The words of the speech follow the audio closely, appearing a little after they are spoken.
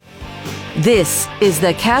This is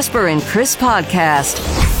the Kasper and Chris podcast.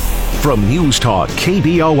 From News Talk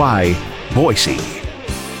KBOI, Boise.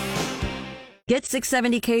 Get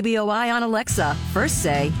 670 KBOI on Alexa. First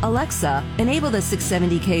say, Alexa, enable the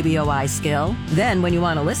 670 KBOI skill. Then when you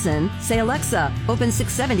want to listen, say, Alexa, open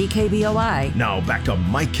 670 KBOI. Now back to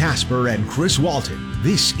Mike Kasper and Chris Walton.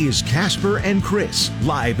 This is Kasper and Chris,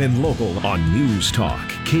 live and local on News Talk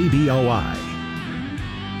KBOI.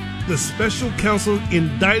 The special counsel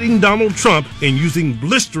indicting Donald Trump and using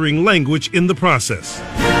blistering language in the process,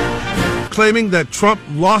 claiming that Trump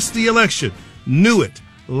lost the election, knew it,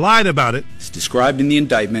 lied about it. As described in the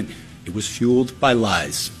indictment, it was fueled by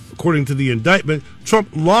lies. According to the indictment, Trump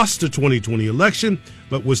lost the 2020 election,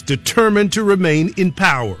 but was determined to remain in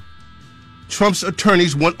power. Trump's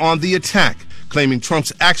attorneys went on the attack, claiming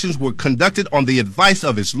Trump's actions were conducted on the advice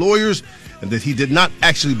of his lawyers and that he did not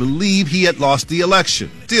actually believe he had lost the election.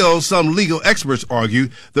 Still, some legal experts argue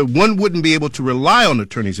that one wouldn't be able to rely on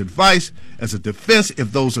attorneys' advice as a defense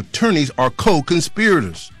if those attorneys are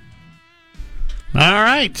co-conspirators. All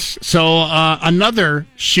right. So another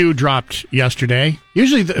shoe dropped yesterday.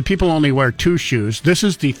 Usually people only wear two shoes. This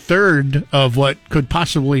is the third of what could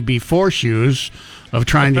possibly be four shoes of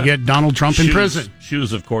trying to get Donald Trump in prison.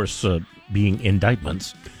 Shoes, of course, being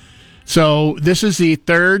indictments. So this is the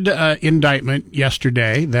third indictment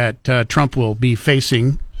yesterday that Trump will be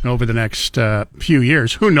facing over the next few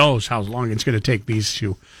years. Who knows how long it's going to take these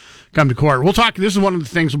to come to court. We'll talk. This is one of the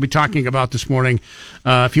things we'll be talking about this morning.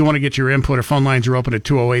 If you want to get your input, our phone lines are open at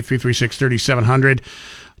 208-336-3700.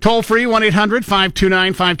 Toll free,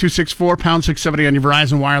 1-800-529-5264, pound 670 on your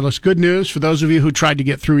Verizon Wireless. Good news for those of you who tried to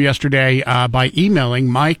get through yesterday by emailing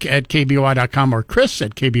Mike at KBOI.com or Chris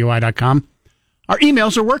at KBOI.com. Our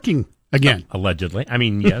emails are working again. Allegedly. I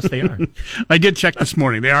mean, yes, they are. I did check this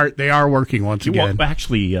morning. They are working once again. Well,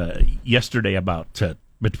 actually, yesterday about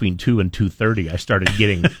between 2 and 2:30, I started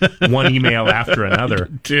getting one email after another.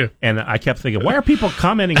 Too. And I kept thinking, why are people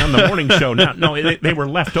commenting on the morning show now? No, they were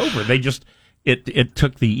left over. They just, it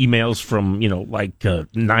took the emails from,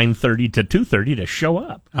 9:30 to 2:30 to show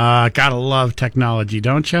up. Gotta love technology,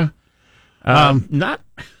 don't you? Not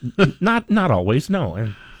always,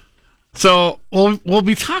 no. So we'll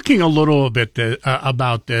be talking a little bit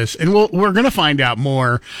about this, and we're going to find out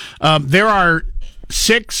more. There are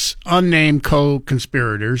 6 unnamed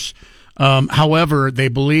co-conspirators. However, they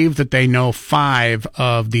believe that they know 5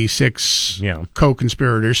 of the 6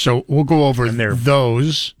 co-conspirators. So we'll go over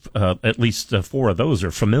those. At least 4 of those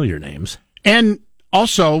are familiar names, and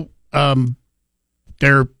also some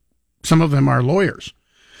of them are lawyers.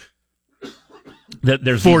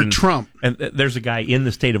 There's Trump. And there's a guy in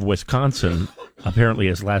the state of Wisconsin, apparently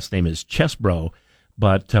his last name is Chesbro,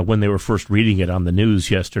 but when they were first reading it on the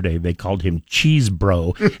news yesterday, they called him Cheese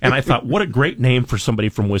Bro. And I thought, what a great name for somebody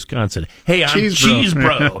from Wisconsin. Hey, I'm Cheese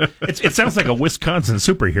Bro. It sounds like a Wisconsin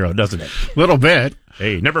superhero, doesn't it? A little bit.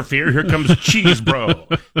 Hey, never fear, here comes Cheese Bro.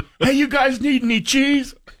 Hey, you guys need any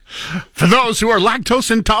cheese? For those who are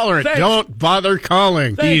lactose intolerant, don't bother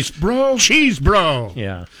calling. Thanks, bro. Cheese Bro.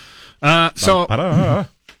 Yeah. So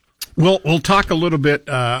we'll talk a little bit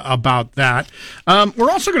about that. We're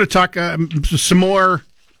also going to talk some more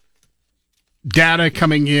data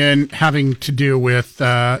coming in having to do with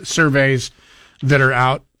surveys that are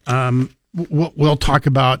out. We'll talk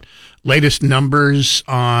about latest numbers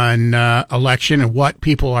on election and what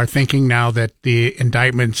people are thinking now that the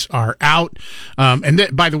indictments are out. And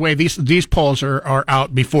by the way, these polls are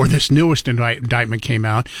out before this newest indictment came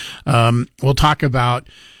out. We'll talk about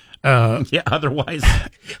otherwise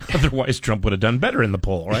Trump would have done better in the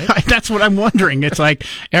poll, right? That's what I'm wondering. It's like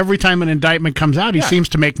every time an indictment comes out, he seems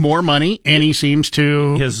to make more money and he seems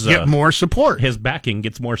to get more support. His backing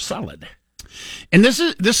gets more solid. And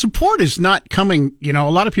this support is not coming, a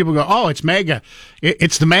lot of people go, oh, it's MAGA.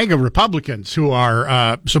 It's the MAGA Republicans who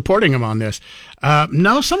are supporting him on this.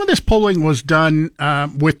 No, some of this polling was done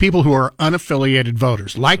with people who are unaffiliated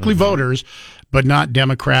voters, likely voters, but not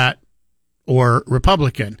Democrat or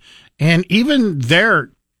Republican. And even there,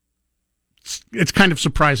 it's kind of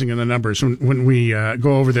surprising in the numbers when we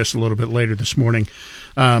go over this a little bit later this morning.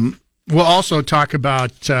 We'll also talk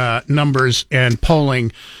about numbers and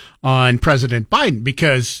polling on President Biden,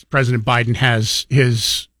 because President Biden has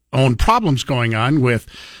his own problems going on with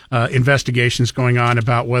investigations going on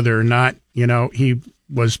about whether or not, he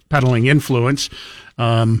was peddling influence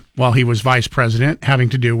while he was vice president, having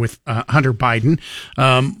to do with Hunter Biden.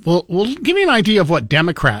 We'll give you an idea of what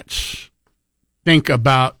Democrats think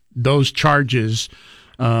about those charges,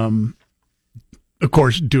 of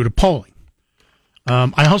course, due to polling.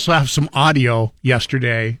 I also have some audio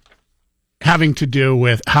yesterday having to do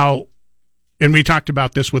with how And we talked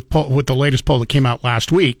about this with the latest poll that came out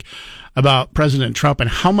last week about President Trump and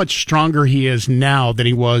how much stronger he is now than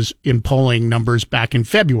he was in polling numbers back in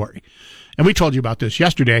February. And we told you about this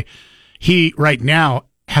yesterday. He right now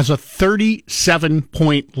has a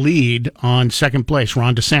 37-point lead on second place,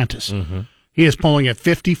 Ron DeSantis. Mm-hmm. He is polling at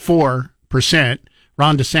 54%.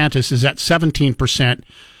 Ron DeSantis is at 17%.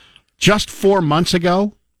 Just 4 months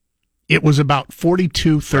ago, it was about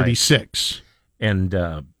 42-36. Right. And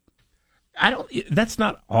that's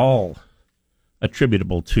not all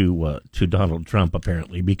attributable to Donald Trump,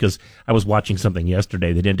 apparently, because I was watching something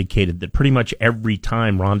yesterday that indicated that pretty much every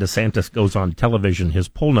time Ron DeSantis goes on television, his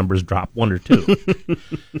poll numbers drop 1 or 2.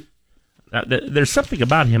 There's something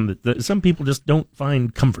about him that some people just don't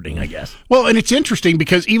find comforting, I guess. Well, and it's interesting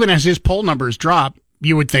because even as his poll numbers drop,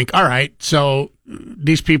 you would think, all right, so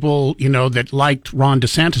these people, that liked Ron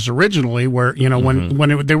DeSantis originally were,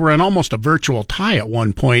 when they were in almost a virtual tie at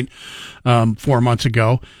one point 4 months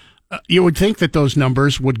ago, you would think that those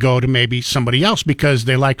numbers would go to maybe somebody else because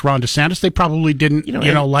they liked Ron DeSantis. They probably didn't,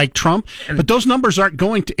 like Trump. But those numbers aren't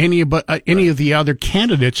going to any of the other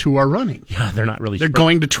candidates who are running. Yeah, they're not really. They're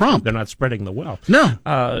going to Trump. They're not spreading the wealth. No.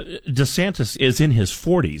 DeSantis is in his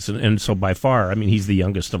 40s, and so by far, I mean, he's the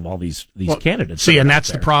youngest of all these candidates. See, and that's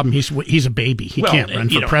the problem. He's a baby. He can't run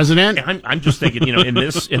for president. I'm just thinking, in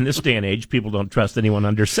this day and age, people don't trust anyone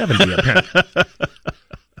under 70. Apparently.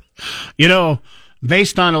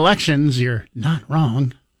 Based on elections, you're not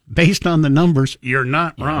wrong. Based on the numbers, you're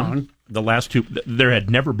not wrong. The last two, there had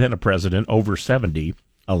never been a president over 70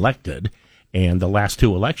 elected, and the last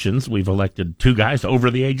 2 elections, we've elected 2 guys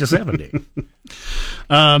over the age of 70.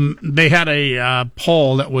 They had a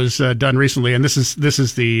poll that was done recently, and this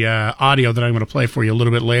is the audio that I'm going to play for you a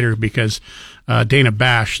little bit later because Dana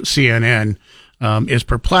Bash, CNN, is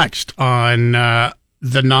perplexed on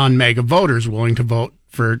the non-MAGA voters willing to vote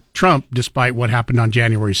for Trump, despite what happened on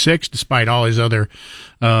January 6th, despite all his other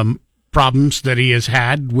problems that he has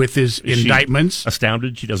had with his indictments.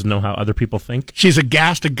 Astounded she doesn't know how other people think. She's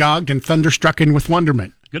aghast, agog, and thunderstrucken with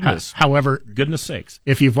wonderment. Goodness. However, goodness sakes.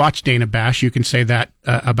 If you've watched Dana Bash, you can say that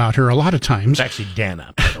about her a lot of times. It's actually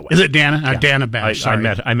Dana, by the way. Is it Dana? Yeah. Dana Bash. I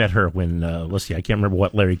met her when, let's see, I can't remember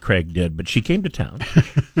what Larry Craig did, but she came to town.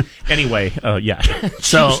 Anyway, yeah.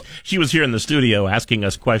 So she was here in the studio asking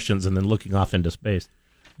us questions and then looking off into space.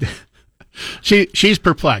 She's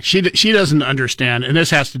perplexed. She doesn't understand, and this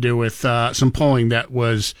has to do with some polling that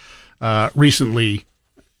was recently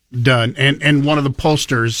done, and one of the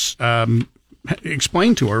pollsters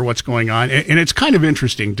explained to her what's going on, and it's kind of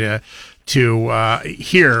interesting to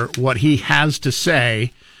hear what he has to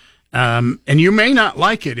say, and you may not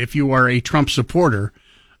like it if you are a Trump supporter,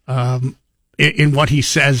 in what he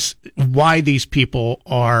says, why these people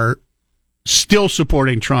are still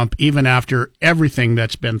supporting Trump even after everything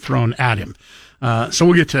that's been thrown at him. So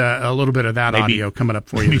we'll get to a little bit of that audio coming up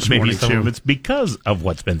for you this morning, some too. of it's because of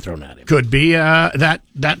what's been thrown at him. Could be that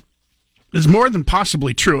is more than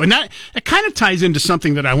possibly true. And that kind of ties into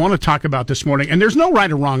something that I want to talk about this morning. And there's no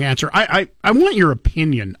right or wrong answer. I want your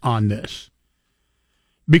opinion on this,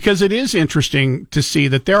 because it is interesting to see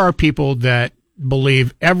that there are people that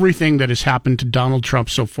believe everything that has happened to Donald Trump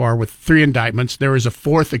so far with 3 indictments. There is a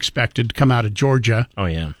 4th expected to come out of Georgia. Oh,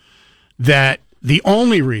 yeah. That the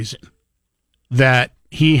only reason that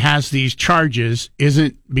he has these charges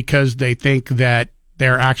isn't because they think that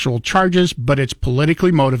they're actual charges, but it's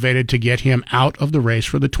politically motivated to get him out of the race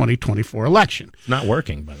for the 2024 election. It's not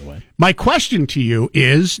working, by the way. My question to you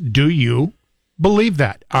is, do you believe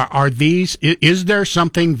that? Is there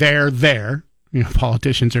something there?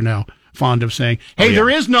 Politicians are now fond of saying, hey, there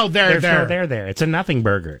is no there. There's no there. It's a nothing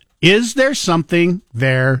burger. Is there something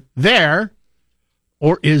there?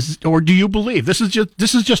 Or do you believe this is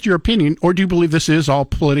just your opinion, or do you believe this is all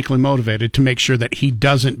politically motivated to make sure that he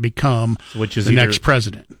doesn't become the next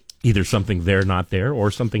president? Either something there, not there,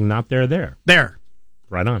 or something not there. There.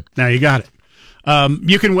 Right on. Now you got it.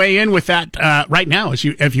 You can weigh in with that right now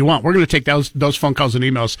if you want. We're going to take those phone calls and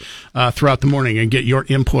emails throughout the morning and get your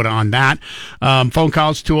input on that. Phone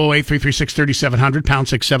calls 208-336-3700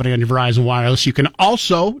 #670 on your Verizon Wireless. You can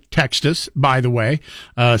also text us, by the way,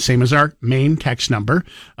 same as our main text number.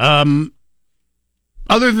 Other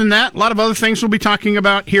than that, a lot of other things we'll be talking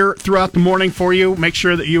about here throughout the morning for you. Make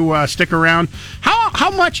sure that you stick around. How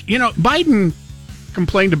much, Biden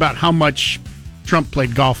complained about how much Trump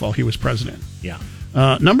played golf while he was president. Yeah.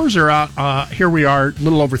 Numbers are out. Here we are, a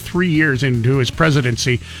little over 3 years into his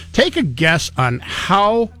presidency. Take a guess on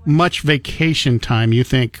how much vacation time you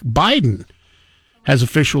think Biden has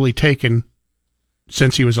officially taken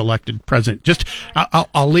since he was elected president. Just,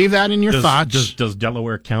 I'll leave that in your thoughts. Does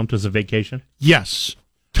Delaware count as a vacation? Yes.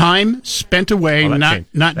 time spent away,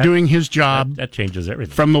 not doing his job. That changes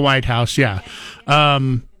everything. From the White House, yeah.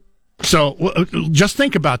 So just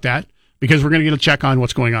think about that, because we're going to get a check on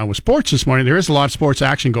what's going on with sports this morning. There is a lot of sports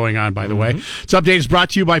action going on, by the way. This update is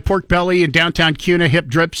brought to you by Pork Belly in downtown Kuna. Hip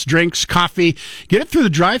drips, drinks, coffee. Get it through the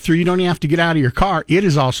drive-thru. You don't even have to get out of your car. It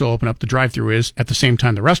is also open up. The drive-thru is at the same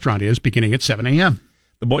time the restaurant is, beginning at 7 a.m.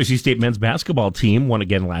 The Boise State men's basketball team won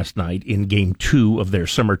again last night in Game 2 of their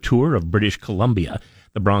summer tour of British Columbia.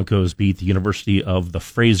 The Broncos beat the University of the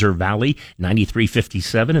Fraser Valley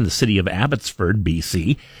 93-57 in the city of Abbotsford,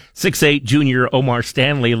 BC. 6'8" junior Omar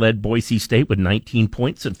Stanley led Boise State with 19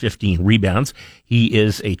 points and 15 rebounds. He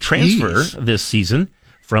is a transfer this season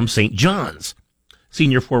from St. John's.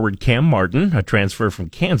 Senior forward Cam Martin, a transfer from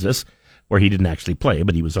Kansas, where he didn't actually play,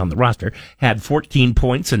 but he was on the roster, had 14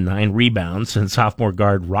 points and 9 rebounds. And sophomore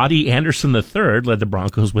guard Roddy Anderson III led the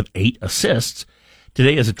Broncos with 8 assists.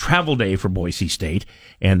 Today is a travel day for Boise State,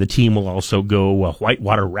 and the team will also go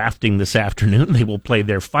whitewater rafting this afternoon. They will play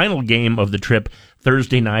their final game of the trip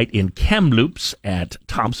Thursday night in Kamloops at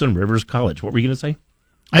Thompson Rivers College. What were you going to say?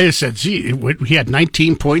 I just said, he had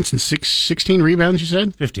 19 points and 16 rebounds, you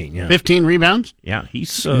said? 15, yeah. 15 rebounds? Yeah,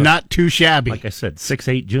 he's not too shabby. Like I said,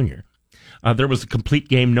 6'8" junior. There was a complete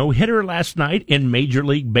game no-hitter last night in Major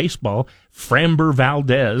League Baseball. Framber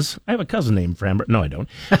Valdez, I have a cousin named Framber, no I don't,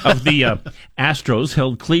 of the Astros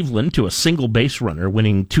held Cleveland to a single base runner,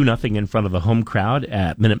 winning 2-0 in front of the home crowd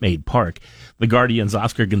at Minute Maid Park. The Guardians'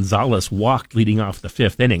 Oscar Gonzalez walked leading off the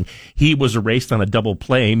 5th inning. He was erased on a double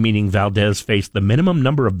play, meaning Valdez faced the minimum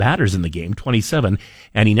number of batters in the game, 27,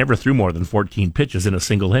 and he never threw more than 14 pitches in a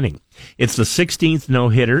single inning. It's the 16th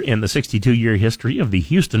no-hitter in the 62-year history of the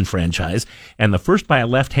Houston franchise, and the first by a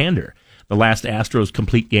left-hander. The last Astros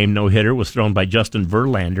complete game no-hitter was thrown by Justin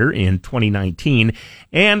Verlander in 2019.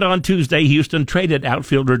 And on Tuesday, Houston traded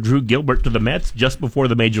outfielder Drew Gilbert to the Mets just before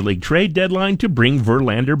the Major League trade deadline to bring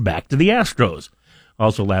Verlander back to the Astros.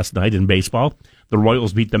 Also last night in baseball, the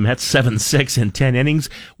Royals beat the Mets 7-6 in 10 innings,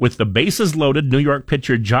 with the bases loaded. New York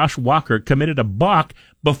pitcher Josh Walker committed a balk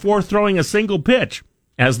before throwing a single pitch.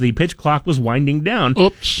 As the pitch clock was winding down,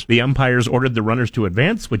 the umpires ordered the runners to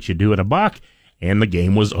advance, which you do in a balk, and the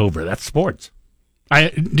game was over. That's sports.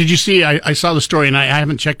 Did you see, I saw the story, and I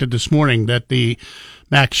haven't checked it this morning, that the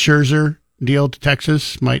Max Scherzer deal to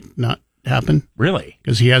Texas might not happen. Really?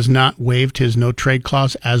 Because he has not waived his no-trade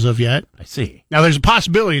clause as of yet. I see. Now, there's a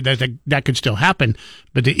possibility that could still happen,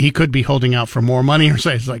 but he could be holding out for more money, or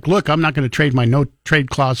say, it's like, look, I'm not going to trade my no-trade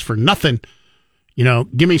clause for nothing. You know,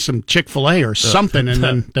 give me some Chick-fil-A or something, and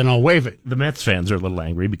then I'll waive it. The Mets fans are a little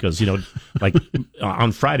angry because, like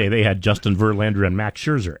on Friday they had Justin Verlander and Max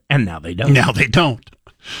Scherzer, and now they don't. Now they don't.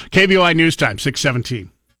 KBOI News Time, 6:17.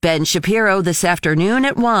 Ben Shapiro this afternoon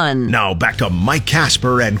at 1. Now back to Mike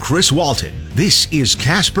Kasper and Chris Walton. This is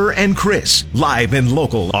Kasper and Chris, live and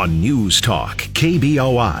local on News Talk,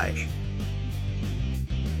 KBOI.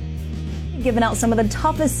 Given out some of the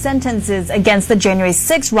toughest sentences against the January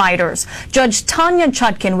 6 rioters. Judge Tanya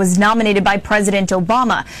Chutkan was nominated by President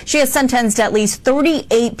Obama. She has sentenced at least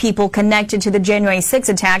 38 people connected to the January 6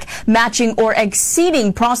 attack, matching or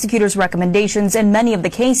exceeding prosecutors' recommendations in many of the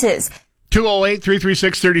cases.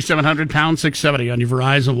 208-336-3700, pound 670 on your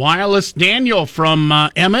Verizon Wireless. Daniel from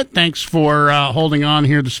Emmett, thanks for holding on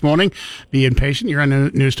here this morning. Being patient. You're on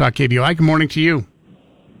News Talk KBOI. Good morning to you.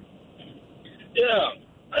 Yeah.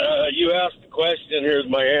 You asked the question, here's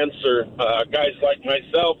my answer. Guys like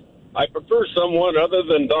myself, I prefer someone other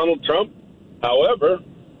than Donald Trump. However,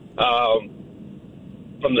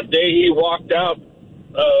 from the day he walked out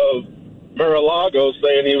of Mar-a-Lago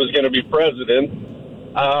saying he was going to be president,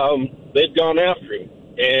 they've gone after him.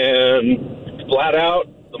 And flat out,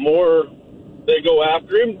 the more they go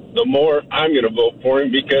after him, the more I'm going to vote for him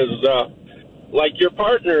because like your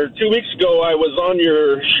partner, 2 weeks ago, I was on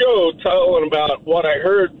your show telling about what I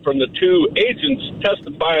heard from the two agents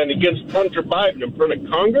testifying against Hunter Biden in front of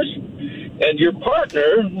Congress. And your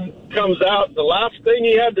partner comes out, the last thing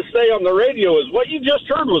he had to say on the radio is, what you just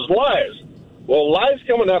heard was lies. Well, lies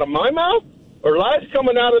coming out of my mouth or lies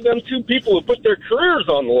coming out of them two people who put their careers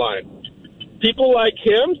on the line? People like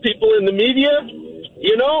him, people in the media,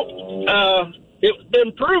 it's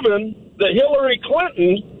been proven that Hillary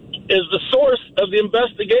Clinton is the source of the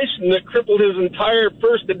investigation that crippled his entire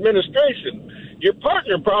first administration. Your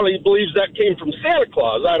partner probably believes that came from Santa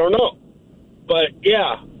Claus. I don't know. But,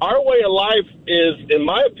 yeah, our way of life is, in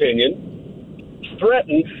my opinion,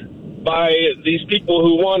 threatened by these people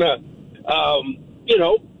who want to,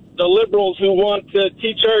 the liberals who want to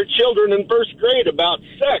teach our children in first grade about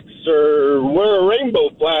sex or wear a rainbow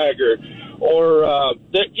flag or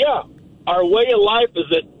our way of life is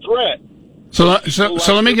at threat. So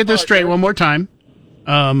let me get this straight one more time.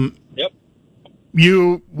 Yep.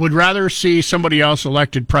 You would rather see somebody else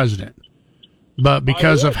elected president, but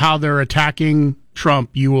because of how they're attacking Trump,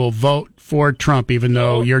 you will vote for Trump, even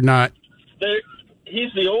though you're not.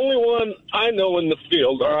 He's the only one I know in the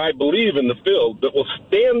field, or I believe in the field, that will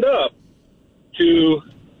stand up to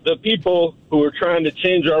the people who are trying to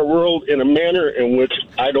change our world in a manner in which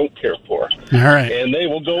I don't care for. All right. And they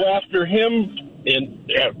will go after him, and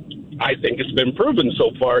I think it's been proven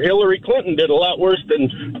so far. Hillary Clinton did a lot worse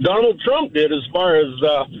than Donald Trump did as far as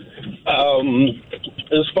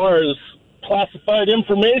classified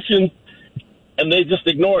information, and they just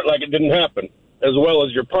ignore it like it didn't happen, as well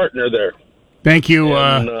as your partner there. Thank you.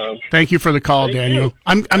 Thank you for the call, Daniel. You.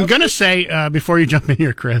 I'm going to say, before you jump in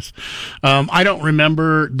here, Chris, I don't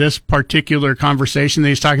remember this particular conversation that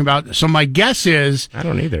he's talking about. So my guess is I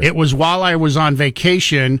don't either. It was while I was on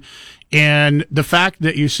vacation, and the fact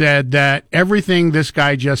that you said that everything this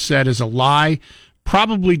guy just said is a lie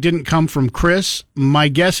probably didn't come from Chris. My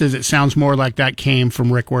guess is it sounds more like that came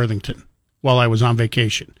from Rick Worthington while I was on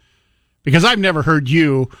vacation, because I've never heard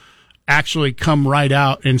you actually come right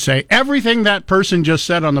out and say everything that person just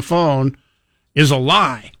said on the phone is a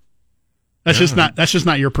lie. That's just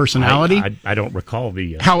not your personality. I don't recall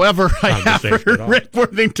the. However, I have heard Rick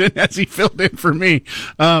Worthington, as he filled in for me,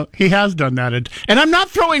 he has done that, and I'm not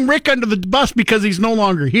throwing Rick under the bus because he's no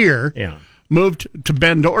longer here. Yeah, moved to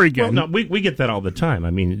Bend, Oregon. Well, no, we get that all the time. I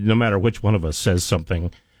mean, no matter which one of us says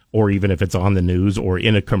something, or even if it's on the news or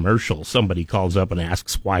in a commercial, somebody calls up and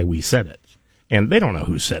asks why we said it. And they don't know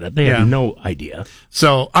who said it. They have no idea.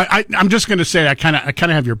 So I'm just going to say I kind of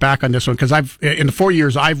have your back on this one, because in the 4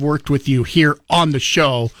 years I've worked with you here on the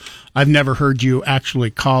show, I've never heard you actually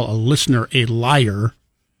call a listener a liar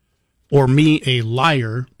or me a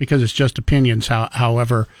liar, because it's just opinions.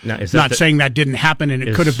 However, now, not saying that didn't happen, and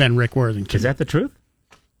it could have been Rick Worthington. Is that the truth?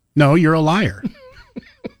 No, you're a liar.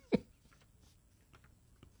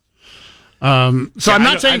 I'm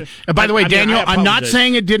not saying, by the way, Daniel, I'm not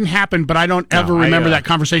saying it didn't happen, but I don't ever remember that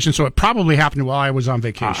conversation, so it probably happened while I was on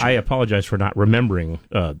vacation. I apologize for not remembering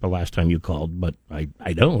the last time you called, but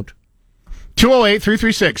I don't.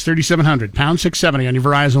 208-336-3700, pound 670 on your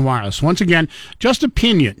Verizon Wireless. Once again, just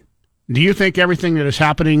opinion. Do you think everything that is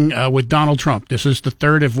happening with Donald Trump, this is the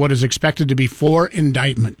third of what is expected to be 4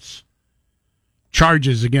 indictments,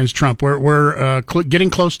 charges against Trump? We're getting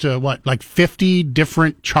close to, like 50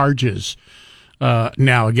 different charges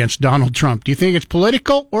now against Donald Trump. Do you think it's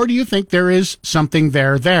political, or do you think there is something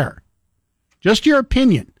there? Just your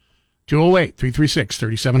opinion.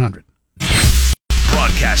 208-336-3700.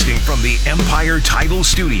 Broadcasting from the Empire Title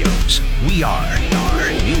Studios, we are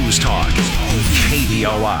News Talk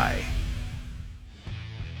KBOI.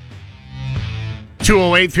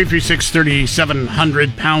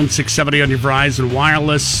 208-336-3700, pound 670 on your Verizon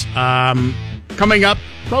Wireless. Coming up,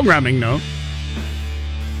 programming note,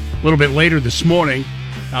 a little bit later this morning,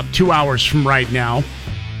 about 2 hours from right now,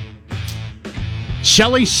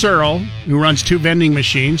 Shelley Searle, who runs 2 vending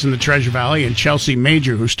machines in the Treasure Valley, and Chelsea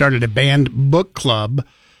Major, who started a banned book club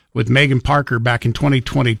with Megan Parker back in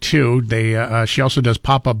 2022. She also does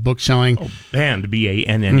pop-up book selling. Oh, banned,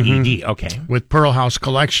 B-A-N-N-E-D, okay. With Pearl House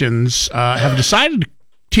Collections, have decided to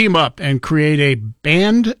team up and create a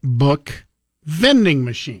banned book vending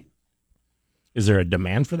machine. Is there a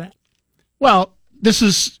demand for that? Well, this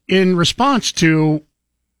is in response to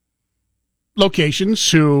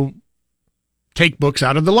locations who take books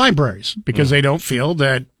out of the libraries because they don't feel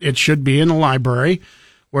that it should be in a library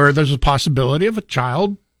where there's a possibility of a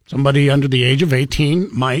child, somebody under the age of 18,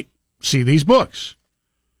 might see these books.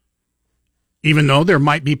 Even though there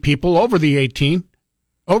might be people over the age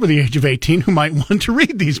of 18 who might want to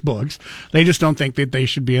read these books, they just don't think that they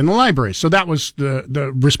should be in the library. So that was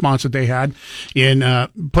the response that they had in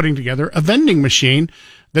putting together a vending machine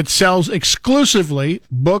that sells exclusively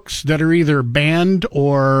books that are either banned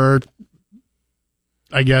or,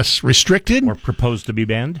 I guess, restricted. Or proposed to be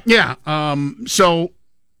banned? Yeah. So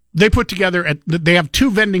they put together, they have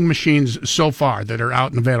 2 vending machines so far that are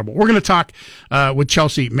out and available. We're going to talk with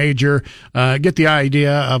Chelsea Major, get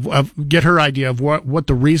her idea of what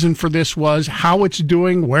the reason for this was, how it's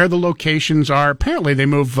doing, where the locations are. Apparently they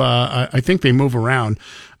move, I think they move around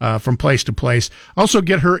from place to place. Also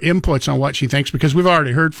get her inputs on what she thinks, because we've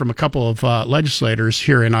already heard from a couple of legislators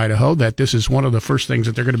here in Idaho that this is one of the first things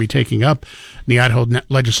that they're going to be taking up in the Idaho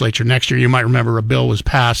legislature next year. You might remember a bill was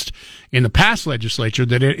passed in the past legislature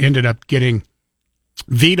that it ended up getting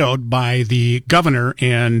vetoed by the governor,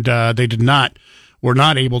 and were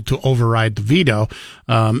not able to override the veto.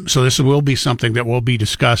 So this will be something that will be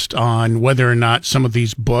discussed on whether or not some of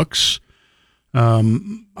these books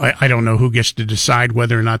I don't know who gets to decide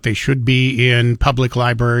whether or not they should be in public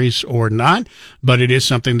libraries or not, but it is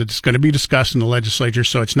something that's going to be discussed in the legislature,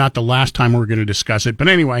 so it's not the last time we're going to discuss it. But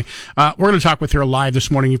anyway, we're going to talk with her live this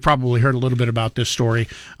morning. You've probably heard a little bit about this story.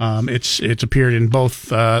 It's appeared in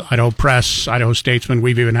both Idaho Press, Idaho Statesman.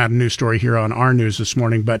 We've even had a news story here on our news this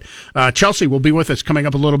morning. But Chelsea will be with us coming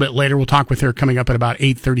up a little bit later. We'll talk with her coming up at about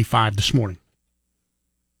 8:35 this morning.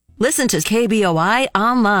 Listen to KBOI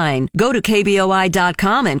online. Go to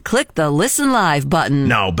KBOI.com and click the Listen Live button.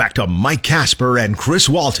 Now back to Mike Kasper and Chris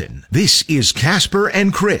Walton. This is Kasper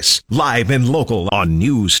and Chris, live and local on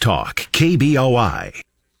News Talk, KBOI.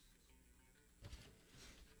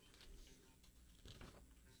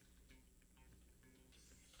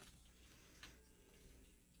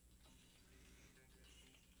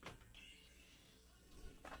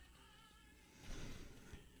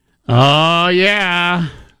 Oh, yeah.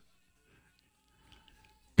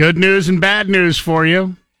 Good news and bad news for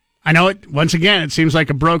you. I know it, once again, it seems like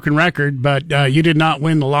a broken record, but you did not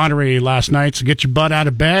win the lottery last night, so get your butt out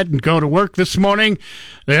of bed and go to work this morning.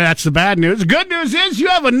 That's the bad news. The good news is you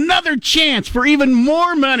have another chance for even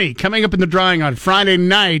more money coming up in the drawing on Friday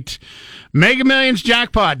night. Mega Millions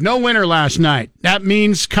jackpot, no winner last night. That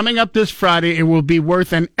means coming up this Friday, it will be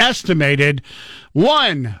worth an estimated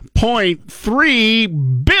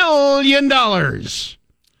 $1.3 billion.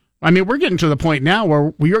 I mean, we're getting to the point now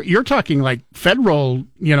where you're talking like federal,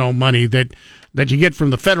 money that you get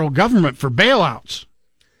from the federal government for bailouts.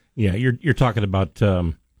 Yeah, you're talking about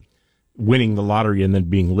winning the lottery and then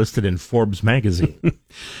being listed in Forbes magazine.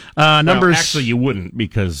 Numbers. Actually, you wouldn't,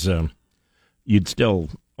 because you'd still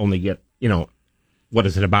only get, what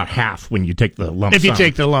is it, about half when you take the lump sum. If you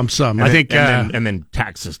take the lump sum. And I think. And then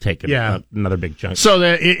taxes take another big chunk. So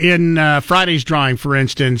in Friday's drawing, for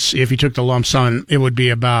instance, if you took the lump sum, it would be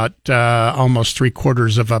about almost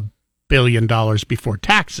 $750 million before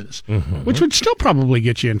taxes, which would still probably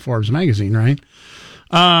get you in Forbes magazine, right?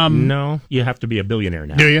 No, you have to be a billionaire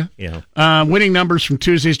now. Do you? Yeah. Winning numbers from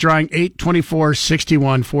Tuesday's drawing: 8, 24,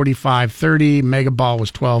 61, 45, 30. Mega Ball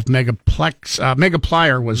was 12.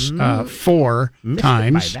 Megaplier was 4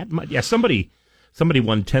 times. By that much. Yeah, somebody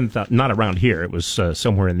won 10,000. Not around here. It was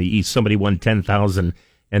somewhere in the east. Somebody won 10,000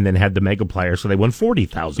 and then had the Megaplier, so they won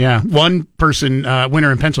 40,000. Yeah, one person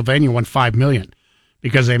winner in Pennsylvania won $5 million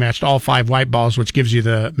because they matched all 5 white balls, which gives you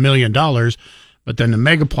the $1 million. But then the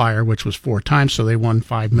Megaplier, which was 4 times, so they won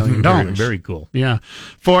 $5 million. Very, very cool. Yeah.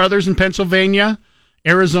 4 others in Pennsylvania,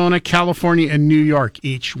 Arizona, California, and New York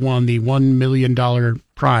each won the $1 million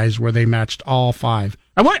prize where they matched all 5.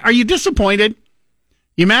 Are you disappointed?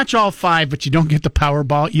 You match all 5, but you don't get the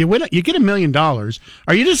Powerball. You win. You get $1 million.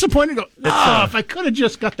 Are you disappointed? If I could have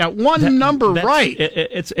just got that number right.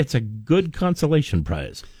 It's a good consolation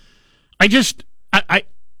prize. I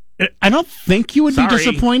don't think you would be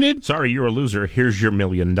disappointed. Sorry, you're a loser. Here's your $1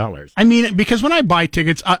 million. I mean, because when I buy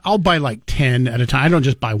tickets, I'll buy like 10 at a time. I don't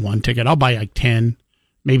just buy one ticket. I'll buy like 10,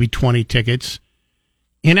 maybe 20 tickets.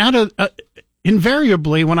 And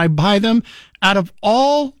invariably, when I buy them, out of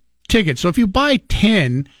all tickets, so if you buy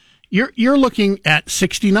 10, you're looking at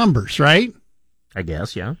 60 numbers, right? I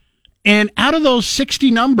guess, yeah. And out of those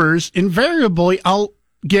 60 numbers, invariably, I'll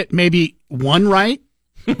get maybe 1 right.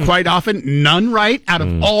 Quite often, none right out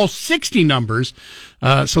of all 60 numbers.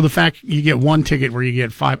 So the fact you get 1 ticket where you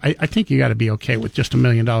get 5, I think you got to be okay with just $1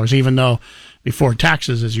 million, even though before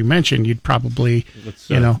taxes, as you mentioned, you'd probably,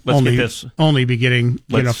 only be getting,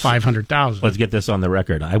 500,000. Let's get this on the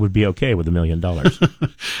record. I would be okay with $1 million.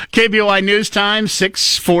 KBOI News Time,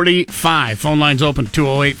 6:45. Phone lines open,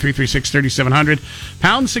 208-336-3700,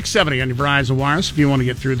 pound 670 on your Verizon Wireless if you want to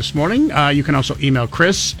get through this morning. You can also email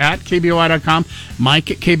Chris at KBOI.com,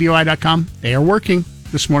 Mike at KBOI.com. They are working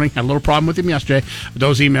this morning. Had a little problem with him yesterday, but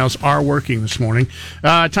those emails are working this morning.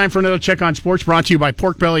 Time for another Check on Sports, brought to you by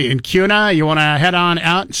Pork Belly in Kuna. You want to head on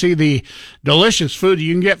out and see the delicious food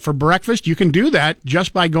you can get for breakfast? You can do that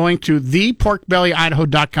just by going to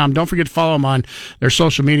theporkbellyidaho.com. Don't forget to follow them on their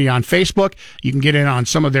social media on Facebook. You can get in on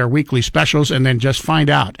some of their weekly specials and then just find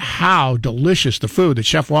out how delicious the food that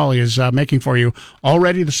Chef Wally is making for you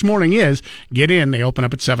already this morning is. Get in. They open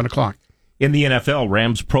up at 7 o'clock. In the NFL,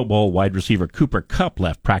 Rams Pro Bowl wide receiver Cooper Kupp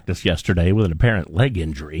left practice yesterday with an apparent leg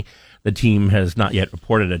injury. The team has not yet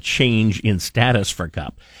reported a change in status for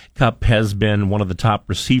Kupp. Kupp has been one of the top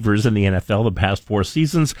receivers in the NFL the past 4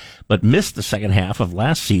 seasons, but missed the second half of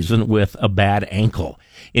last season with a bad ankle.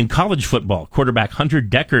 In college football, quarterback Hunter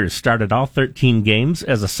Dekkers started all 13 games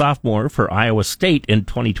as a sophomore for Iowa State in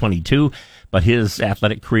 2022, but his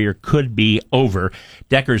athletic career could be over.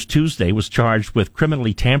 Dekkers Tuesday was charged with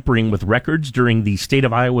criminally tampering with records during the state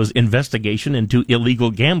of Iowa's investigation into illegal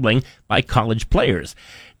gambling by college players.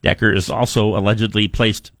 Dekkers also allegedly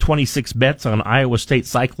placed 26 bets on Iowa State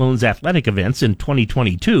Cyclones athletic events in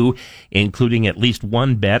 2022, including at least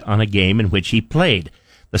one bet on a game in which he played.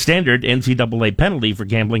 The standard NCAA penalty for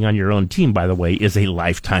gambling on your own team, by the way, is a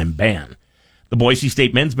lifetime ban. The Boise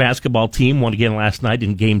State men's basketball team won again last night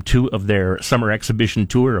in Game 2 of their summer exhibition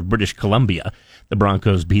tour of British Columbia. The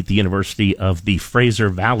Broncos beat the University of the Fraser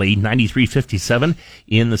Valley 93-57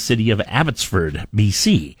 in the city of Abbotsford,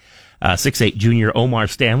 BC. 6'8" junior Omar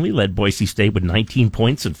Stanley led Boise State with 19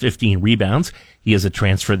 points and 15 rebounds. He is a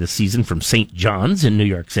transfer this season from St. John's in New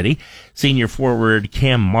York City. Senior forward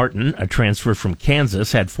Cam Martin, a transfer from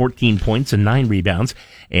Kansas, had 14 points and 9 rebounds.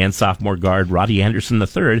 And sophomore guard Roddy Anderson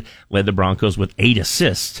III led the Broncos with 8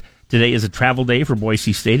 assists. Today is a travel day for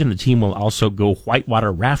Boise State, and the team will also go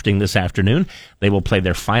whitewater rafting this afternoon. They will play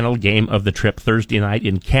their final game of the trip Thursday night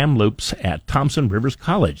in Kamloops at Thompson Rivers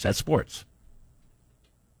College. That's sports.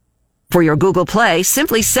 For your Google Play,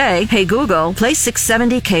 simply say, "Hey Google, play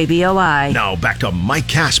 670 KBOI." Now back to Mike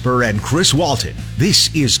Kasper and Chris Walton.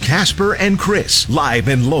 This is Kasper and Chris, live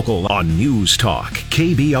and local on News Talk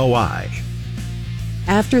KBOI.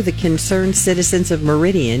 After the concerned citizens of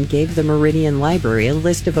Meridian gave the Meridian Library a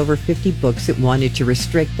list of over 50 books it wanted to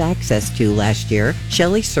restrict access to last year,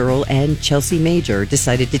 Shelley Searle and Chelsea Major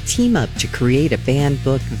decided to team up to create a banned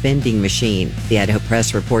book vending machine. The Idaho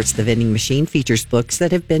Press reports the vending machine features books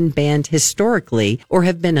that have been banned historically or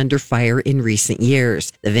have been under fire in recent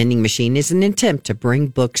years. The vending machine is an attempt to bring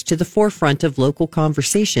books to the forefront of local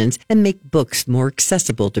conversations and make books more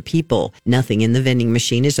accessible to people. Nothing in the vending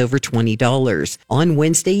machine is over $20. On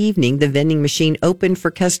Wednesday evening, the vending machine opened for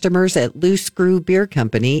customers at Loose Screw Beer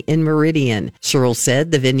Company in Meridian. Searle said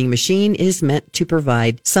the vending machine is meant to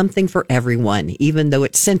provide something for everyone, even though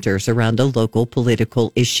it centers around a local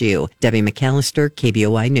political issue. Debbie McAllister,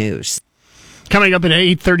 KBOI News. Coming up at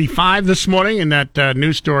 8:35 this morning in that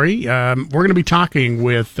news story, we're going to be talking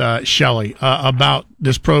with Shelley about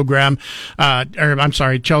this program.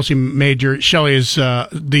 Chelsea Major. Shelley is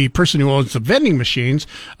the person who owns the vending machines.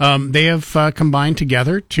 They have combined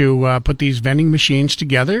together to put these vending machines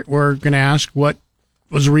together. We're going to ask what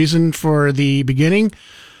was the reason for the beginning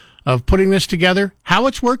of putting this together, how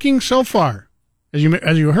it's working so far. As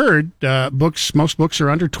you heard, most books are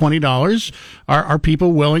under $20. Are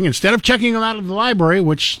people willing, instead of checking them out of the library,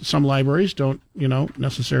 which some libraries don't,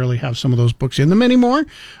 necessarily have some of those books in them anymore,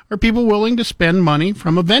 are people willing to spend money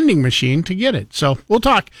from a vending machine to get it? So we'll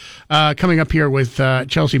talk coming up here with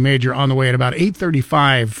Chelsea Major on the way at about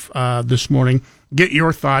 8:35 this morning. Get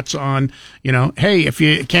your thoughts on, hey, if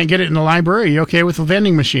you can't get it in the library, are you okay with a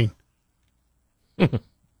vending machine?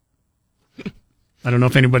 I don't know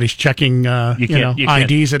if anybody's checking,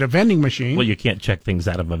 IDs at a vending machine. Well, you can't check things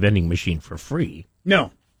out of a vending machine for free.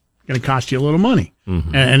 No. It's going to cost you a little money.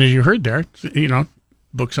 Mm-hmm. And as you heard there,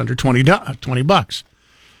 books under $20.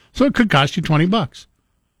 So it could cost you $20.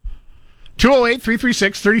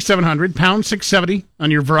 208-336-3700, pound 670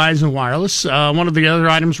 on your Verizon Wireless. One of the other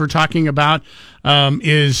items we're talking about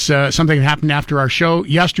is something that happened after our show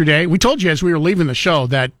yesterday. We told you as we were leaving the show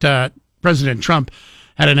that President Trump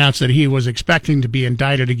had announced that he was expecting to be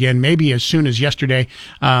indicted again, maybe as soon as yesterday.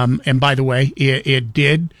 And by the way, it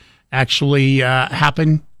did actually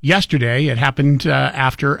happen yesterday. It happened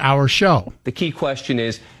after our show. The key question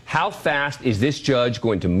is, how fast is this judge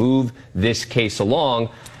going to move this case along?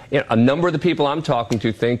 A number of the people I'm talking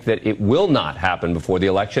to think that it will not happen before the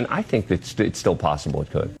election. I think that it's still possible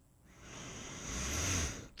it could.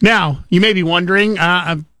 Now, you may be wondering,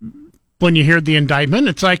 when you hear the indictment,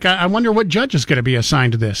 it's like, I wonder what judge is going to be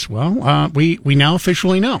assigned to this. Well, we now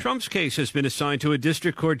officially know. Trump's case has been assigned to a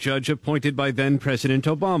district court judge appointed by then-President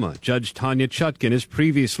Obama. Judge Tanya Chutkan has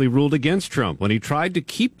previously ruled against Trump when he tried to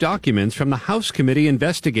keep documents from the House committee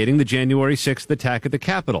investigating the January 6th attack at the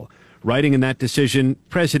Capitol. Writing in that decision,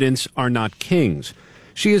 presidents are not kings.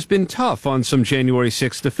 She has been tough on some January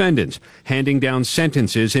 6th defendants, handing down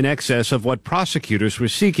sentences in excess of what prosecutors were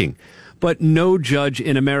seeking. But no judge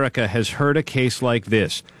in America has heard a case like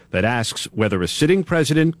this that asks whether a sitting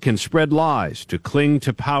president can spread lies to cling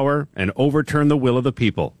to power and overturn the will of the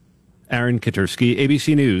people. Aaron Katursky,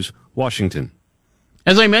 ABC News, Washington.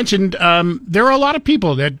 As I mentioned, there are a lot of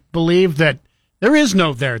people that believe that There is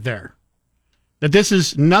no there. That this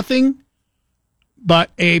is nothing but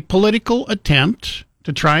a political attempt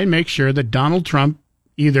to try and make sure that Donald Trump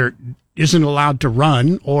either isn't allowed to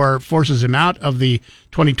run or forces him out of the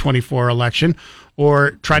 2024 election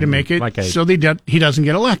or try to make it so that he doesn't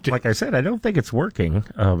get elected. Like I said, I don't think it's working.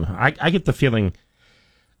 I get the feeling...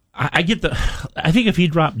 I think if he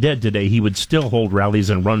dropped dead today, he would still hold rallies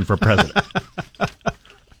and run for president.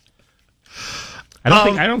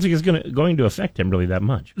 I don't think it's going to affect him really that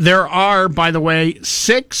much. There are, by the way,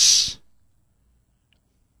 6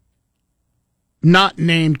 not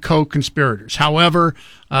named co-conspirators. However,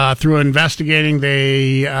 through investigating,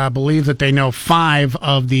 they believe that they know 5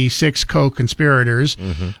 of the 6 co-conspirators.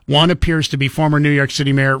 Mm-hmm. One appears to be former New York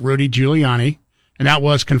City Mayor Rudy Giuliani, and that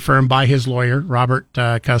was confirmed by his lawyer, Robert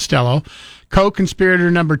Costello. Co-conspirator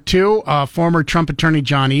number 2, former Trump attorney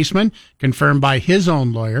John Eastman, confirmed by his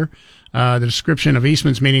own lawyer. The description of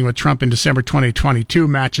Eastman's meeting with Trump in December 2022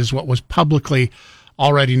 matches what was publicly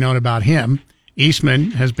already known about him.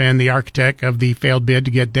 Eastman has been the architect of the failed bid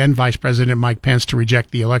to get then Vice President Mike Pence to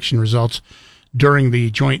reject the election results during the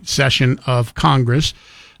joint session of Congress.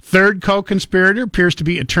 Third co-conspirator appears to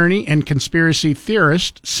be attorney and conspiracy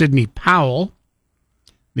theorist Sidney Powell.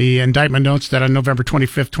 The indictment notes that on November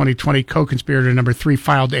 25th, 2020, co-conspirator number 3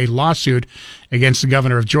 filed a lawsuit against the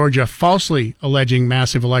governor of Georgia, falsely alleging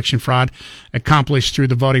massive election fraud accomplished through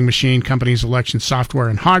the voting machine company's election software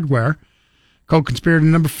and hardware. Co-conspirator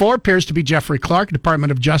number 4 appears to be Jeffrey Clark, Department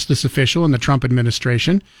of Justice official in the Trump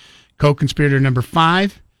administration. Co-conspirator number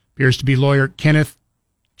 5 appears to be lawyer Kenneth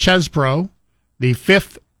Chesbrough. The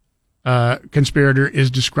 5th conspirator is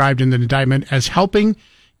described in the indictment as helping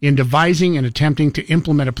in devising and attempting to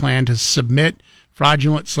implement a plan to submit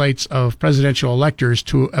fraudulent slates of presidential electors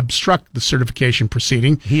to obstruct the certification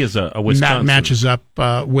proceeding. He is a Wisconsin. And that matches up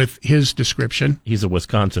with his description. He's a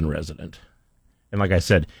Wisconsin resident. And like I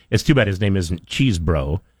said, it's too bad his name isn't Cheese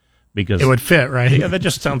Bro, because it would fit, right? Yeah, that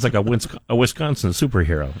just sounds like a Wisconsin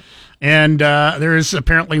superhero. And there is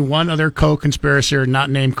apparently one other co-conspirator, not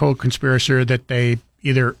named co-conspirator, that they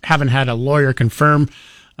either haven't had a lawyer confirm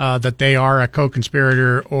that they are a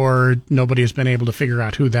co-conspirator, or nobody has been able to figure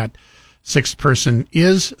out who that 6th person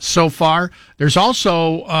is so far. There's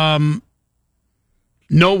also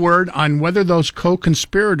no word on whether those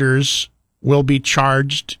co-conspirators will be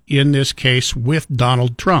charged in this case with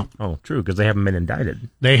Donald Trump. Oh, true, because they haven't been indicted.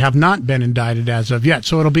 They have not been indicted as of yet,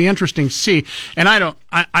 so it'll be interesting to see. And I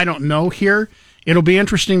don't know here. It'll be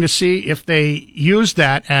interesting to see if they use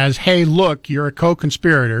that as, hey, look, you're a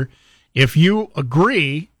co-conspirator. If you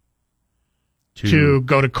agree to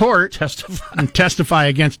go to court and testify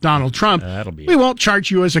against Donald Trump, we won't charge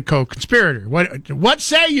you as a co-conspirator. What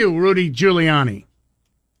say you, Rudy Giuliani?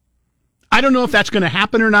 I don't know if that's going to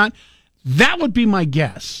happen or not. That would be my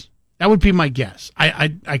guess.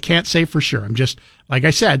 I can't say for sure. I'm just, like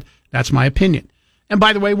I said, that's my opinion. And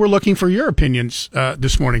by the way, we're looking for your opinions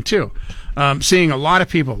this morning, too. Seeing a lot of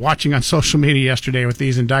people watching on social media yesterday with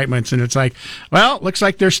these indictments, and it's like, well, looks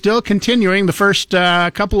like they're still continuing. The first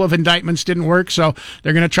couple of indictments didn't work, so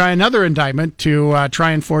they're going to try another indictment to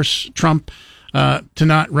try and force Trump to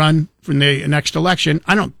not run for the next election.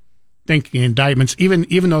 I don't think the indictments,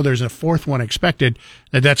 even though there's a 4th one expected,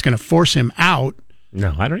 that's going to force him out.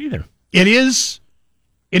 No, I don't either. It is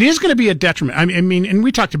going to be a detriment. I mean, and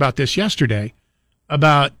we talked about this yesterday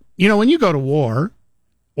about, when you go to war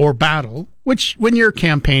or battle, which when you're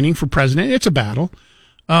campaigning for president, it's a battle.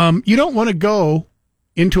 You don't want to go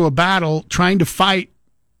into a battle trying to fight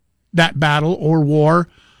that battle or war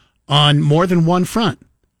on more than one front.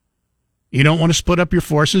 You don't want to split up your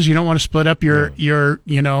forces. You don't want to split up your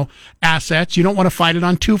assets. You don't want to fight it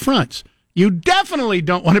on 2 fronts. You definitely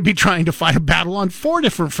don't want to be trying to fight a battle on 4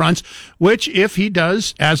 different fronts, which, if he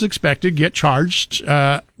does, as expected, get charged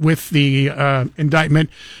with the indictment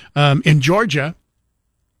in Georgia,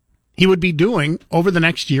 he would be doing over the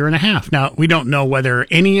next year and a half. Now, we don't know whether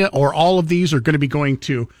any or all of these are going to be going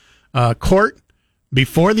to court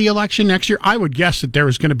before the election next year. I would guess that there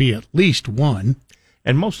is going to be at least one.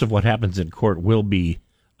 And most of what happens in court will be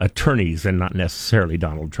attorneys and not necessarily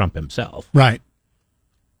Donald Trump himself. Right.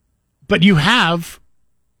 But you have,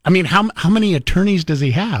 how many attorneys does he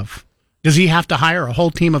have? Does he have to hire a whole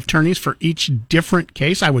team of attorneys for each different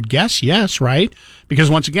case? I would guess yes, right? Because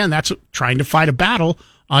once again, that's trying to fight a battle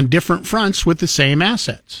on different fronts with the same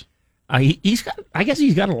assets. I guess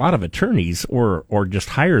he's got a lot of attorneys, or just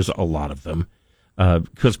hires a lot of them.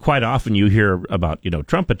 Because quite often you hear about,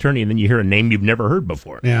 Trump attorney, and then you hear a name you've never heard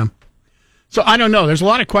before. Yeah. So I don't know. There's a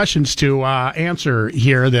lot of questions to answer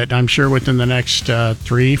here that I'm sure within the next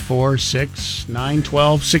 3, 4, 6, 9,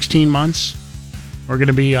 12, 16 months We're going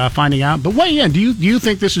to be finding out. But weigh in. Do you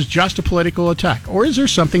think this is just a political attack, or is there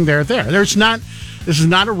something there? There's not. This is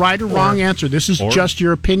not a right or wrong answer. This is just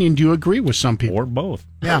your opinion. Do you agree with some people? Or both.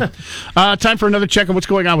 Yeah. Time for another check on what's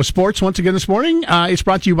going on with sports. Once again this morning, it's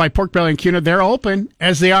brought to you by Pork Belly and Cuna. They're open,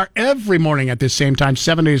 as they are every morning at this same time,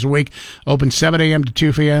 7 days a week. Open 7 a.m. to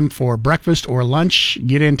 2 p.m. for breakfast or lunch.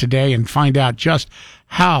 Get in today and find out just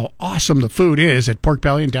how awesome the food is at Pork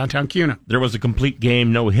Belly in downtown Cuna. There was a complete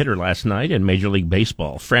game no-hitter last night in Major League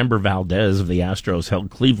Baseball. Framber Valdez of the Astros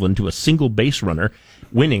held Cleveland to a single base runner,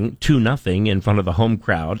 winning 2-0 in front of the home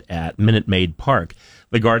crowd at Minute Maid Park.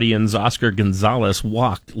 The Guardians' Oscar Gonzalez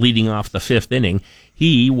walked leading off the fifth inning.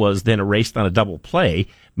 He was then erased on a double play,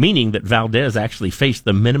 meaning that Valdez actually faced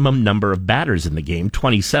the minimum number of batters in the game,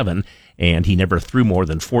 27, and he never threw more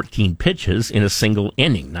than 14 pitches in a single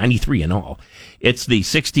inning, 93 in all. It's the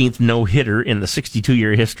 16th no-hitter in the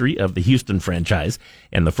 62-year history of the Houston franchise,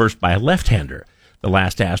 and the first by a left-hander. The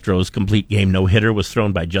last Astros complete game no-hitter was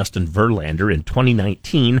thrown by Justin Verlander in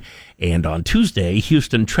 2019, and on Tuesday,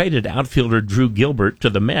 Houston traded outfielder Drew Gilbert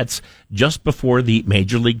to the Mets just before the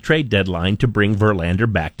Major League trade deadline to bring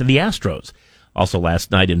Verlander back to the Astros. Also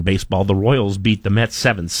last night in baseball, the Royals beat the Mets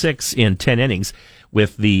 7-6 in 10 innings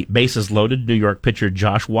with the bases loaded New York pitcher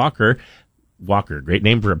Josh Walker, great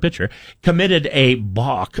name for a pitcher, committed a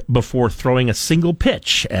balk before throwing a single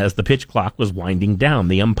pitch as the pitch clock was winding down.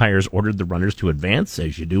 The umpires ordered the runners to advance,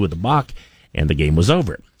 as you do with a balk, and the game was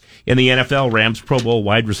over. In the NFL, Rams Pro Bowl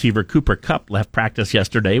wide receiver Cooper Kupp left practice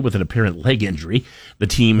yesterday with an apparent leg injury. The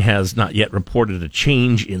team has not yet reported a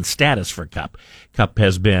change in status for Kupp. Kupp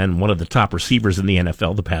has been one of the top receivers in the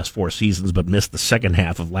NFL the past 4 seasons, but missed the second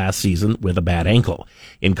half of last season with a bad ankle.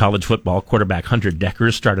 In college football, quarterback Hunter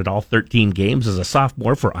Dekkers started all 13 games as a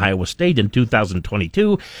sophomore for Iowa State in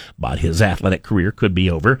 2022, but his athletic career could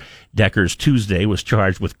be over. Dekkers Tuesday was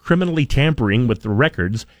charged with criminally tampering with the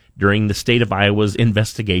records during the state of Iowa's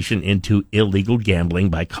investigation into illegal gambling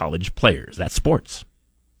by college players. That's sports.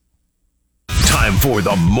 Time for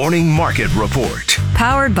the Morning Market Report.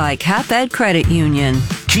 Powered by CapEd Credit Union.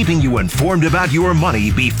 Keeping you informed about your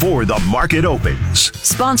money before the market opens.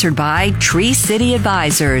 Sponsored by Tree City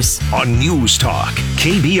Advisors. On News Talk,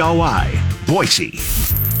 KBOI, Boise.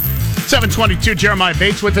 722, Jeremiah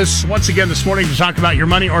Bates with us once again this morning to talk about your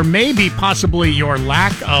money, or maybe possibly your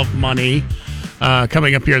lack of money.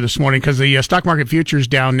 Coming up here this morning, because the stock market futures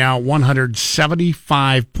down now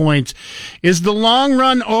 175 points. Is the long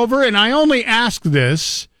run over? And I only ask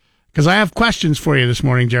this because I have questions for you this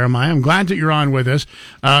morning, Jeremiah. I'm glad that you're on with us.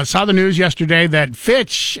 Saw the news yesterday that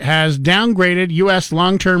Fitch has downgraded U.S.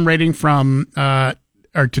 long-term rating from to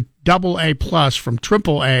AA plus from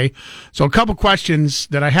AAA. So a couple questions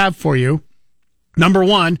that I have for you. Number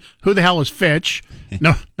one, who the hell is Fitch?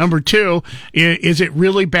 No. Number two, is it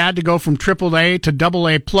really bad to go from AAA to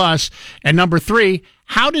AA plus? And number three,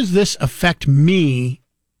 how does this affect me,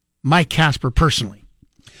 Mike Kasper, personally?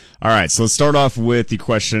 All right, so let's start off with the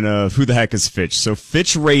question of who the heck is Fitch. So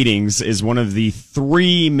Fitch Ratings is one of the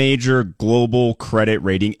 3 major global credit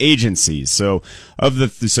rating agencies. So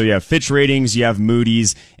you have Fitch Ratings, you have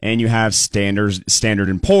Moody's, and you have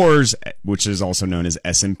Standard & Poor's, which is also known as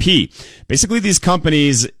S&P. Basically, these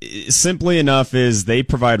companies, simply enough, is they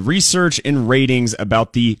provide research and ratings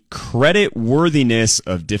about the credit worthiness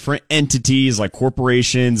of different entities like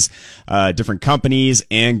corporations, different companies,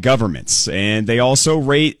 and governments. And they also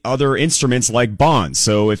rate other instruments like bonds.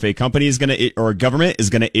 So if a company is or a government is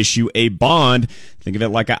going to issue a bond, think of it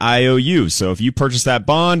like an IOU. So if you purchase that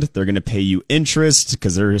bond, they're going to pay you interest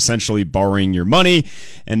because they're essentially borrowing your money.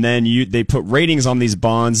 And then they put ratings on these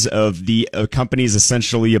bonds of the company's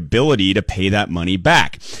essentially ability to pay that money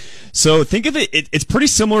back. So think of it's pretty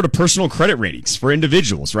similar to personal credit ratings for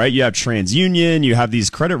individuals, right? You have TransUnion, you have these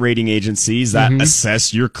credit rating agencies that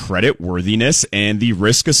assess your credit worthiness and the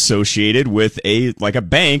risk associated with a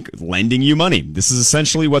bank lending you money. This is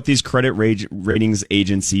essentially what these credit ratings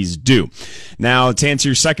agencies do. Now, to answer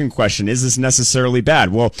your second question, is this necessarily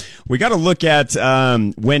bad? Well, we got to look at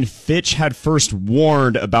when Fitch had first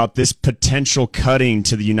warned about this potential cutting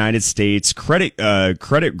to the United States credit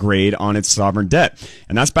grade on its sovereign debt.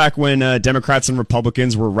 And that's back when Democrats and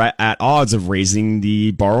Republicans were at odds of raising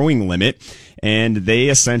the borrowing limit, and they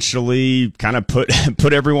essentially kind of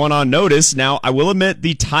put everyone on notice. Now, I will admit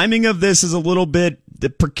the timing of this is a little bit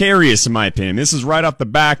precarious in my opinion. This is right off the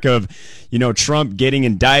back of, Trump getting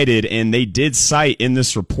indicted, and they did cite in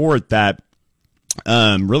this report that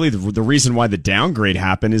Really, the reason why the downgrade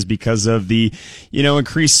happened is because of the,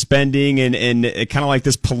 increased spending and kind of like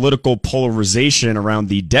this political polarization around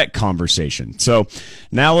the debt conversation. So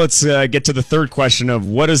now let's get to the third question of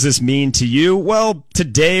what does this mean to you? Well,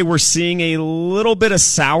 today we're seeing a little bit of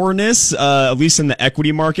sourness, at least in the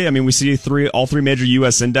equity market. I mean, we see all three major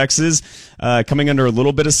U.S. indexes coming under a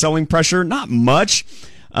little bit of selling pressure, not much.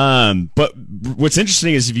 But what's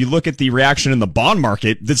interesting is if you look at the reaction in the bond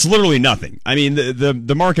market, that's literally nothing. I mean,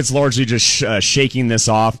 the market's largely just shaking this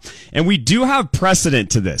off, and we do have precedent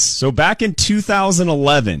to this. So back in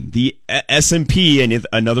 2011, the S&P and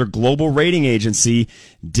another global rating agency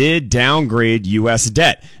did downgrade U.S.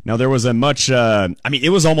 debt. Now there was a much,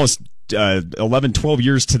 it was almost 11, 12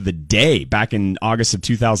 years to the day back in August of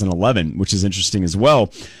 2011, which is interesting as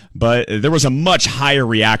well. But there was a much higher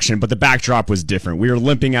reaction, but the backdrop was different. We were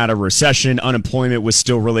limping out of recession. Unemployment was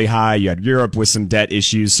still really high. You had Europe with some debt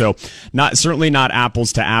issues. So certainly not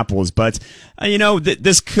apples to apples, but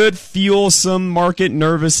this could fuel some market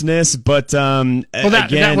nervousness. But,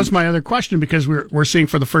 that was my other question, because we're seeing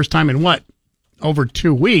for the first time in over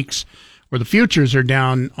 2 weeks, where the futures are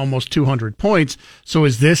down almost 200 points. So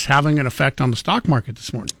is this having an effect on the stock market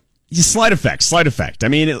this morning? Slight effect. I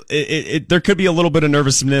mean, there could be a little bit of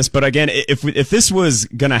nervousness, but again, if this was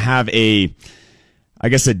going to have a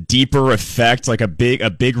deeper effect, like a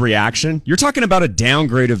big reaction, you're talking about a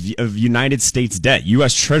downgrade of United States debt,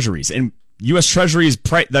 U.S. Treasuries, and U.S. Treasuries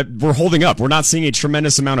that we're holding up. We're not seeing a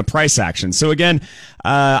tremendous amount of price action. So again,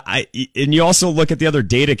 and you also look at the other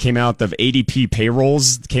data came out of ADP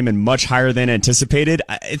payrolls came in much higher than anticipated.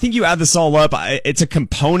 I think you add this all up, it's a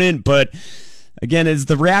component, but again,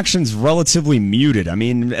 the reaction's relatively muted. I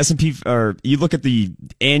mean, S&P, or you look at the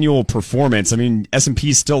annual performance, I mean,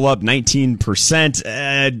 S&P's still up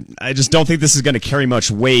 19%. I just don't think this is going to carry much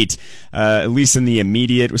weight, at least in the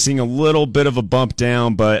immediate. We're seeing a little bit of a bump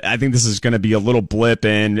down, but I think this is going to be a little blip,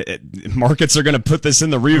 and markets are going to put this in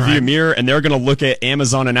the rearview mirror, and they're going to look at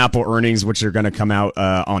Amazon and Apple earnings, which are going to come out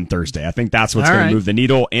on Thursday. I think that's what's going to move the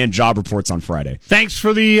needle, and job reports on Friday. Thanks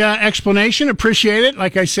for the explanation. Appreciate it.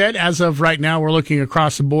 Like I said, as of right now, we're looking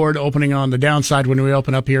across the board, opening on the downside when we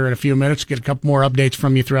open up here in a few minutes. Get a couple more updates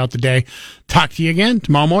from you throughout the day. Talk to you again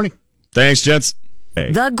tomorrow morning. Thanks, gents.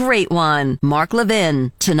 Hey. The Great One, Mark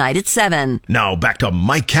Levin, tonight at 7. Now back to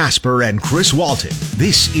Mike Kasper and Chris Walton.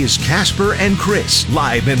 This is Kasper and Chris,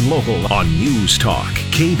 live and local on News Talk,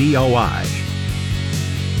 KBOI.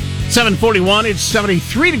 7:41, it's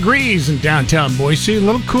 73 degrees in downtown Boise. A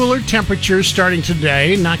little cooler temperatures starting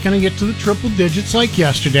today. Not going to get to the triple digits like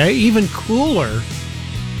yesterday. Even cooler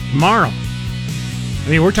tomorrow. I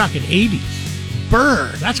mean, we're talking 80s.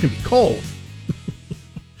 Brr, that's going to be cold.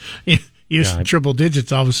 Triple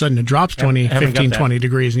digits, all of a sudden it drops 15, 20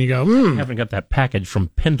 degrees, and you go, I haven't got that package from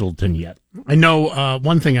Pendleton yet. I know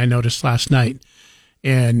one thing I noticed last night,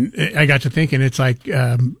 and I got to thinking, it's like...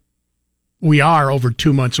 we are over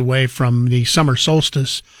 2 months away from the summer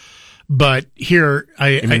solstice, but here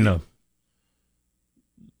You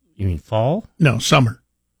mean fall? No, summer.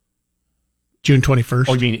 June 21st.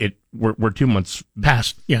 Oh, you mean we're 2 months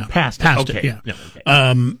past? Yeah, past okay. It. Yeah. No,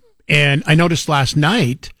 okay. And I noticed last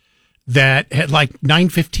night that at like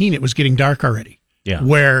 9:15 it was getting dark already. Yeah.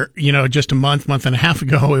 Where just a month and a half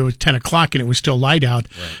ago it was 10 o'clock and it was still light out,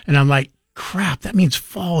 and I'm like, crap, that means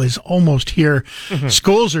fall is almost here. Mm-hmm.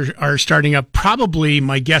 Schools are starting up. Probably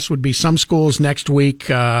my guess would be some schools next week,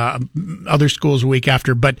 other schools a week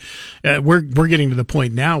after. But we're getting to the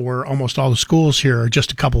point now where almost all the schools here are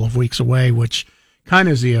just a couple of weeks away, which kind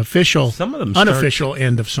of is the official, unofficial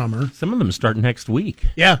end of summer. Some of them start next week.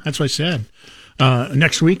 Yeah, that's what I said.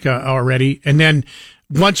 Next week already. And then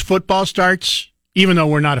once football starts, even though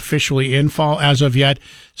we're not officially in fall as of yet,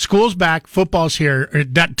 school's back, football's here.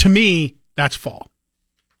 That, to me, that's fall,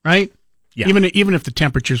 right? Yeah. Even if the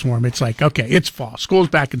temperature's warm, it's like, okay, it's fall. School's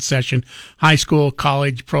back in session. High school,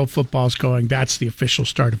 college, pro football's going. That's the official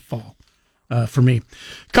start of fall for me.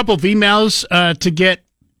 A couple of emails to get,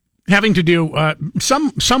 having to do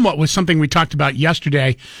somewhat with something we talked about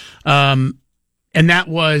yesterday, and that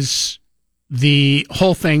was the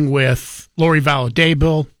whole thing with Lori Vallow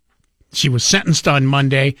Daybell. She was sentenced on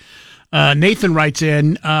Monday. Nathan writes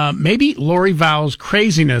in, maybe Lori Vallow's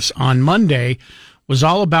craziness on Monday was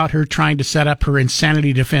all about her trying to set up her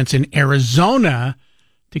insanity defense in Arizona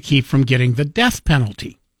to keep from getting the death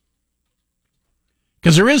penalty.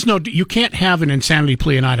 Because you can't have an insanity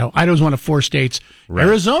plea in Idaho. Idaho's one of 4 states. Right.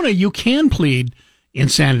 Arizona, you can plead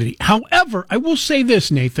insanity. However, I will say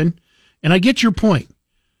this, Nathan, and I get your point.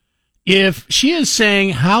 If she is saying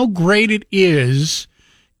how great it is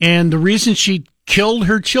and the reason she killed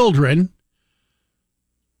her children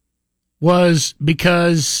was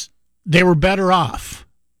because they were better off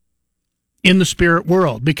in the spirit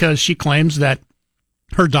world, because she claims that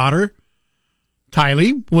her daughter,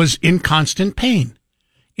 Tylee, was in constant pain.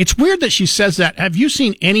 It's weird that she says that. Have you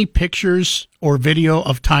seen any pictures or video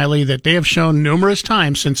of Tylee that they have shown numerous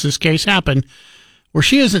times since this case happened where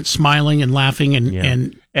she isn't smiling and laughing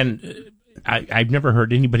and I've never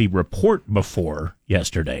heard anybody report before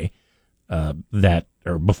yesterday that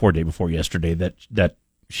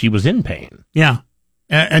she was in pain. Yeah.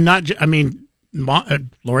 And not, I mean,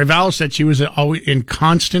 Lori Vallow said she was always in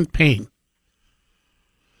constant pain.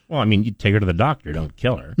 Well, I mean, you take her to the doctor, don't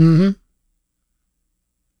kill her. Mm-hmm.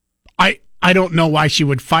 I don't know why she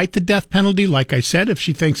would fight the death penalty. Like I said, if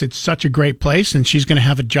she thinks it's such a great place and she's going to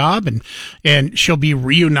have a job and she'll be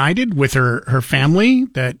reunited with her family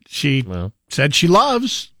that she said she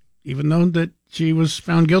loves, even though that she was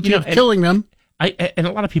found guilty of killing them. And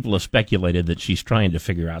a lot of people have speculated that she's trying to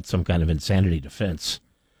figure out some kind of insanity defense,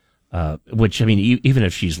 which, I mean, even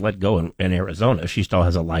if she's let go in Arizona, she still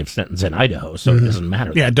has a life sentence in Idaho, so it doesn't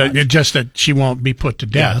matter. Yeah, just that she won't be put to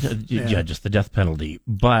death. Yeah, just the death penalty.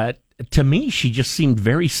 But to me, she just seemed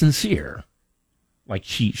very sincere. Like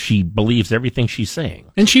she believes everything she's saying.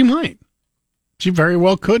 And she might. She very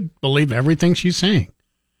well could believe everything she's saying.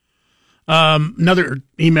 Another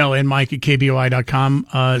email in, Mike at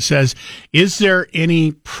KBOI.com, says, is there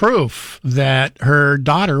any proof that her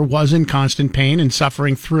daughter was in constant pain and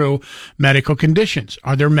suffering through medical conditions?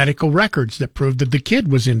 Are there medical records that prove that the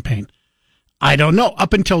kid was in pain? I don't know.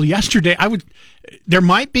 Up until yesterday, there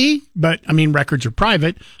might be, but I mean, records are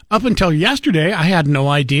private. Up until yesterday, I had no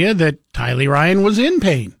idea that Tylee Ryan was in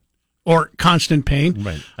pain or constant pain.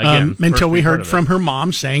 Right. Again, until we heard from her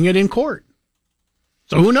mom saying it in court.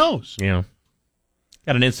 So who knows? Yeah.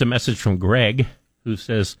 Got an instant message from Greg who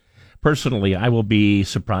says, personally, I will be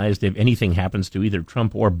surprised if anything happens to either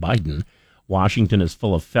Trump or Biden. Washington is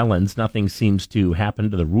full of felons. Nothing seems to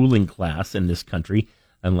happen to the ruling class in this country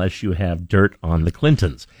unless you have dirt on the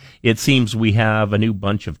Clintons. It seems we have a new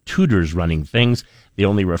bunch of tutors running things. The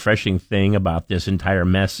only refreshing thing about this entire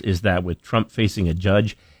mess is that with Trump facing a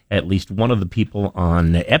judge, at least one of the people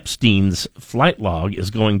on Epstein's flight log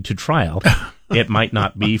is going to trial. It might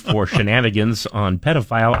not be for shenanigans on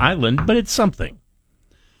Pedophile Island, but it's something.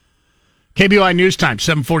 KBOI News Time,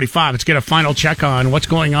 7:45. Let's get a final check on what's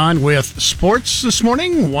going on with sports this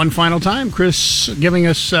morning. One final time. Chris giving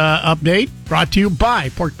us update, brought to you by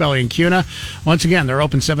Pork Belly and Cuna. Once again, they're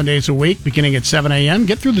open 7 days a week, beginning at 7 a.m.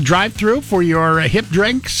 Get through the drive-thru for your hip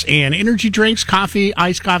drinks and energy drinks, coffee,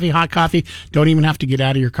 iced coffee, hot coffee. Don't even have to get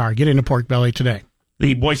out of your car. Get into Pork Belly today.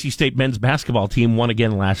 The Boise State men's basketball team won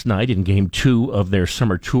again last night in Game 2 of their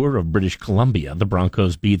summer tour of British Columbia. The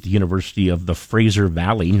Broncos beat the University of the Fraser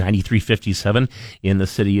Valley 93-57 in the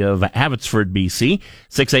city of Abbotsford, BC.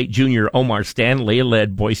 6'8" junior Omar Stanley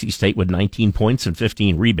led Boise State with 19 points and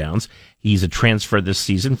 15 rebounds. He's a transfer this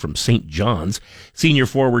season from St. John's. Senior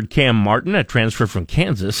forward Cam Martin, a transfer from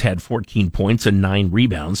Kansas, had 14 points and 9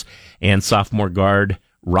 rebounds. And sophomore guard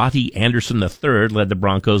Roddy Anderson III led the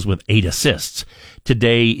Broncos with 8 assists.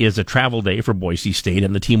 Today is a travel day for Boise State,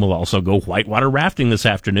 and the team will also go whitewater rafting this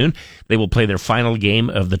afternoon. They will play their final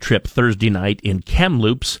game of the trip Thursday night in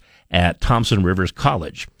Kamloops at Thompson Rivers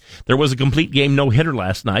College. There was a complete game no-hitter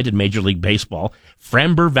last night in Major League Baseball.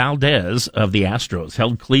 Framber Valdez of the Astros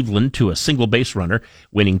held Cleveland to a single base runner,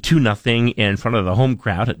 winning 2-0 in front of the home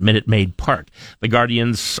crowd at Minute Maid Park. The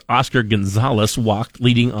Guardians' Oscar Gonzalez walked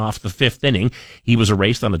leading off the 5th inning. He was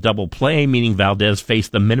erased on a double play, meaning Valdez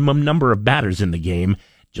faced the minimum number of batters in the game,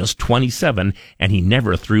 just 27, and he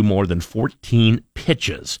never threw more than 14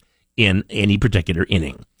 pitches in any particular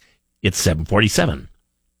inning. It's 7:47.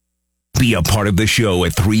 Be a part of the show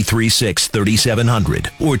at 336-3700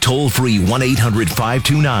 or toll free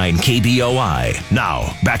 1-800-529-KBOI.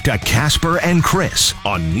 Now, back to Kasper and Chris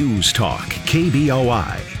on News Talk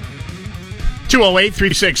KBOI.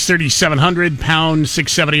 208-36-3700, pound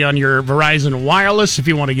 670 on your Verizon Wireless if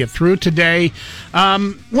you want to get through today.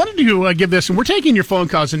 Wanted to give this, and we're taking your phone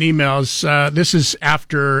calls and emails. This is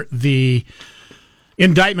after the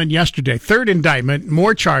indictment yesterday. Third indictment,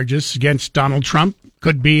 more charges against Donald Trump.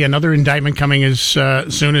 Could be another indictment coming as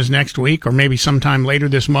soon as next week or maybe sometime later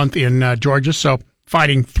this month in Georgia. So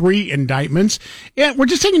fighting 3 indictments. Yeah, we're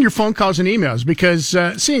just taking your phone calls and emails because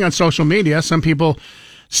seeing on social media, some people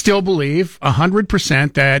still believe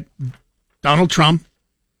 100% that Donald Trump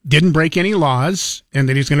didn't break any laws and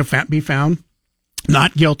that he's going to be found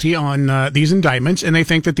not guilty on these indictments. And they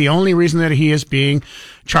think that the only reason that he is being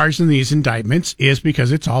charged in these indictments is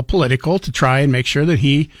because it's all political to try and make sure that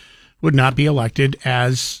he would not be elected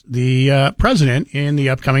as the president in the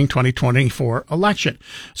upcoming 2024 election.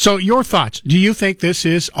 So your thoughts, do you think this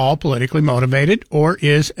is all politically motivated, or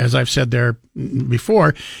is, as I've said there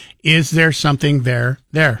before, is there something there?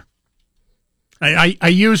 I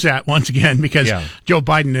use that once again because Joe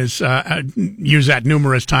Biden has used that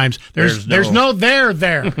numerous times. There's no there.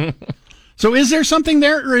 So is there something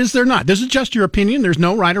there or is there not? This is just your opinion. There's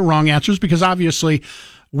no right or wrong answers because obviously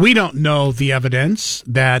we don't know the evidence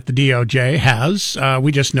that the DOJ has.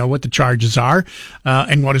 We just know what the charges are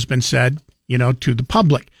and what has been said, to the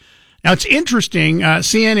public. Now, it's interesting.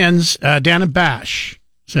 CNN's Dana Bash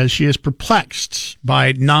says she is perplexed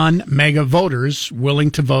by non-MAGA voters willing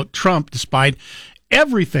to vote Trump despite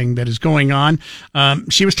everything that is going on.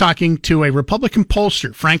 She was talking to a Republican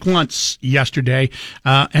pollster, Frank Luntz, yesterday,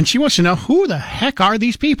 and she wants to know who the heck are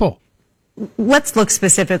these people? Let's look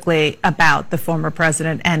specifically about the former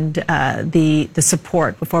president and the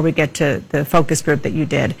support before we get to the focus group that you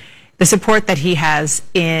did. The support that he has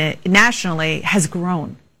nationally has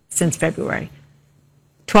grown since February.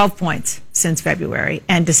 12 points since February.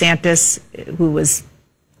 And DeSantis, who was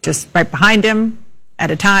just right behind him at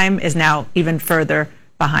a time, is now even further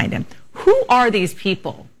behind him. Who are these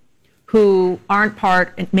people who aren't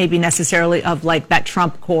part, maybe necessarily, of like that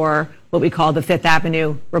Trump core, what we call the Fifth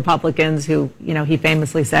Avenue Republicans, who, he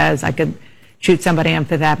famously says, I could shoot somebody on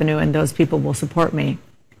Fifth Avenue and those people will support me.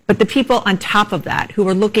 But the people on top of that who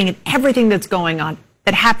are looking at everything that's going on,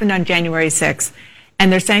 that happened on January 6th,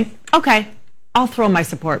 and they're saying, okay, I'll throw my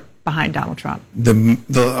support behind Donald Trump. The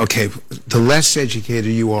less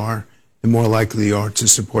educated you are, the more likely you are to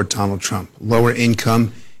support Donald Trump. Lower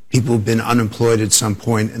income, people who've been unemployed at some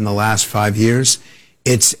point in the last 5 years.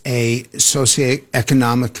 It's a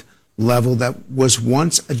socioeconomic level that was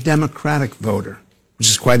once a Democratic voter, which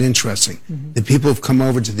is quite interesting. Mm-hmm. The people who've come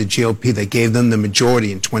over to the GOP that gave them the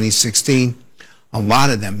majority in 2016, a lot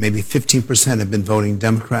of them, maybe 15%, have been voting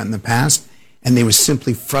Democrat in the past, and they were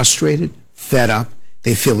simply frustrated, fed up.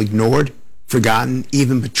 They feel ignored, forgotten,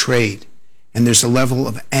 even betrayed. And there's a level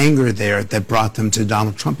of anger there that brought them to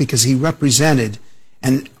Donald Trump because he represented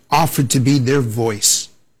and offered to be their voice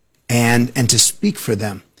and to speak for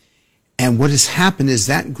them. And what has happened is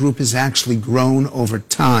that group has actually grown over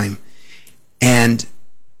time. And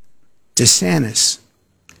DeSantis,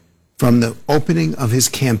 from the opening of his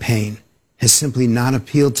campaign, has simply not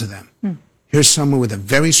appealed to them. Here's someone with a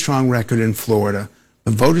very strong record in Florida.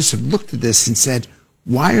 The voters have looked at this and said,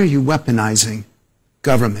 why are you weaponizing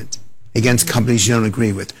government against companies you don't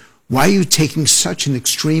agree with? Why are you taking such an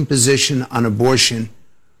extreme position on abortion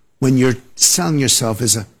when you're selling yourself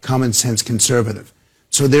as a common sense conservative?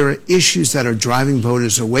 So there are issues that are driving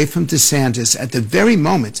voters away from DeSantis at the very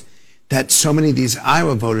moment that so many of these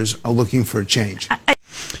Iowa voters are looking for a change.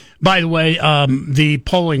 By the way, the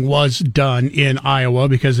polling was done in Iowa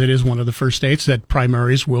because it is one of the first states that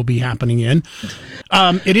primaries will be happening in.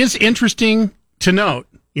 It is interesting to note,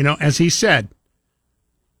 as he said,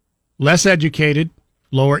 less educated,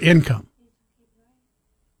 lower income.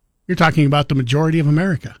 You're talking about the majority of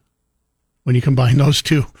America when you combine those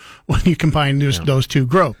two. Those two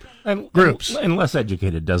groups. And less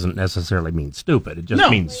educated doesn't necessarily mean stupid. It just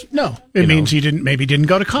means it means he didn't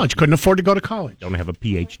go to college, couldn't afford to go to college, don't have a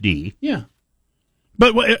PhD. Yeah.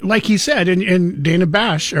 But like he said, and Dana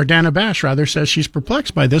Bash says she's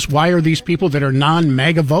perplexed by this. Why are these people that are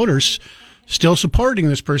non-MAGA voters still supporting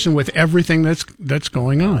this person with everything that's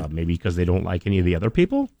going on? Maybe because they don't like any of the other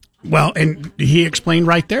people? Well, and he explained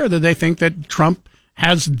right there that they think that Trump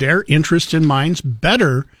has their interests in minds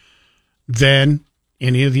better than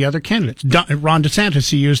any of the other candidates. Ron DeSantis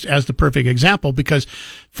he used as the perfect example because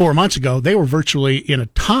 4 months ago they were virtually in a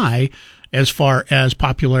tie as far as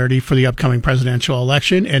popularity for the upcoming presidential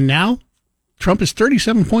election, and now Trump is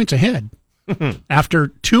 37 points ahead after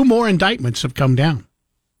 2 more indictments have come down.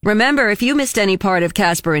 Remember, if you missed any part of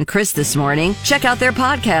Kasper and Chris this morning, check out their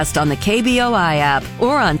podcast on the KBOI app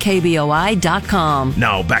or on KBOI.com.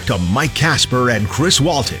 Now back to Mike Kasper and Chris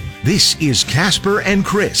Walton. This is Kasper and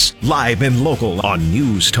Chris, live and local on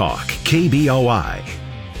News Talk, KBOI.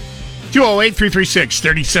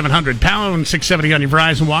 208-336-3700, pound 670 on your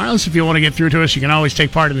Verizon Wireless. If you want to get through to us, you can always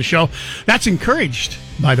take part in the show. That's encouraged,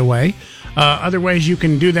 by the way. Other ways you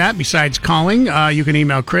can do that besides calling, you can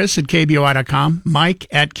email Chris at KBOI.com, Mike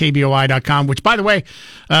at KBOI.com, which, by the way,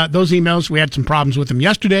 those emails, we had some problems with them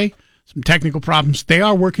yesterday, some technical problems. They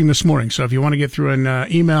are working this morning. So if you want to get through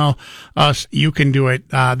and email us, you can do it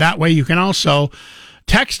that way. You can also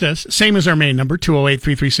text us, same as our main number,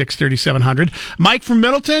 208-336-3700. Mike from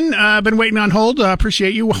Middleton, been waiting on hold.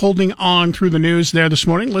 Appreciate you holding on through the news there this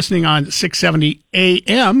morning, listening on 670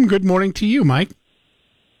 AM. Good morning to you, Mike.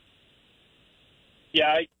 Yeah,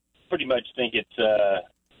 I pretty much think it's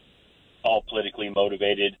all politically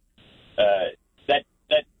motivated. That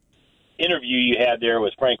interview you had there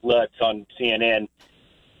with Frank Lutz on CNN,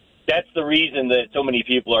 that's the reason that so many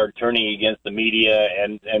people are turning against the media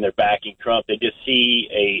and they're backing Trump. They just see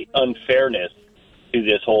a unfairness to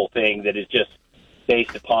this whole thing that is just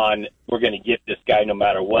based upon we're going to get this guy no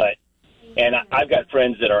matter what. And I've got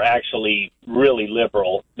friends that are actually really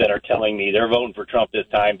liberal that are telling me they're voting for Trump this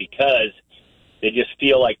time because they just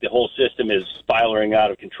feel like the whole system is spiraling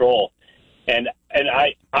out of control. And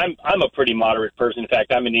I'm a pretty moderate person. In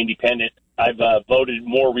fact, I'm an independent. I've voted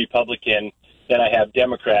more Republican than I have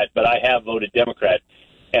Democrat, but I have voted Democrat.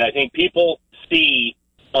 And I think people see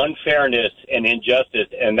unfairness and injustice,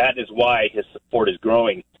 and that is why his support is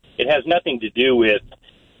growing. It has nothing to do with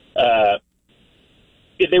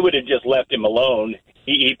if they would have just left him alone,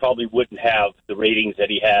 he probably wouldn't have the ratings that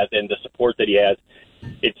he has and the support that he has.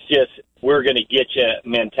 It's just we're going to get you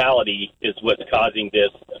mentality is what's causing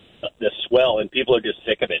this swell, and people are just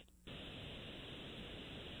sick of it.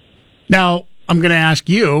 Now, I'm going to ask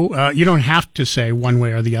you, you don't have to say one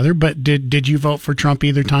way or the other, but did you vote for Trump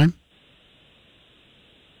either time?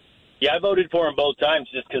 Yeah, I voted for him both times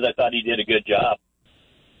just because I thought he did a good job.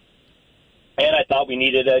 And I thought we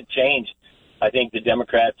needed a change. I think the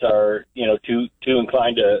Democrats are, too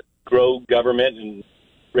inclined to grow government and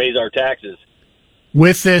raise our taxes.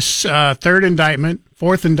 With this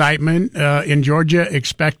fourth indictment in Georgia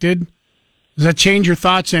expected, does that change your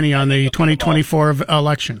thoughts any on the 2024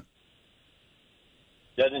 election?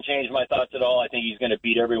 Doesn't change my thoughts at all. I think he's going to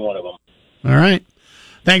beat every one of them. All right.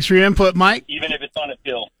 Thanks for your input, Mike. Even if it's on a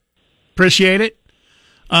pill. Appreciate it.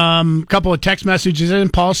 Couple of text messages in.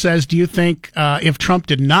 Paul says, do you think if Trump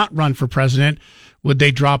did not run for president, would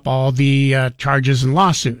they drop all the charges and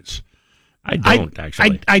lawsuits? I don't,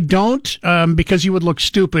 actually. I don't, because you would look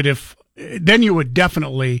stupid then you would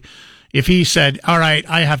definitely, if he said, all right,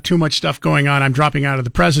 I have too much stuff going on, I'm dropping out of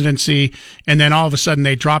the presidency, and then all of a sudden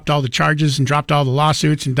they dropped all the charges and dropped all the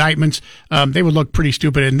lawsuits, indictments, they would look pretty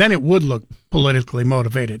stupid, and then it would look politically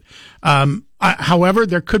motivated. However,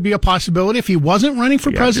 there could be a possibility if he wasn't running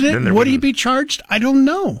for president, would he be charged? I don't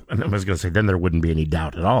know. I was going to say, then there wouldn't be any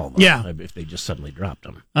doubt at all. Though, if they just suddenly dropped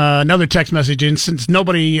him. Another text message in, since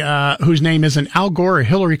nobody whose name isn't Al Gore or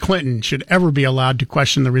Hillary Clinton should ever be allowed to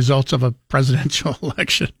question the results of a presidential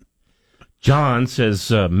election. John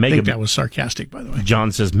says, I think that was sarcastic, by the way.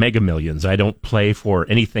 John says, Mega Millions. I don't play for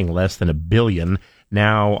anything less than $1 billion.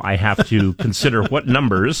 Now I have to consider what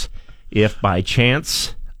numbers, if by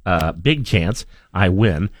chance, big chance, I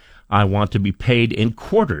win, I want to be paid in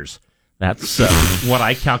quarters. That's what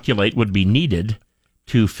I calculate would be needed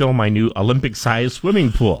to fill my new Olympic-sized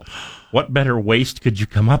swimming pool. What better waste could you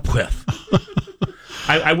come up with?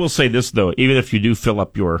 I will say this, though. Even if you do fill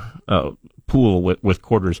up your pool with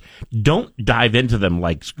quarters, don't dive into them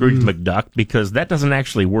like Scrooge McDuck, because that doesn't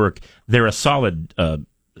actually work. They're a solid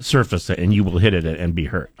surface, and you will hit it and be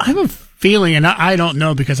hurt. I have a feeling, and I don't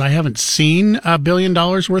know because I haven't seen $1 billion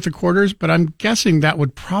worth of quarters, but I'm guessing that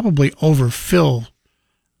would probably overfill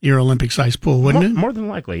your Olympic-sized pool, wouldn't it? More than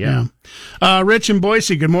likely, yeah. Rich in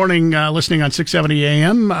Boise, good morning, listening on 670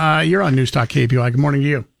 AM. You're on News Talk KBOI. Good morning to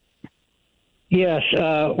you. Yes,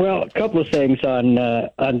 well, a couple of things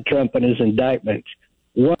on Trump and his indictments.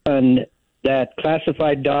 One, that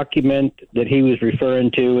classified document that he was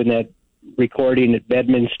referring to in that recording at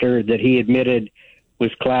Bedminster that he admitted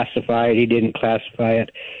was classified, he didn't classify it,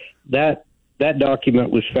 that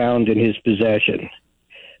document was found in his possession.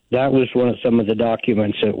 That was some of the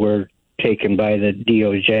documents that were taken by the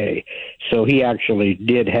DOJ. So he actually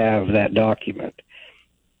did have that document.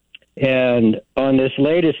 And on this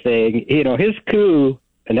latest thing, his coup,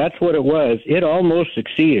 and that's what it was, it almost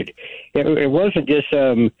succeeded. It wasn't just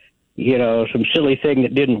some silly thing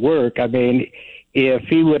that didn't work. I mean, if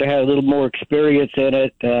he would have had a little more experience in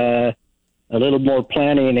it, a little more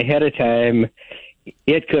planning ahead of time,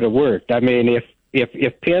 it could have worked. I mean,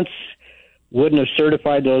 if Pence wouldn't have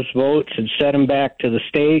certified those votes and sent them back to the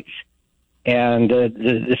states, and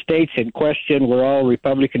the states in question were all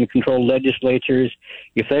Republican-controlled legislatures,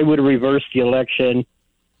 if they would have reversed the election,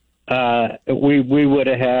 we would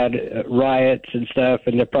have had riots and stuff,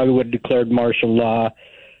 and they probably would have declared martial law.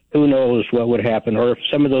 Who knows what would happen? Or if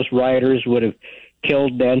some of those rioters would have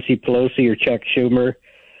killed Nancy Pelosi or Chuck Schumer,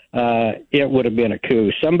 it would have been a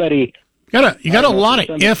coup. You got a lot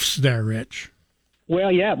of ifs there, Rich.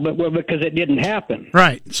 Well, yeah, but because it didn't happen.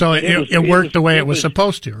 Right. So it worked the way it was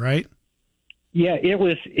supposed to, right? Yeah, it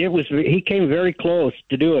was. He came very close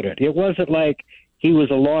to doing it. It wasn't like he was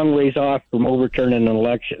a long ways off from overturning an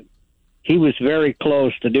election. He was very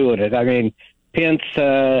close to doing it. I mean, Pence,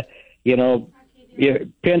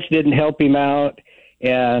 Pence didn't help him out,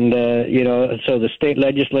 and so the state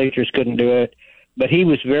legislatures couldn't do it. But he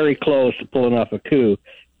was very close to pulling off a coup.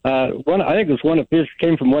 I think it was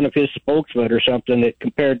came from one of his spokesmen or something that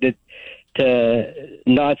compared it to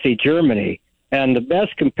Nazi Germany. And the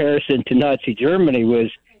best comparison to Nazi Germany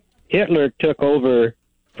was Hitler took over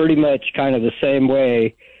pretty much kind of the same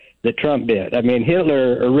way that Trump did. I mean,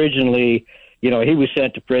 Hitler originally, he was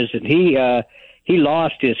sent to prison. He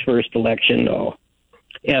lost his first election, though.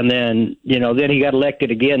 And then, then he got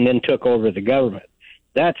elected again, then took over the government.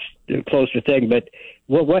 That's the closer thing. But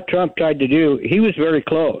what Trump tried to do, he was very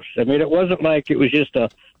close. I mean, it wasn't like it was just a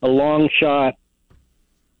long shot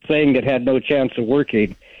thing that had no chance of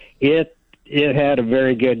working. It had a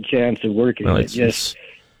very good chance of working. Well, it just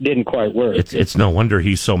didn't quite work. It's no wonder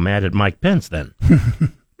he's so mad at Mike Pence then.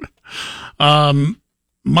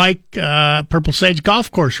 Mike, Purple Sage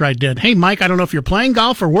Golf Course right in. Hey, Mike, I don't know if you're playing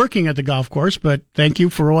golf or working at the golf course, but thank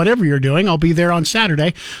you for whatever you're doing. I'll be there on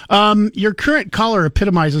Saturday. Your current caller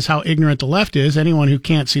epitomizes how ignorant the left is. Anyone who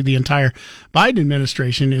can't see the entire Biden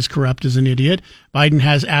administration is corrupt as an idiot. Biden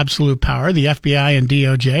has absolute power. The FBI and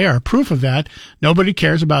DOJ are proof of that. Nobody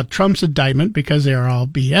cares about Trump's indictment because they are all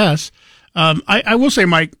BS. I will say,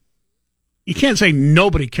 Mike, you can't say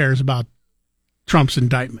nobody cares about Trump's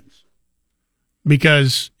indictment.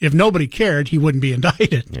 Because if nobody cared, he wouldn't be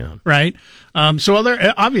indicted, right? So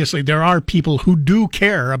obviously there are people who do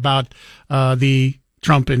care about the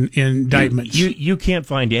Trump indictments. You can't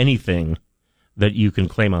find anything that you can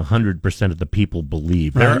claim 100% of the people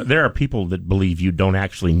believe. Right. There are people that believe you don't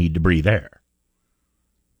actually need to be there.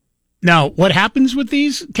 Now, what happens with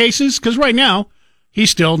these cases? Because right now, he's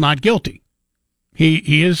still not guilty.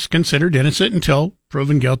 He is considered innocent until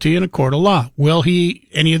proven guilty in a court of law. Will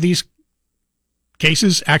any of these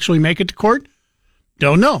cases actually make it to court?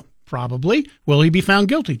 Don't know. Probably. Will he be found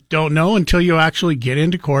guilty? Don't know until you actually get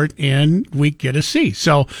into court and we get to see.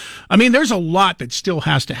 So, I mean, there's a lot that still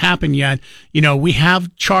has to happen yet. We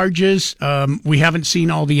have charges. We haven't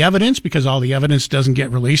seen all the evidence because all the evidence doesn't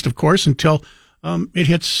get released, of course, until it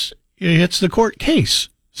hits the court case.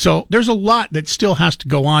 So there's a lot that still has to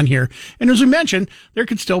go on here. And as we mentioned, there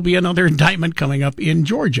could still be another indictment coming up in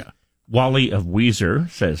Georgia. Wally of Weezer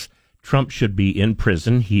says, Trump should be in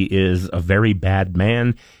prison. He is a very bad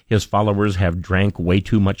man. His followers have drank way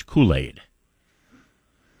too much Kool-Aid.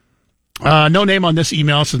 No name on this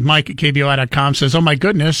email. Says Mike at KBOI.com says, oh my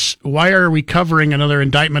goodness, why are we covering another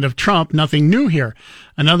indictment of Trump? Nothing new here.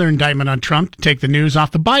 Another indictment on Trump to take the news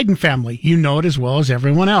off the Biden family. You know it as well as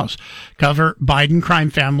everyone else. Cover Biden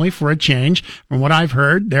crime family for a change. From what I've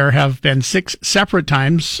heard, there have been 6 separate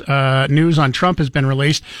times news on Trump has been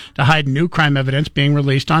released to hide new crime evidence being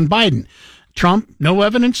released on Biden. Trump, no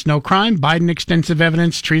evidence, no crime. Biden, extensive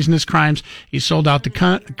evidence, treasonous crimes. He sold out the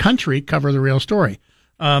country. Cover the real story.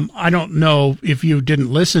 I don't know if you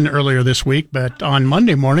didn't listen earlier this week, but on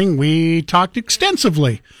Monday morning, we talked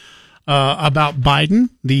extensively about Biden,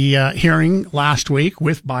 the hearing last week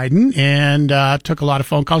with Biden, and took a lot of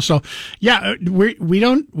phone calls. So, yeah, we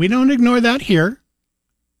don't ignore that here.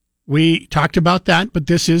 We talked about that, but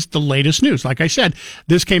this is the latest news. Like I said,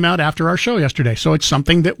 this came out after our show yesterday, so it's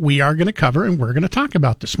something that we are going to cover and we're going to talk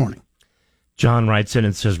about this morning. John writes in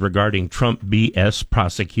and says, regarding Trump BS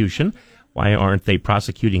prosecution, why aren't they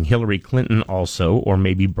prosecuting Hillary Clinton also, or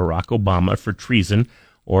maybe Barack Obama for treason,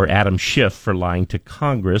 or Adam Schiff for lying to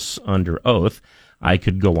Congress under oath? I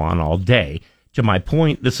could go on all day. To my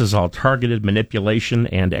point, this is all targeted manipulation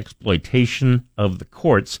and exploitation of the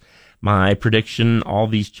courts. My prediction, all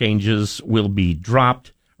these changes will be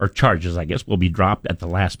dropped, or charges, I guess, will be dropped at the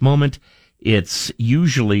last moment. It's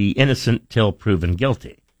usually innocent till proven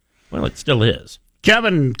guilty. Well, it still is.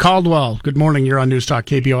 Kevin Caldwell, good morning. You're on News Talk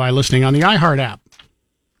KBOI, listening on the iHeart app.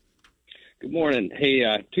 Good morning.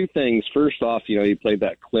 Hey, 2 things. First off, you played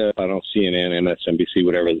that clip, I don't know, CNN, MSNBC,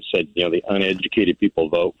 whatever, that said, the uneducated people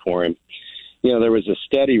vote for him. There was a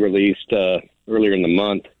study released earlier in the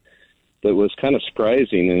month that was kind of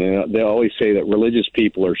surprising, and they always say that religious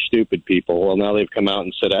people are stupid people. Well, now they've come out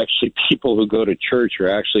and said actually people who go to church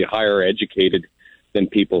are actually higher educated than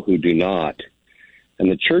people who do not. And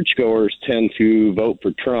the churchgoers tend to vote for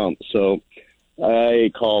Trump, so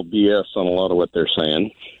I call BS on a lot of what they're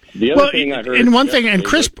saying. The other thing I heard, and one thing, and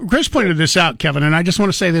Chris pointed this out, Kevin, and I just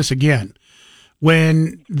want to say this again.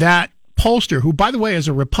 When that pollster, who by the way is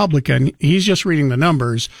a Republican, he's just reading the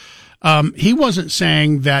numbers. He wasn't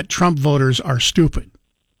saying that Trump voters are stupid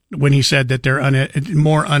when he said that they're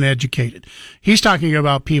more uneducated. He's talking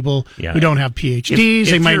about people who don't have PhDs.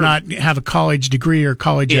 They might not have a college degree or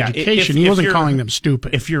college education. He wasn't calling them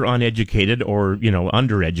stupid. If you're uneducated or,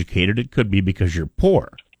 undereducated, it could be because you're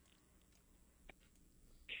poor.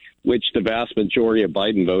 which the vast majority of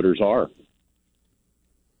Biden voters are.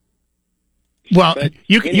 Well,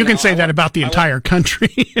 you can say that about the entire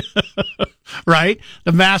country, right?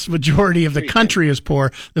 The vast majority of the country is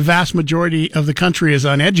poor. The vast majority of the country is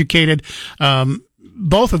uneducated.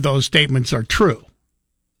 Both of those statements are true.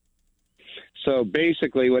 So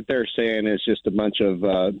basically what they're saying is just a bunch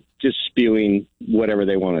of just spewing whatever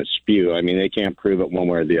they want to spew. I mean, they can't prove it one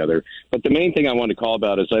way or the other. But the main thing I want to call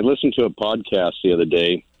about is I listened to a podcast the other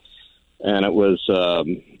day, and it was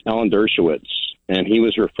Alan Dershowitz. And he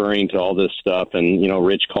was referring to all this stuff, and,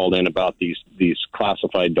 Rich called in about these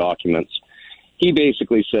classified documents. He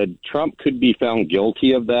basically said Trump could be found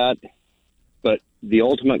guilty of that, but the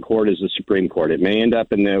ultimate court is the Supreme Court. It may end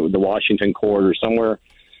up in the Washington court or somewhere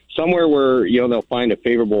where, they'll find a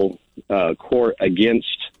favorable court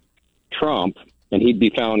against Trump, and he'd be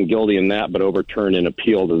found guilty in that, but overturned in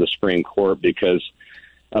appeal to the Supreme Court because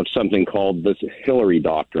of something called the Hillary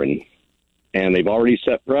Doctrine. And they've already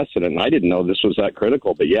set precedent. And I didn't know this was that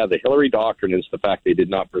critical. But, yeah, the Hillary Doctrine is the fact they did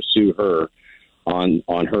not pursue her on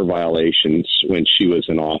her violations when she was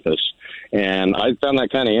in office. And I found that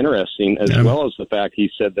kind of interesting, as well as the fact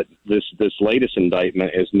he said that this latest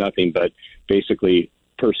indictment is nothing but basically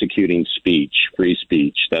persecuting speech, free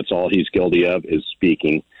speech. That's all he's guilty of is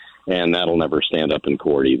speaking. And that'll never stand up in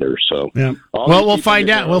court either. So, well, we'll find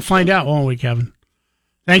out. We'll find out, won't we, Kevin?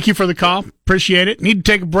 Thank you for the call. Appreciate it. Need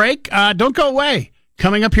to take a break. Don't go away.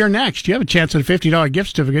 Coming up here next, you have a chance at a $50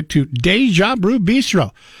 gift certificate to Deja Brew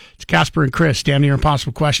Bistro. It's Kasper and Chris. Damn near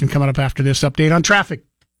impossible question coming up after this update on traffic.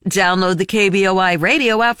 Download the KBOI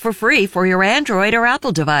radio app for free for your Android or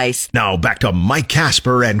Apple device. Now back to Mike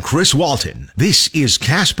Kasper and Chris Walton. This is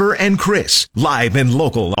Kasper and Chris, live and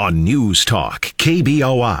local on News Talk,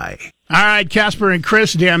 KBOI. All right, Kasper and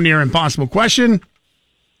Chris, damn near impossible question.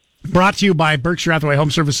 Brought to you by Berkshire Hathaway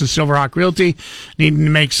Home Services, Silverhawk Realty. Needing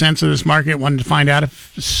to make sense of this market, wanted to find out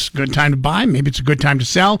if it's a good time to buy, maybe it's a good time to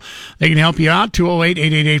sell. They can help you out,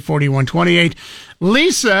 208-888-4128.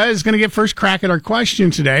 Lisa is going to get first crack at our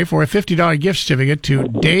question today for a $50 gift certificate to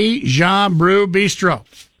Deja Brew Bistro.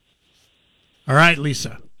 All right,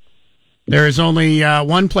 Lisa. There is only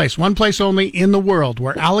one place only in the world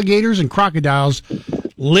where alligators and crocodiles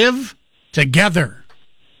live together.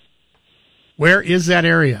 Where is that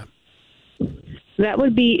area? That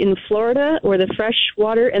would be in Florida, where the fresh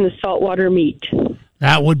water and the salt water meet.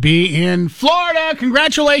 That would be in Florida.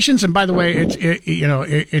 Congratulations! And by the way,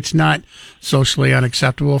 it's not socially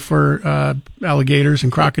unacceptable for alligators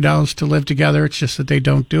and crocodiles to live together. It's just that they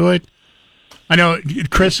don't do it. I know,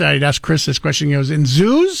 Chris, I'd asked Chris this question. He goes, in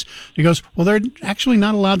zoos? He goes, well, they're actually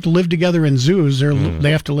not allowed to live together in zoos.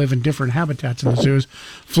 They have to live in different habitats in the zoos.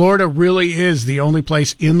 Florida really is the only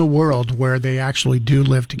place in the world where they actually do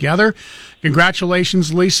live together.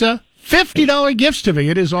 Congratulations, Lisa. $50 gift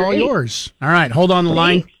certificate is all yours. All right, hold on the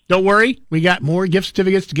line. Don't worry. We got more gift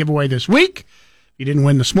certificates to give away this week. If you didn't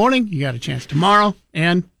win this morning, you got a chance tomorrow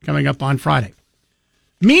and coming up on Friday.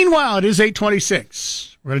 Meanwhile, it is 8:26.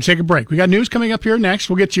 We're going to take a break. We got news coming up here next.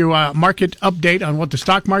 We'll get you a market update on what the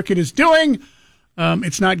stock market is doing.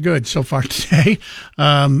 It's not good so far today.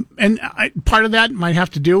 Part of that might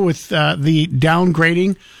have to do with the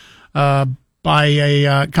downgrading by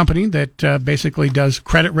a company that basically does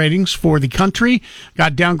credit ratings for the country.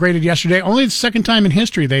 Got downgraded yesterday. Only the second time in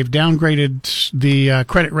history they've downgraded the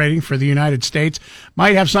credit rating for the United States.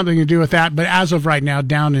 Might have something to do with that, but as of right now,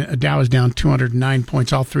 Dow is down 209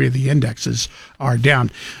 points. All three of the indexes are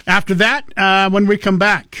down. After that, when we come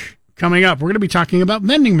back, coming up, we're going to be talking about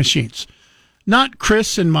vending machines. Not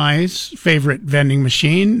Chris and my favorite vending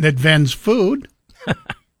machine that vends food,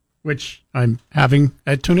 which I'm having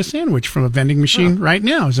a tuna sandwich from a vending machine right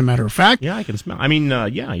now, as a matter of fact. Yeah, I can smell. I mean,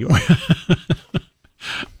 yeah, you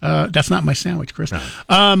are. That's not my sandwich, Chris. No.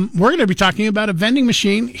 We're going to be talking about a vending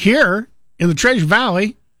machine here in the Treasure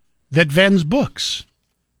Valley that vends books,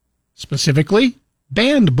 specifically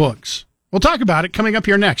banned books. We'll talk about it coming up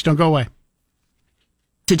here next. Don't go away.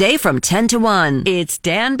 Today from 10 to 1, it's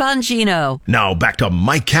Dan Bongino. Now back to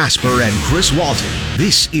Mike Kasper and Chris Walton.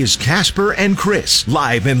 This is Kasper and Chris,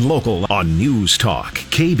 live and local on News Talk,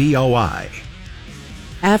 KBOI.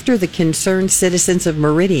 After the concerned citizens of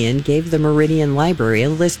Meridian gave the Meridian Library a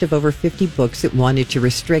list of over 50 books it wanted to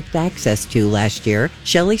restrict access to last year,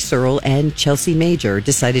 Shelley Searle and Chelsea Major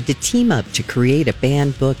decided to team up to create a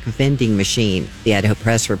banned book vending machine. The Idaho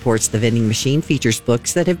Press reports the vending machine features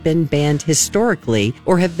books that have been banned historically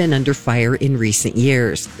or have been under fire in recent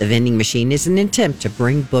years. The vending machine is an attempt to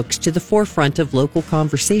bring books to the forefront of local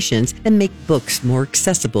conversations and make books more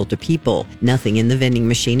accessible to people. Nothing in the vending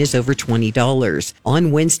machine is over $20. On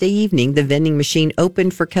On Wednesday evening, the vending machine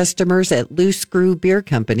opened for customers at Loose Screw Beer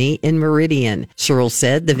Company in Meridian. Searle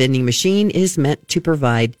said the vending machine is meant to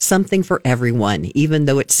provide something for everyone, even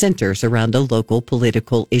though it centers around a local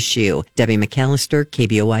political issue. Debbie McAllister,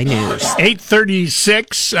 KBOI News.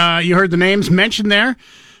 8:36. You heard the names mentioned there.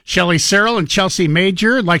 Shelley Searle and Chelsea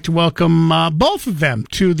Major. I'd like to welcome both of them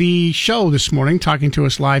to the show this morning, talking to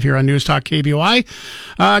us live here on News Talk KBOI.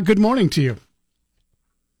 Good morning to you.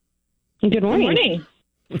 Good morning.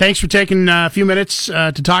 Thanks for taking a few minutes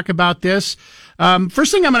to talk about this.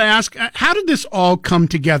 First thing I'm going to ask, how did this all come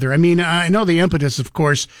together? I mean, I know the impetus, of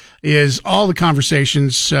course, is all the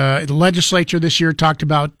conversations. The legislature this year talked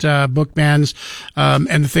about book bans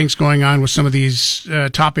and the things going on with some of these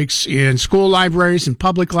topics in school libraries and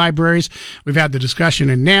public libraries. We've had the discussion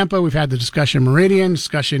in Nampa. We've had the discussion in Meridian,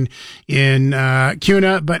 discussion in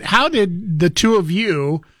CUNA. But how did the two of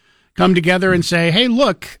you come together and say, hey,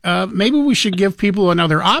 look, maybe we should give people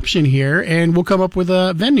another option here, and we'll come up with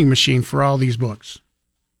a vending machine for all these books?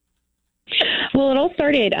 Well, it all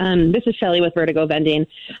started, this is Shelley with Vertigo Vending.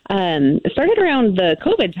 It started around the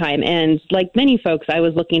COVID time, and like many folks, I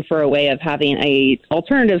was looking for a way of having a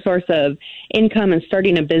alternative source of income and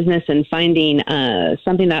starting a business and finding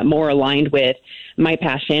something that more aligned with my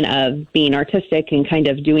passion of being artistic and kind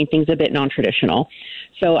of doing things a bit non-traditional.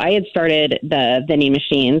 So I had started the vending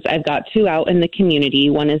machines. I've got two out in the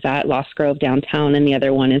community. One is at Lost Grove downtown, and the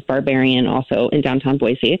other one is Barbarian, also in downtown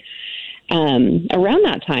Boise. Around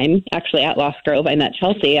that time, actually at Lost Grove, I met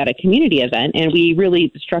Chelsea at a community event, and we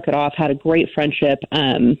really struck it off, had a great friendship,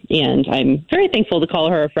 and I'm very thankful to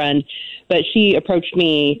call her a friend. But she approached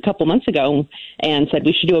me a couple months ago and said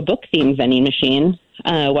we should do a book-themed vending machine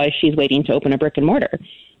while she's waiting to open a brick and mortar.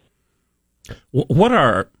 What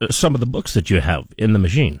are some of the books that you have in the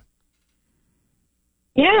machine?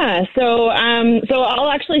 Yeah, so I'll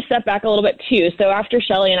actually step back a little bit too. So after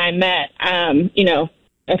Shelley and I met,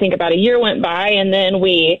 I think about a year went by, and then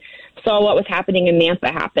we saw what was happening in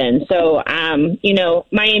Nampa happen. So,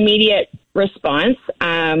 my immediate response,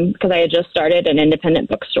 because I had just started an independent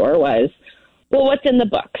bookstore, was, well, what's in the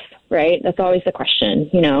books, right? That's always the question.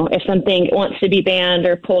 If something wants to be banned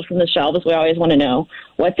or pulled from the shelves, we always want to know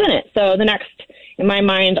what's in it. So the next, in my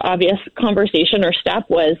mind, obvious conversation or step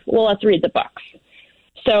was, well, let's read the books.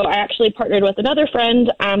 So I actually partnered with another friend,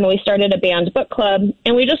 and we started a banned book club,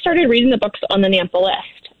 and we just started reading the books on the Nampa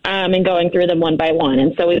list and going through them one by one.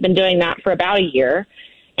 And so we've been doing that for about a year.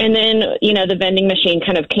 And then, the vending machine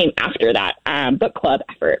kind of came after that book club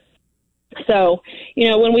effort. So,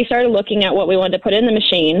 when we started looking at what we wanted to put in the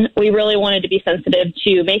machine, we really wanted to be sensitive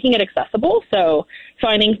to making it accessible. So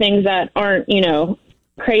finding things that aren't,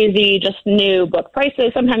 crazy, just new book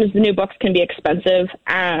prices. Sometimes the new books can be expensive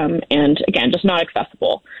and, again, just not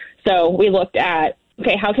accessible. So we looked at,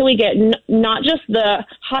 okay, how can we get not just the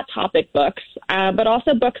hot topic books, but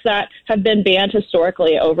also books that have been banned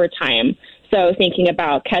historically over time. So thinking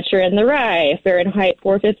about Catcher in the Rye, Fahrenheit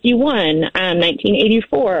 451,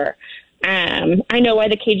 1984, I Know Why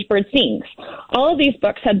the Caged Bird Sings. All of these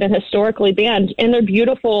books have been historically banned, and they're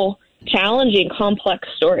beautiful, challenging, complex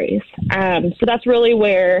stories. So that's really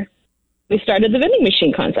where we started the vending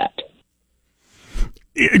machine concept.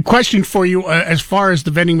 Question for you, as far as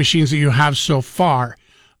the vending machines that you have so far,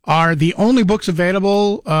 are the only books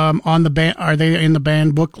available on the ban? Are they in the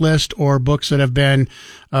banned book list, or books that have been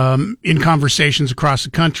in conversations across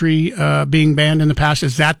the country being banned in the past?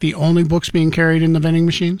 Is that the only books being carried in the vending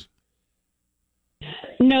machines?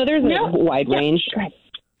 No, there's a wide range.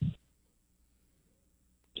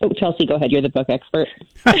 Oh, Chelsea, go ahead. You're the book expert.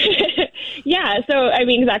 Yeah, so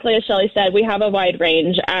exactly as Shelley said, we have a wide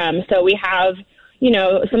range. So we have,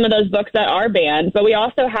 some of those books that are banned, but we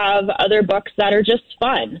also have other books that are just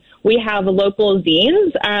fun. We have local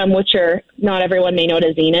zines, which are, not everyone may know what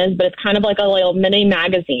a zine is, but it's kind of like a little mini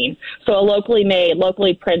magazine. So a locally made,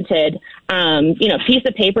 locally printed, piece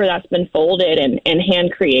of paper that's been folded and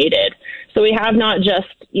hand created. So we have not just,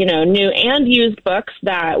 new and used books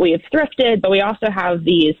that we've thrifted, but we also have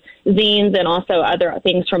these zines and also other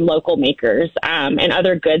things from local makers and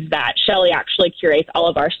other goods that Shelley actually curates all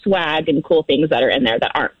of our swag and cool things that are in there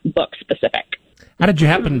that aren't book specific. How did you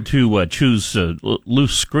happen to choose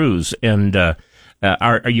Loose Screws, and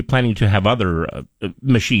are you planning to have other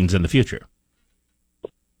machines in the future?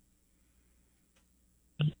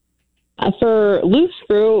 For Loose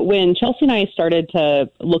Screw, when Chelsea and I started to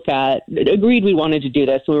agreed we wanted to do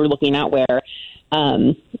this, we were looking at where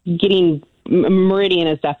getting Meridian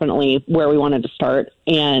is definitely where we wanted to start.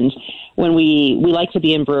 And when we like to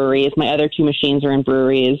be in breweries, my other two machines are in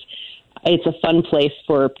breweries. It's a fun place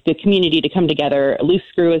for the community to come together. Loose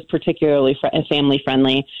Screw is particularly family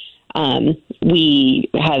friendly. I'm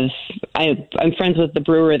friends with the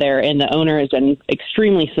brewer there, and the owner has been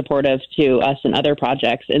extremely supportive to us and other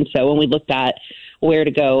projects. And so when we looked at where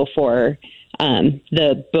to go for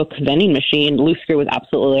the book vending machine, Loose Screw was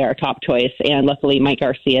absolutely our top choice. And luckily, Mike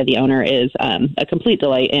Garcia, the owner, is a complete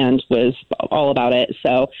delight and was all about it.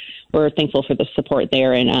 So we're thankful for the support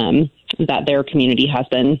there, and that their community has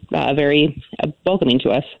been very welcoming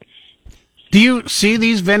to us. Do you see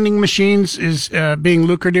these vending machines as being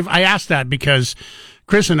lucrative? I ask that because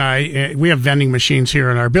Chris and I, we have vending machines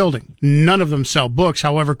here in our building. None of them sell books.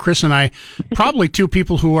 However, Chris and I, probably two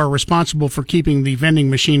people who are responsible for keeping the vending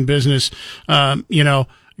machine business,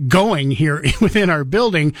 going here within our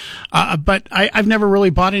building. But I've never really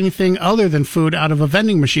bought anything other than food out of a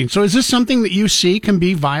vending machine. So is this something that you see can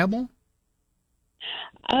be viable?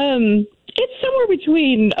 It's somewhere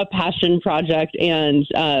between a passion project and,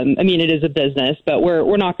 it is a business, but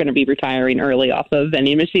we're not going to be retiring early off of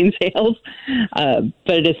vending machine sales. But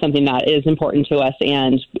it is something that is important to us,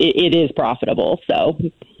 and it is profitable. So,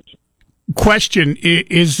 question,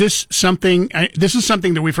 is this something, this is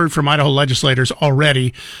something that we've heard from Idaho legislators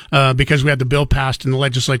already, because we had the bill passed in the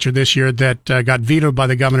legislature this year that got vetoed by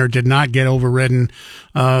the governor, did not get overridden,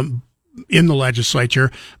 in the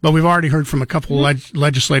legislature, but we've already heard from a couple of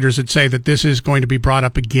legislators that say that this is going to be brought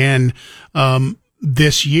up again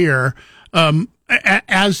this year.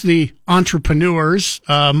 As the entrepreneurs,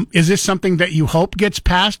 is this something that you hope gets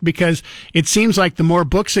passed? Because it seems like the more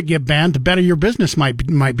books that get banned, the better your business might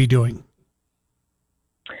be doing.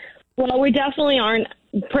 Well, we definitely aren't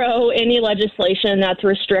pro any legislation that's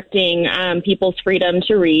restricting people's freedom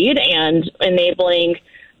to read and enabling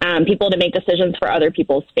people to make decisions for other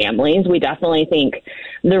people's families. We definitely think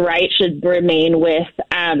the right should remain with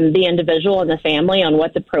the individual and the family on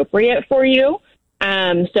what's appropriate for you.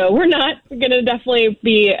 So we're not going to definitely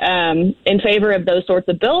be in favor of those sorts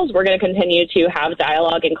of bills. We're going to continue to have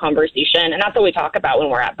dialogue and conversation. And that's what we talk about when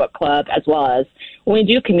we're at book club, as well as when we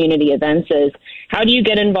do community events, is how do you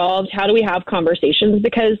get involved? How do we have conversations?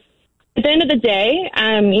 Because at the end of the day,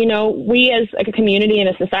 we as a community and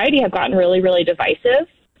a society have gotten really, really divisive.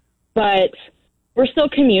 But we're still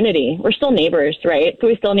community. We're still neighbors, right? So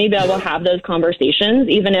we still need to be able to have those conversations.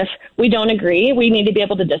 Even if we don't agree, we need to be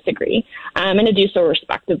able to disagree and to do so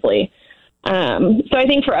respectively. So I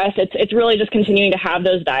think for us, it's really just continuing to have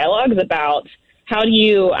those dialogues about how do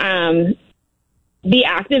you be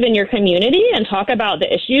active in your community and talk about the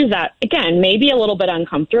issues that, again, may be a little bit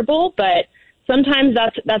uncomfortable, but sometimes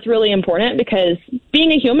that's really important, because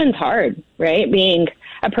being a human's hard, right? Being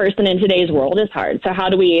a person in today's world is hard. So how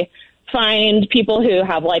do we find people who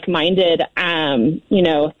have like-minded,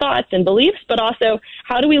 thoughts and beliefs, but also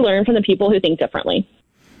how do we learn from the people who think differently?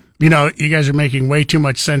 You guys are making way too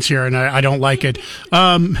much sense here, and I don't like it.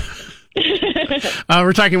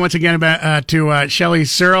 We're talking once again about to Shelley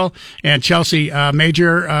Searle and Chelsea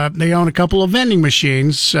Major. They own a couple of vending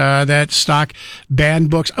machines that stock banned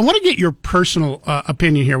books. I want to get your personal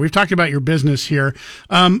opinion here. We've talked about your business here.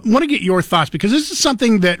 I want to get your thoughts, because this is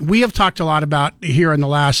something that we have talked a lot about here in the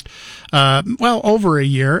last over a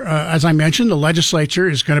year. As I mentioned, the legislature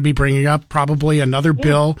is going to be bringing up probably another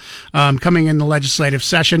bill coming in the legislative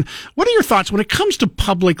session. What are your thoughts when it comes to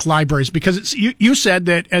public libraries? Because you said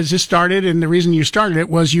that as this started, and the reason you started it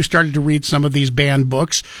was you started to read some of these banned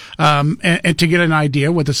books and to get an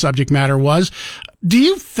idea what the subject matter was. Do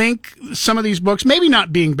you think some of these books, maybe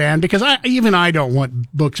not being banned, because I don't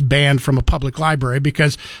want books banned from a public library,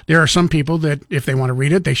 because there are some people that if they want to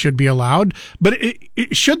read it, they should be allowed. But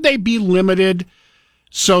should they be limited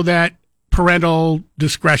so that parental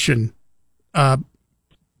discretion,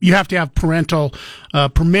 you have to have parental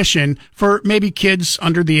permission for maybe kids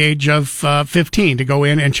under the age of 15 to go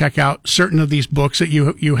in and check out certain of these books that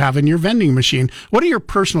you have in your vending machine? What are your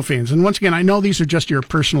personal feelings? And once again, I know these are just your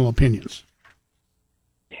personal opinions.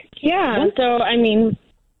 Yeah. So,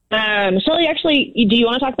 Shelley, actually, do you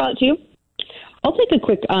want to talk about it too? I'll take a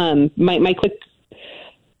quick, my quick,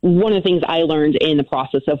 one of the things I learned in the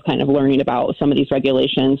process of kind of learning about some of these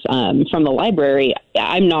regulations from the library.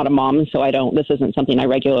 I'm not a mom, so this isn't something I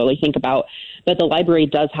regularly think about, but the library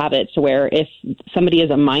does have it to where if somebody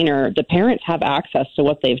is a minor, the parents have access to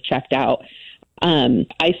what they've checked out.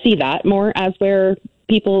 I see that more as where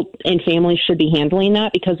people and families should be handling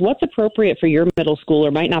that, because what's appropriate for your middle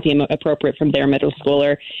schooler might not be appropriate from their middle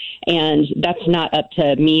schooler. And that's not up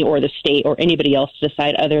to me or the state or anybody else to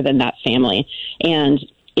decide other than that family. And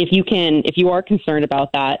if you are concerned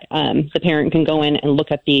about that, the parent can go in and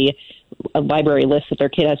look at the library list that their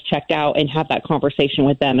kid has checked out and have that conversation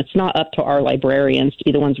with them. It's not up to our librarians to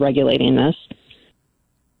be the ones regulating this.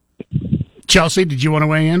 Chelsea, did you want to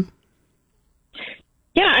weigh in?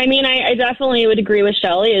 Yeah, I mean, I definitely would agree with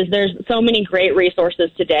Shelley. Is there's so many great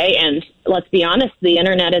resources today, and let's be honest, the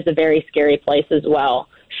internet is a very scary place as well.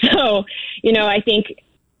 So, I think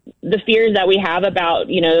the fears that we have about,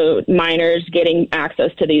 minors getting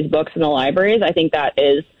access to these books in the libraries, I think that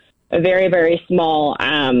is a very, very small,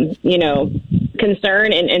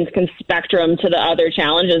 concern and spectrum to the other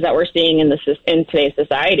challenges that we're seeing in today's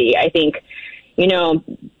society. I think,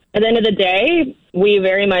 at the end of the day, we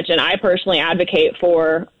very much, and I personally advocate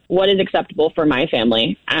for what is acceptable for my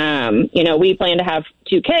family. We plan to have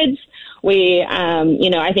 2 kids.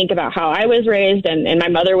 I think about how I was raised, and my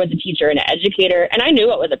mother was a teacher and an educator, and I knew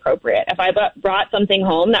what was appropriate. If I brought something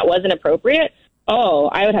home that wasn't appropriate,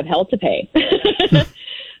 I would have hell to pay.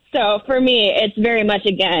 So for me, it's very much,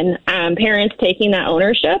 again, parents taking that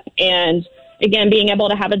ownership and, again, being able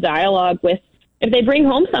to have a dialogue with, if they bring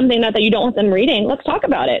home something that you don't want them reading, let's talk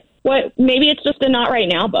about it. Maybe it's just a not right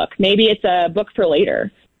now book. Maybe it's a book for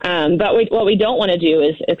later. But what we don't want to do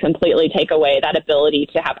is completely take away that ability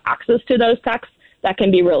to have access to those texts that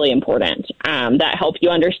can be really important, that help you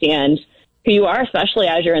understand who you are, especially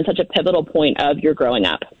as you're in such a pivotal point of your growing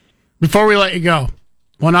up. Before we let you go,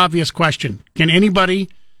 one obvious question. Can anybody,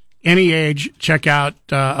 any age, check out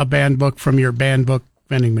a banned book from your banned book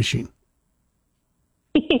vending machine?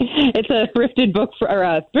 It's a thrifted book or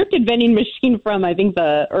a thrifted vending machine from, I think,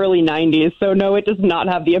 the early 90s. So, no, it does not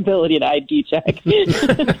have the ability to ID check.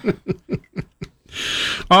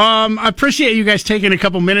 I appreciate you guys taking a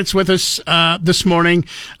couple minutes with us this morning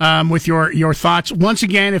with your thoughts. Once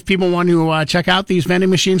again, if people want to check out these vending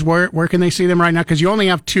machines, where can they see them right now? Because you only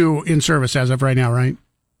have 2 in service as of right now, right?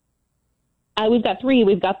 We've got 3.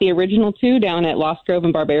 We've got the original 2 down at Lost Grove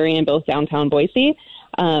and Barbarian, both downtown Boise.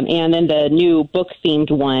 And then the new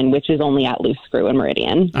book-themed one, which is only at Loose Screw and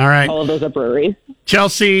Meridian. All right. All of those are breweries.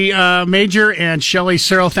 Chelsea Major and Shelley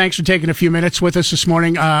Searle, thanks for taking a few minutes with us this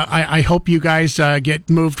morning. I hope you guys get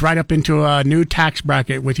moved right up into a new tax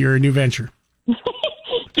bracket with your new venture. Well,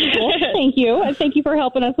 thank you. And thank you for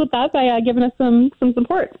helping us with that by giving us some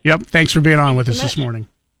support. Yep. Thanks for being on with us this morning.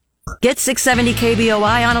 Get 670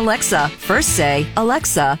 KBOI on Alexa. First say,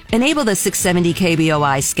 Alexa, enable the 670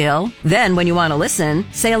 KBOI skill. Then when you want to listen,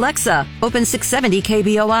 say, Alexa, open 670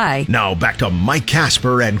 KBOI. Now back to Mike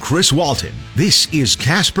Kasper and Chris Walton. This is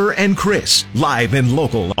Kasper and Chris, live and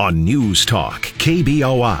local on News Talk,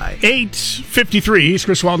 KBOI. 8:53. He's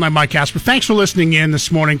Chris Walton. I'm Mike Kasper. Thanks for listening in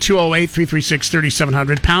this morning.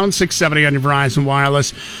 208-336-3700, pound 670 on your Verizon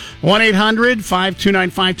Wireless.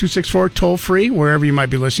 1-800-529-5264, toll free, wherever you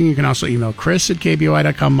might be listening. You can also email Chris at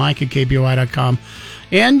KBOI.com, Mike at KBOI.com.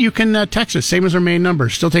 And you can text us, same as our main number.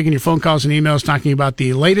 Still taking your phone calls and emails talking about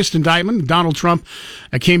the latest indictment. Donald Trump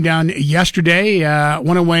came down yesterday,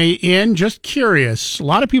 went away in. Just curious. A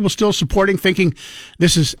lot of people still supporting, thinking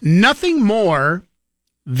this is nothing more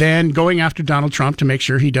than going after Donald Trump to make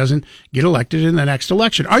sure he doesn't get elected in the next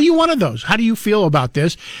election. Are you one of those? How do you feel about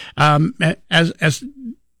this? As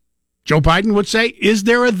Joe Biden would say, is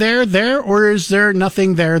there a there, or is there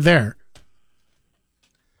nothing there?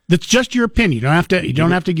 That's just your opinion. You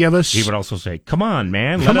don't have to give us. He would also say, "Come on,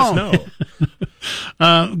 man, let us know."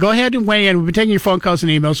 Go ahead and weigh in. We've been taking your phone calls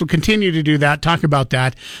and emails. We'll continue to do that. Talk about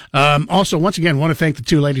that. Also, once again, want to thank the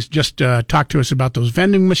 2 ladies who just talked to us about those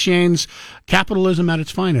vending machines. Capitalism at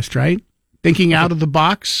its finest, right? Thinking out of the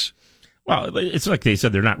box. Well, it's like they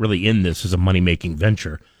said, they're not really in this as a money-making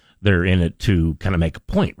venture. They're in it to kind of make a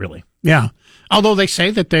point, really. Yeah. Although they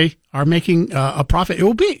say that they are making a profit. It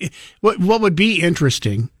will be what would be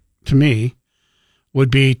interesting to me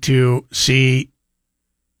would be to see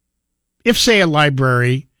if, say, a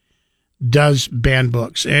library does ban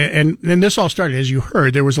books. And this all started, as you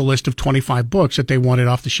heard, there was a list of 25 books that they wanted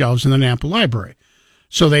off the shelves in the Nampa Library.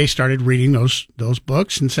 So they started reading those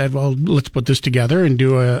books and said, well, let's put this together and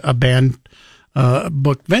do a banned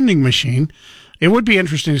book vending machine. It would be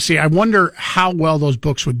interesting to see. I wonder how well those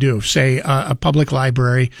books would do. Say a public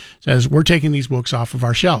library says, we're taking these books off of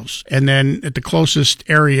our shelves. And then at the closest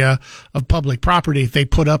area of public property, they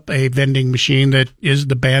put up a vending machine that is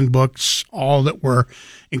the banned books, all that were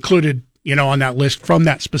included, on that list from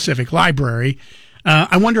that specific library.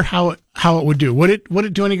 I wonder how it would do. Would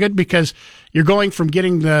it do any good? Because you're going from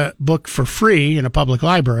getting the book for free in a public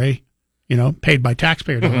library, paid by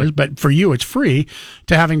taxpayer dollars, but for you, it's free,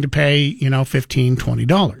 to having to pay, $15,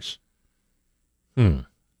 $20.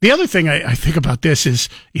 The other thing I think about this is,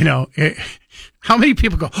 how many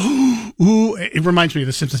people go, ooh, it reminds me of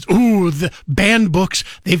The Simpsons. Ooh, the banned books,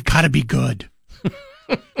 they've got to be good.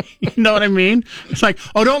 You know what I mean? It's like,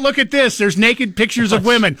 oh, don't look at this. There's naked pictures of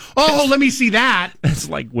women. Oh, let me see that. It's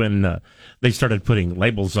like when they started putting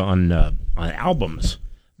labels on albums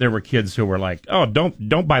there were kids who were like, "Oh,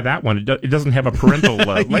 don't buy that one. It doesn't have a parental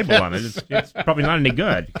label on it. It's probably not any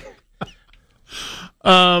good."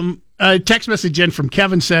 A text message in from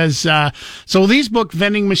Kevin says, so these book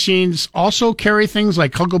vending machines also carry things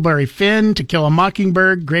like Huckleberry Finn, To Kill a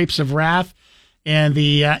Mockingbird, Grapes of Wrath, and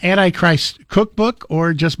the Antichrist cookbook,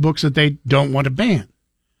 or just books that they don't want to ban?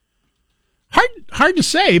 Hard to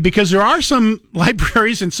say, because there are some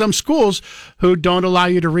libraries and some schools who don't allow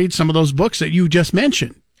you to read some of those books that you just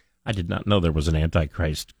mentioned. I did not know there was an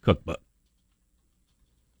Antichrist cookbook.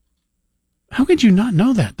 How could you not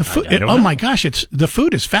know that? The food. I don't know. My gosh! The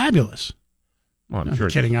food is fabulous. Well, I'm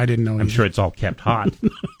kidding. I didn't know. I'm sure it's all kept hot.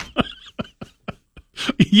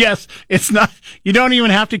 Yes, it's not. You don't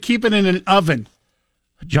even have to keep it in an oven.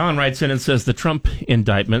 John writes in and says the Trump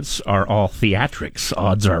indictments are all theatrics.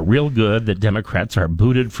 Odds are real good that Democrats are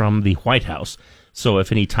booted from the White House. So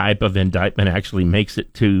if any type of indictment actually makes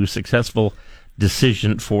it to successful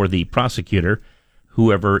decision for the prosecutor,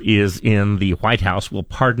 whoever is in the White House will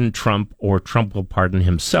pardon Trump, or Trump will pardon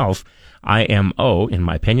himself. IMO, in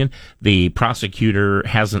my opinion. The prosecutor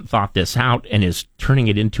hasn't thought this out and is turning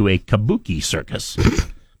it into a kabuki circus,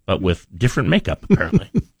 but with different makeup,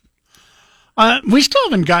 apparently. We still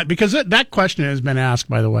haven't got, because that question has been asked,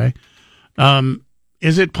 by the way.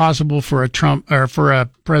 Is it possible for a Trump or for a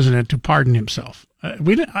president to pardon himself?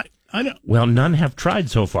 I don't. Well, none have tried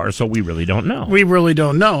so far, so we really don't know. We really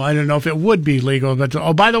don't know. I don't know if it would be legal.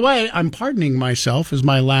 But, by the way, I'm pardoning myself as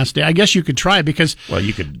my last day. I guess you could try, because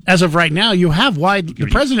you could, as of right now, the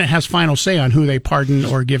president has final say on who they pardon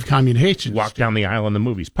or give commutations. Walk down the aisle in the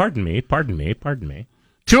movies. Pardon me, pardon me, pardon me.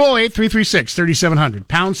 208-336-3700.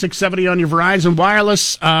 Pound 670 on your Verizon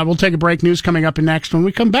Wireless. We'll take a break. News coming up next. When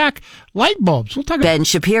we come back, light bulbs. We'll talk about Ben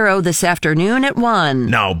Shapiro this afternoon at 1.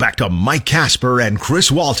 Now back to Mike Kasper and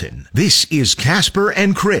Chris Walton. This is Kasper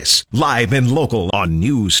and Chris, live and local on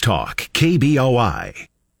News Talk, KBOI.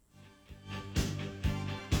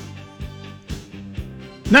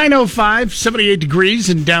 9:05, 78 degrees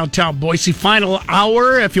in downtown Boise. Final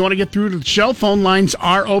hour. If you want to get through to the show, phone lines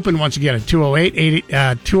are open once again at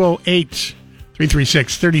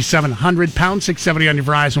 208-336-3700, pound 670 on your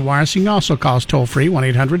Verizon Wireless. You can also call us toll free,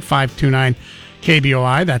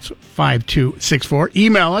 1-800-529-KBOI. That's 5264.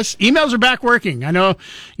 Email us. Emails are back working. I know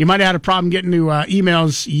you might have had a problem getting to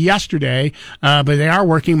emails yesterday, but they are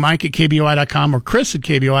working. Mike at KBOI.com or Chris at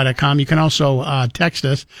KBOI.com. You can also text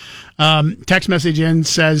us. Text message in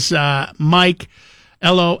says, Mike,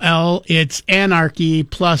 LOL, it's anarchy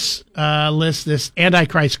plus list this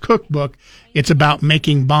Antichrist cookbook. It's about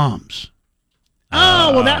making bombs.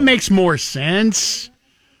 Oh, well, that makes more sense.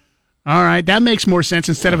 All right, that makes more sense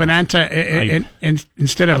instead of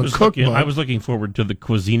instead of a cookbook. I was looking forward to the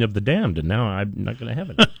cuisine of the damned, and now I'm not going to have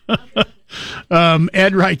it.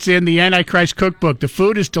 Ed writes in the Antichrist cookbook. The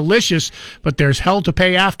food is delicious, but there's hell to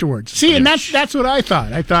pay afterwards. See, and that's what I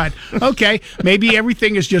thought. I thought, okay, maybe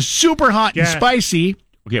everything is just super hot and spicy.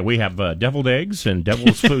 Okay, we have deviled eggs and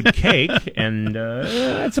devil's food cake, and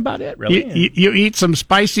that's about it, really. You eat some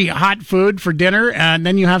spicy hot food for dinner, and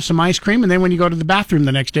then you have some ice cream, and then when you go to the bathroom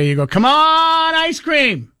the next day, you go, come on, ice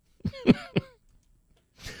cream!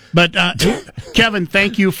 But, Kevin,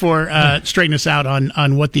 thank you for straightening us out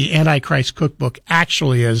on what the Antichrist cookbook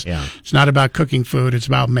actually is. Yeah. It's not about cooking food, it's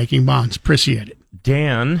about making bombs. Appreciate it.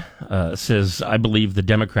 Dan says, I believe the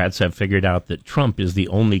Democrats have figured out that Trump is the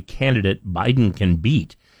only candidate Biden can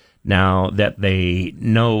beat. Now that they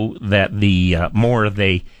know that the more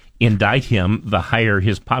they indict him, the higher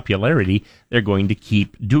his popularity, they're going to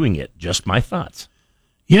keep doing it. Just my thoughts.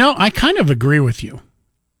 You know, I kind of agree with you.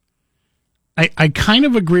 I kind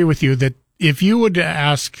of agree with you that if you would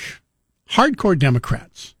ask hardcore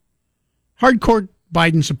Democrats, hardcore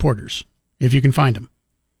Biden supporters, if you can find them,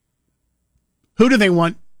 who do they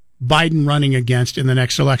want Biden running against in the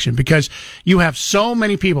next election? Because you have so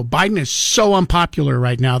many people. Biden is so unpopular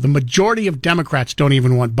right now. The majority of Democrats don't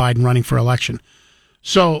even want Biden running for election.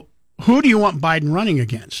 So who do you want Biden running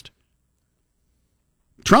against?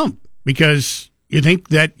 Trump. Because you think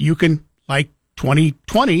that you can, like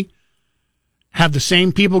 2020, have the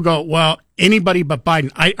same people go, well, anybody but Biden,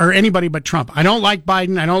 or anybody but Trump. I don't like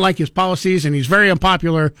Biden. I don't like his policies, and he's very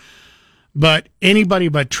unpopular. But anybody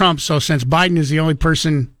but Trump, so since Biden is the only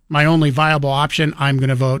person, my only viable option, I'm going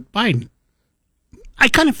to vote Biden. I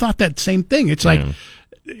kind of thought that same thing. It's like,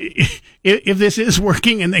 if this is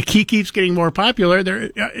working and he keeps getting more popular,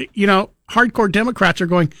 hardcore Democrats are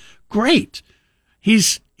going, great.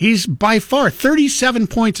 He's by far 37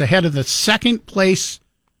 points ahead of the second place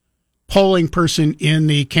polling person in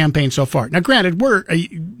the campaign so far. Now, granted, we're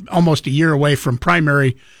almost a year away from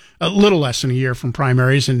primary a little less than a year from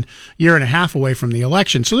primaries and a year and a half away from the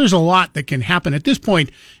election. So there's a lot that can happen at this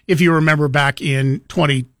point. If you remember back in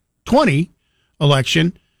 2020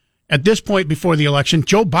 election, at this point before the election,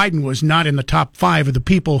 Joe Biden was not in the top 5 of the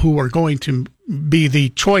people who were going to be the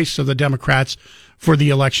choice of the Democrats for the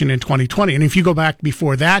election in 2020. And if you go back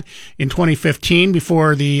before that, in 2015,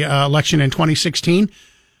 before the election in 2016,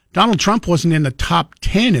 Donald Trump wasn't in the top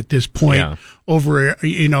 10 at this point over a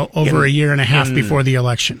year and a half before the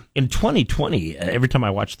election. In 2020, every time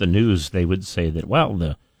I watched the news, they would say that, well,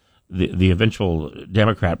 the eventual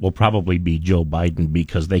Democrat will probably be Joe Biden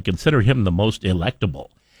because they consider him the most electable.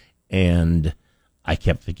 And I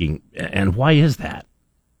kept thinking, and why is that?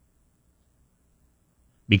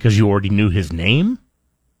 Because you already knew his name?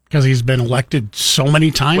 Because he's been elected so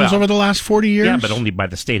many times over the last 40 years? Yeah, but only by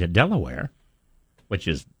the state of Delaware, which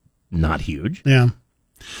is not huge. Yeah.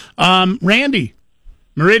 Randy,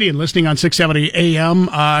 Meridian, listening on 670 AM.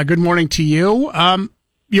 Good morning to you.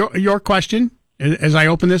 Your question, as I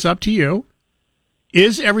open this up to you,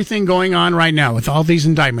 is everything going on right now with all these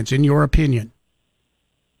indictments, in your opinion,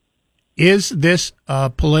 is this a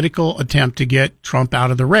political attempt to get Trump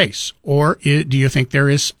out of the race? Or do you think there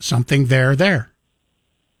is something there? It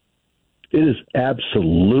is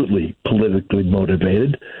absolutely politically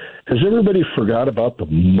motivated. Has everybody forgot about the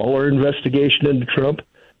Mueller investigation into Trump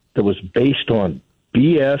that was based on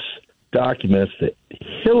BS documents that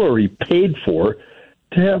Hillary paid for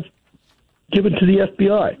to have given to the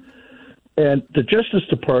FBI? And the Justice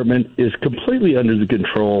Department is completely under the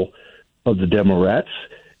control of the Democrats.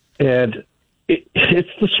 And it's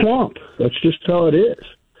the swamp. That's just how it is.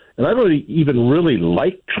 And I don't even really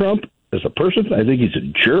like Trump as a person. I think he's a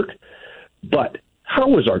jerk. But how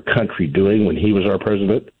was our country doing when he was our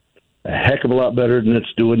president? A heck of a lot better than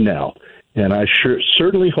it's doing now. And I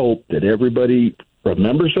certainly hope that everybody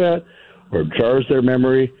remembers that or jars their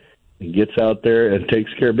memory and gets out there and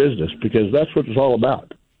takes care of business, because that's what it's all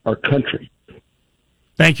about, our country.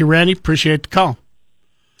 Thank you, Randy. Appreciate the call.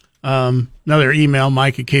 Another email,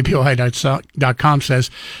 Mike at kboi.com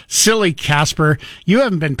says, silly Kasper, you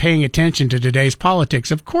haven't been paying attention to today's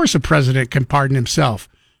politics. Of course a president can pardon himself.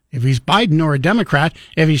 If he's Biden or a Democrat,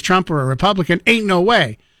 if he's Trump or a Republican, ain't no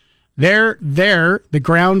way. There, the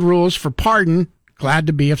ground rules for pardon. Glad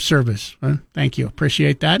to be of service. Thank you.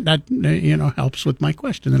 Appreciate that. That, helps with my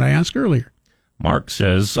question that I asked earlier. Mark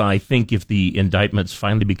says, I think if the indictments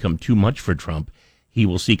finally become too much for Trump, he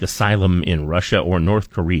will seek asylum in Russia or North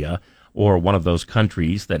Korea or one of those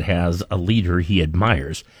countries that has a leader he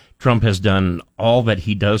admires. Trump has done all that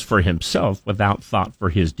he does for himself without thought for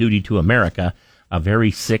his duty to America, a very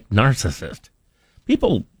sick narcissist.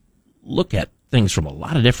 People look at things from a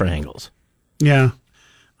lot of different angles. Yeah.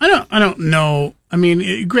 I don't know. I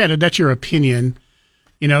mean, granted, that's your opinion.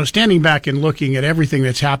 Standing back and looking at everything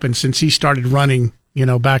that's happened since he started running,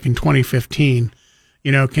 back in 2015,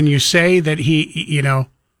 can you say that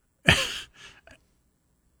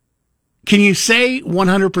can you say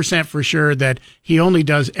 100% for sure that he only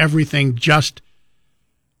does everything just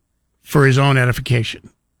for his own edification?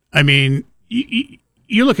 I mean,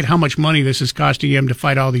 you look at how much money this is costing him to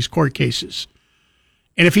fight all these court cases.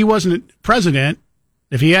 And if he wasn't president,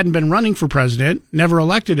 if he hadn't been running for president, never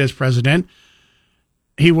elected as president,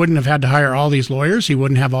 he wouldn't have had to hire all these lawyers. He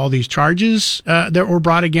wouldn't have all these charges that were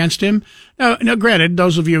brought against him. Now, granted,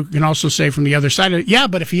 those of you can also say from the other side,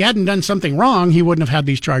 but if he hadn't done something wrong, he wouldn't have had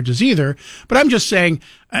these charges either. But I'm just saying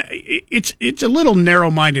it's a little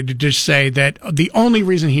narrow-minded to just say that the only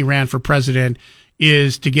reason he ran for president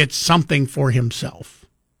is to get something for himself.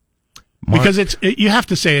 Because you have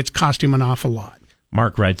to say it's cost him an awful lot.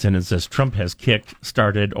 Mark writes in and says, Trump has kicked,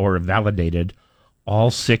 started, or validated all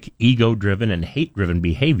sick, ego-driven, and hate-driven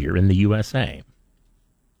behavior in the USA.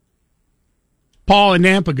 Paul in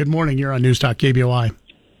Nampa, good morning. You're on News Talk KBOI.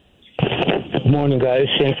 Good morning, guys.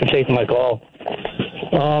 Thanks for taking my call.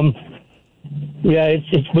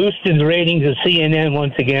 It's boosted the ratings of CNN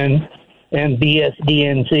once again, and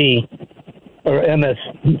BSDNC, or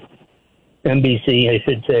MSNBC, I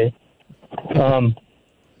should say.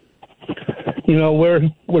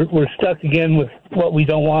 We're stuck again with what we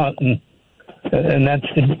don't want, and that's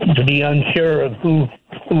to be unsure of who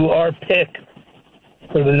our pick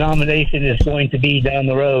for the nomination is going to be down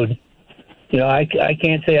the road. I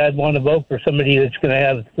can't say I'd want to vote for somebody that's going to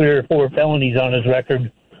have 3 or 4 felonies on his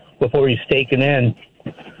record before he's taken in.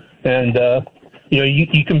 And,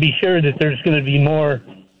 you can be sure that there's going to be more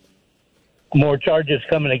charges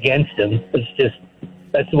coming against him. It's just,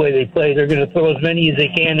 that's the way they play. They're going to throw as many as they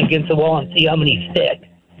can against the wall and see how many stick.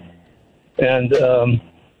 And,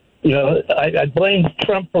 I blame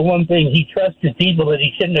Trump for one thing. He trusted people that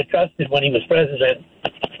he shouldn't have trusted when he was president.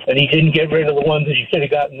 and he didn't get rid of the ones that he should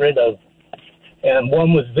have gotten rid of. And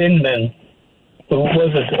one was Vindman, who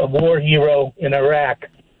was a war hero in Iraq,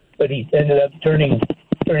 but he ended up turning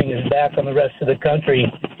his back on the rest of the country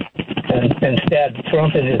and stabbed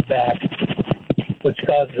Trump in his back, which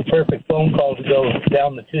caused the perfect phone call to go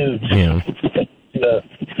down the tubes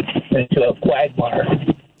into a quagmire.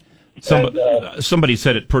 Somebody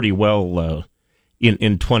said it pretty well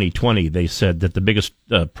in 2020. They said that the biggest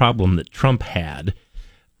problem that Trump had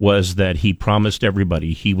was that he promised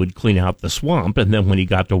everybody he would clean out the swamp, and then when he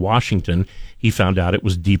got to Washington, he found out it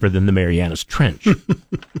was deeper than the Marianas Trench.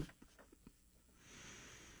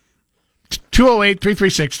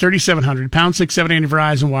 208-336-3700, pound 670 on your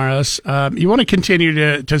Verizon Wireless. You want to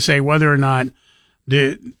continue to say whether or not,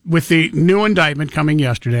 with the new indictment coming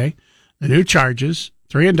yesterday, the new charges,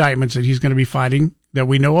 3 indictments that he's going to be fighting that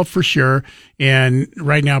we know of for sure, and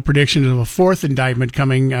right now predictions of a 4th indictment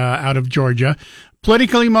coming out of Georgia,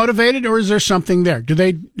 politically motivated, or is there something there? Do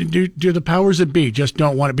the powers that be just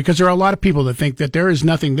don't want it? Because there are a lot of people that think that there is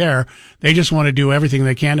nothing there. They just want to do everything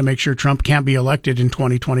they can to make sure Trump can't be elected in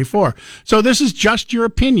 2024. So this is just your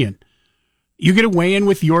opinion. You get to weigh in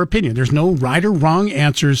with your opinion. There's no right or wrong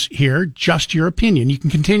answers here, just your opinion. You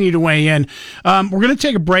can continue to weigh in. We're going to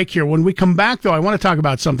take a break here. When we come back, though, I want to talk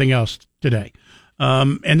about something else today.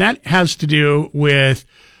 And that has to do with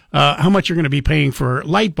how much you're going to be paying for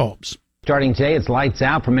light bulbs. Starting today, it's lights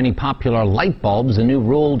out for many popular light bulbs. A new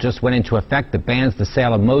rule just went into effect that bans the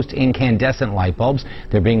sale of most incandescent light bulbs.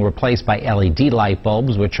 They're being replaced by LED light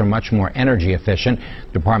bulbs, which are much more energy efficient.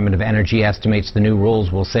 The Department of Energy estimates the new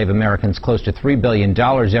rules will save Americans close to $3 billion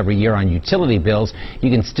every year on utility bills.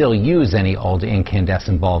 You can still use any old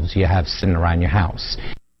incandescent bulbs you have sitting around your house.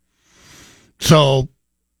 So,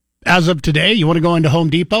 as of today, you want to go into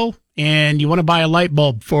Home Depot and you want to buy a light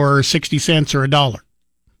bulb for 60 cents or $1.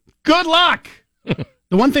 Good luck! The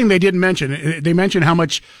one thing they didn't mention, they mentioned how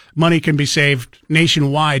much money can be saved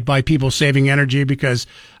nationwide by people saving energy because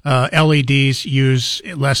LEDs use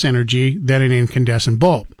less energy than an incandescent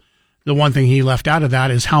bulb. The one thing he left out of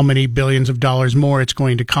that is how many billions of dollars more it's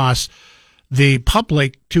going to cost the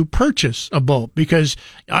public to purchase a bulb. Because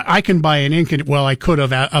I can buy an I could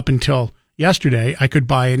have up until yesterday, I could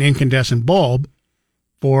buy an incandescent bulb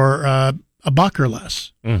for $1 or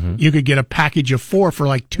less. Mm-hmm. You could get a package of 4 for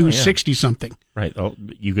like $2.60 something. Right. Oh,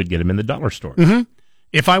 you could get them in the dollar store. Mm-hmm.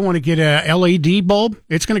 If I want to get a LED bulb,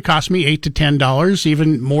 it's going to cost me $8 to $10,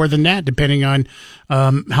 even more than that, depending on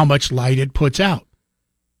how much light it puts out.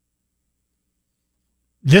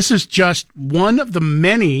 This is just one of the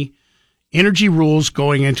many energy rules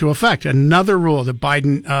going into effect. Another rule that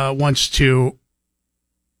Biden wants to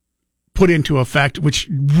put into effect, which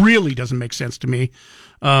really doesn't make sense to me.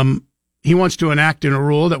 He wants to enact a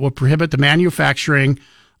rule that will prohibit the manufacturing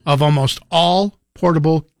of almost all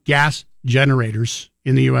portable gas generators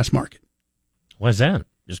in the U.S. market. Why is that?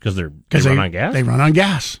 Just because they run on gas? They run on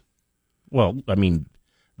gas. Well, I mean,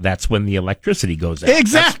 that's when the electricity goes out.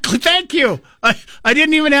 Exactly. Thank you. I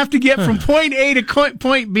didn't even have to get from point A to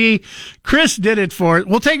point B. Chris did it for it.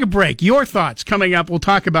 We'll take a break. Your thoughts coming up. We'll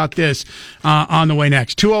talk about this on the way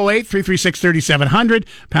next. 208-336-3700,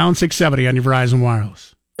 pound 670 on your Verizon Wireless.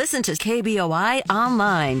 Listen to KBOI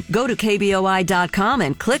online. Go to KBOI.com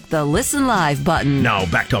and click the Listen Live button. Now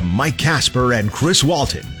back to Mike Kasper and Chris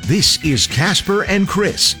Walton. This is Kasper and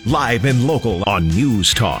Chris, live and local on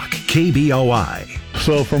News Talk, KBOI.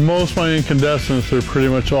 So for most of my incandescents, they're pretty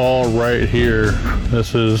much all right here.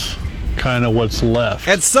 This is kind of what's left.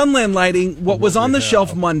 At Sunland Lighting, what was on the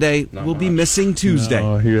shelf Monday will be missing Tuesday.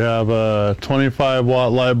 You have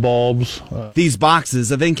 25-watt light bulbs. These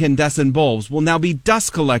boxes of incandescent bulbs will now be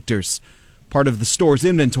dust collectors, part of the store's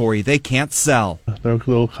inventory they can't sell.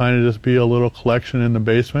 They'll kind of just be a little collection in the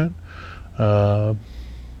basement. Hold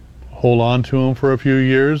on to them for a few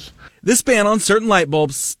years. This ban on certain light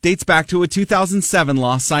bulbs dates back to a 2007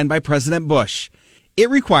 law signed by President Bush. It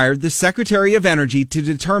required the Secretary of Energy to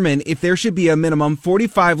determine if there should be a minimum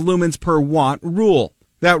 45 lumens per watt rule.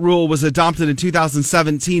 That rule was adopted in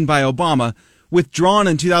 2017 by Obama, withdrawn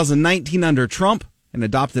in 2019 under Trump, and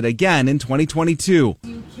adopted again in 2022.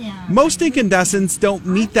 Most incandescents don't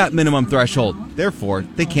meet that minimum threshold, therefore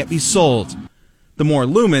they can't be sold. The more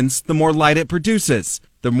lumens, the more light it produces.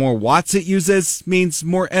 The more watts it uses means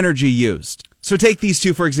more energy used. So take these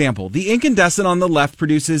two for example. The incandescent on the left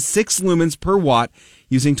produces 6 lumens per watt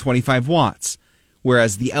using 25 watts,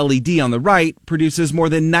 whereas the LED on the right produces more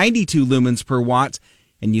than 92 lumens per watt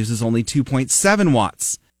and uses only 2.7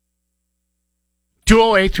 watts.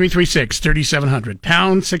 208-336-3700,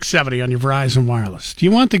 pound 670 on your Verizon Wireless. Do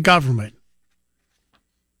you want the government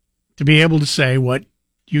to be able to say what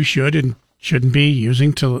you should and shouldn't be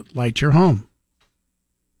using to light your home.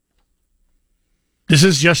 This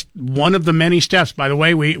is just one of the many steps. By the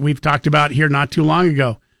way, we've talked about here not too long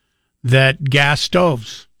ago that gas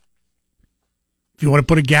stoves, if you want to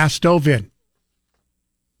put a gas stove in,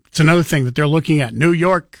 it's another thing that they're looking at. New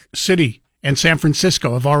York City and San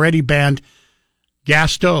Francisco have already banned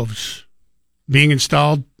gas stoves being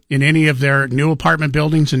installed in any of their new apartment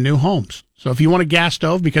buildings and new homes. So if you want a gas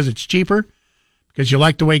stove because it's cheaper, because you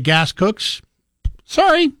like the way gas cooks,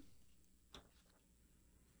 sorry.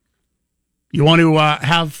 You want to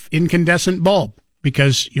have incandescent bulb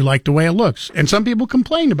because you like the way it looks. And some people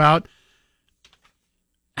complained about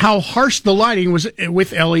how harsh the lighting was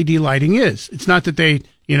with LED lighting is. It's not that they,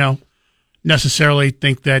 necessarily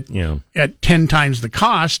think that at 10 times the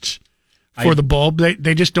cost for the bulb,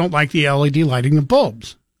 they just don't like the LED lighting of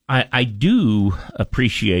bulbs. I do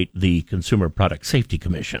appreciate the Consumer Product Safety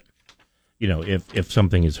Commission. If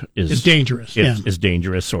something is dangerous, is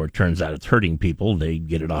dangerous, or it turns out it's hurting people, they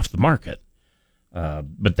get it off the market.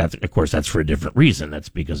 But that's for a different reason. That's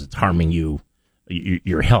because it's harming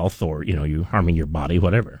your health, or you harming your body,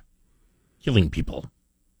 whatever, killing people.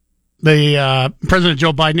 The President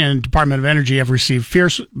Joe Biden and Department of Energy have received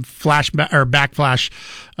fierce backlash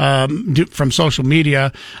from social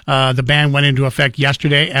media. The ban went into effect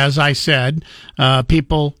yesterday, as I said.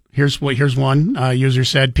 Here's one user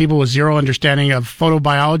said: people with zero understanding of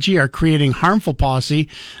photobiology are creating harmful policy.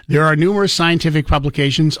 There are numerous scientific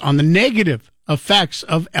publications on the negative effects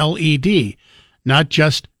of LED, not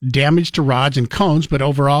just damage to rods and cones, but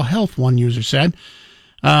overall health, one user said.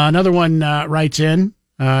 Another one writes in,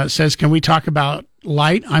 says, can we talk about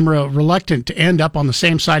light? I'm reluctant to end up on the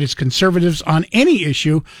same side as conservatives on any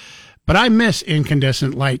issue, but I miss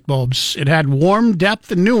incandescent light bulbs. It had warmth,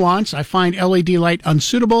 depth, and nuance. I find LED light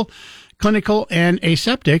unsuitable, clinical, and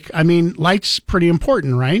aseptic. I mean, light's pretty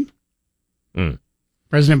important, right?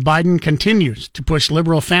 President Biden continues to push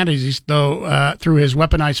liberal fantasies, though, through his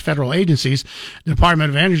weaponized federal agencies. The Department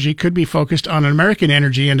of Energy could be focused on American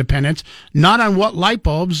energy independence, not on what light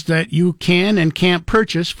bulbs that you can and can't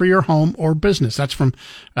purchase for your home or business. That's from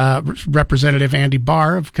Representative Andy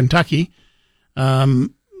Barr of Kentucky.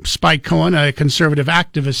 Spike Cohen, a conservative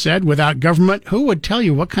activist, said, without government, who would tell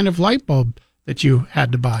you what kind of light bulb that you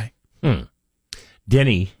had to buy?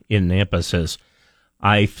 Denny in Nampa says,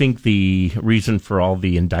 I think the reason for all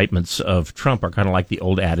the indictments of Trump are kind of like the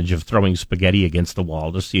old adage of throwing spaghetti against the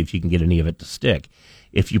wall to see if you can get any of it to stick.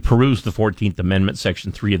 If you peruse the 14th Amendment,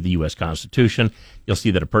 Section 3 of the U.S. Constitution, you'll see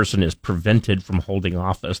that a person is prevented from holding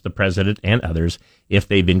office, the president and others, if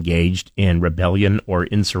they've engaged in rebellion or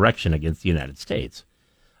insurrection against the United States.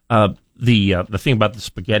 The thing about the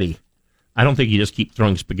spaghetti, I don't think you just keep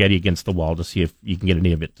throwing spaghetti against the wall to see if you can get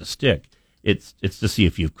any of it to stick. It's to see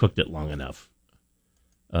if you've cooked it long enough.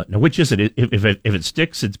 Now, which is it? If it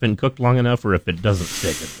sticks, it's been cooked long enough, or if it doesn't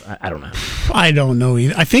stick, I don't know. I don't know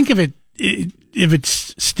either. I think if it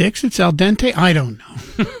sticks, it's al dente. I don't know.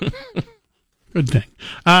 Good thing.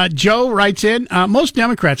 Joe writes in, most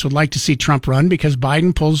Democrats would like to see Trump run because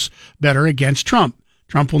Biden pulls better against Trump.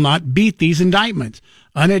 Trump will not beat these indictments.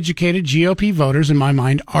 Uneducated GOP voters, in my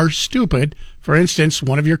mind, are stupid. For instance,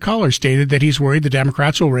 one of your callers stated that he's worried the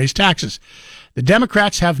Democrats will raise taxes. The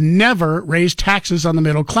Democrats have never raised taxes on the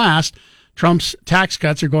middle class. Trump's tax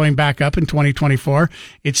cuts are going back up in 2024.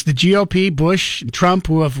 It's the GOP, Bush, and Trump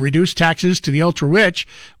who have reduced taxes to the ultra-rich,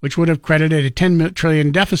 which would have credited a $10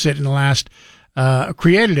 trillion deficit in the last,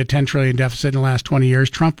 created a $10 trillion deficit in the last 20 years.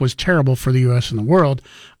 Trump was terrible for the U.S. and the world.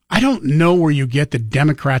 I don't know where you get the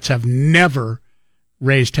Democrats have never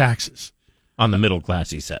raised taxes. On the middle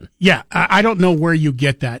class, he said. Yeah, I don't know where you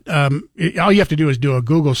get that. All you have to do is do a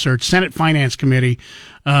Google search. Senate Finance Committee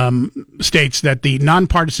states that the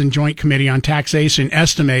Nonpartisan Joint Committee on Taxation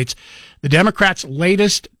estimates the Democrats'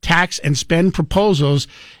 latest tax and spend proposals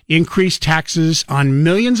increase taxes on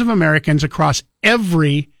millions of Americans across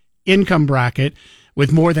every income bracket,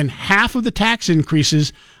 with more than half of the tax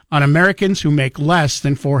increases on Americans who make less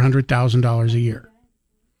than $400,000 a year.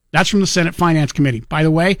 That's from the Senate Finance Committee. By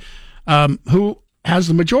the way, who has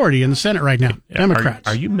the majority in the Senate right now? Democrats.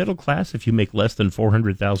 Are you middle class if you make less than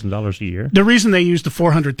 $400,000 a year? The reason they use the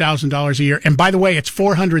 $400,000 a year, and by the way, it's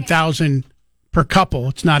 $400,000 per couple.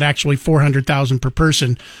 It's not actually $400,000 per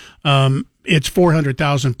person. It's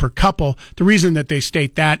 $400,000 per couple. The reason that they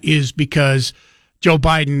state that is because Joe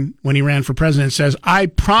Biden, when he ran for president, says, I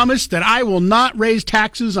promise that I will not raise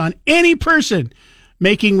taxes on any person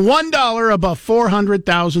making $1 above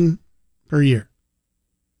 $400,000 per year.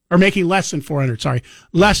 Or making less than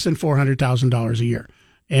 $400,000 a year.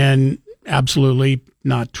 And absolutely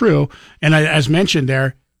not true. And as mentioned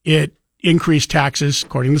there, it increase taxes,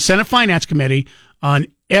 according to the Senate Finance Committee, on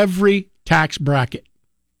every tax bracket,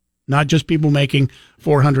 not just people making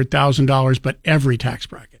 $400,000, but every tax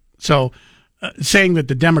bracket. So saying that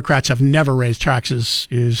the Democrats have never raised taxes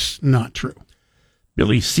is not true.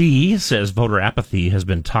 Billy C. says voter apathy has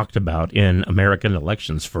been talked about in American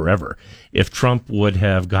elections forever. If Trump would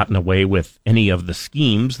have gotten away with any of the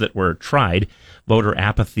schemes that were tried, voter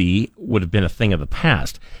apathy would have been a thing of the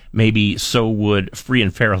past. Maybe so would free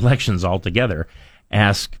and fair elections altogether.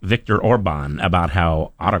 Ask Viktor Orban about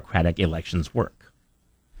how autocratic elections work.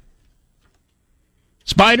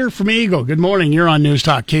 Spider from Eagle, good morning. You're on News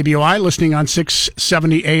Talk KBOI, listening on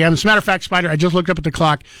 670 AM. As a matter of fact, Spider, I just looked up at the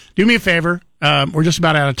clock. Do me a favor. We're just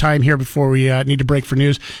about out of time here before we need to break for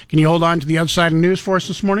news. Can you hold on to the other side of news for us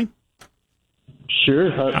this morning?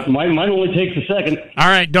 Sure. Mine only takes a second. All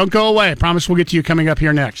right, don't go away. I promise we'll get to you coming up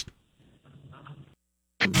here next.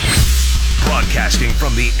 Broadcasting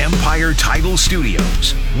from the Empire Title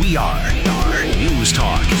Studios, we are News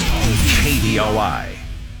Talk KBOI.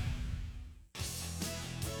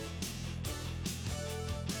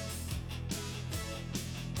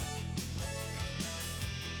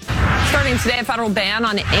 Starting today, a federal ban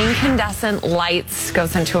on incandescent lights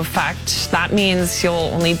goes into effect. That means you'll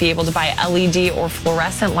only be able to buy LED or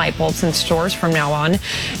fluorescent light bulbs in stores from now on.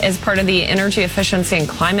 As part of the Energy Efficiency and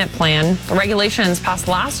Climate Plan, the regulations passed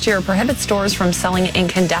last year prohibit stores from selling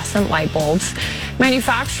incandescent light bulbs.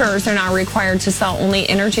 Manufacturers are now required to sell only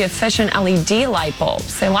energy-efficient LED light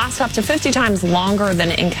bulbs. They last up to 50 times longer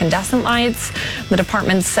than incandescent lights. The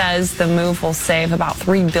department says the move will save about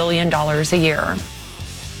 $3 billion a year.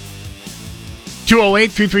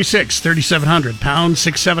 208-336-3700, pound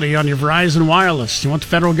 670 on your Verizon Wireless. You want the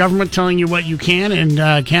federal government telling you what you can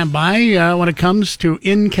and can't buy when it comes to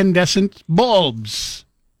incandescent bulbs.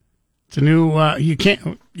 It's a new, you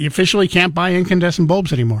officially can't buy incandescent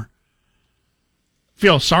bulbs anymore.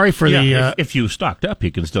 Feel sorry for if you stocked up,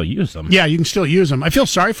 you can still use them. Yeah, you can still use them. I feel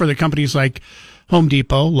sorry for the companies like Home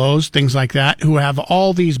Depot, Lowe's, things like that, who have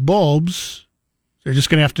all these bulbs. They're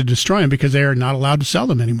just going to have to destroy them because they are not allowed to sell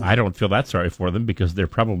them anymore. I don't feel that sorry for them because they're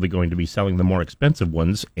probably going to be selling the more expensive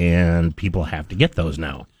ones, and people have to get those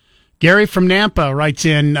now. Gary from Nampa writes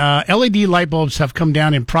in, LED light bulbs have come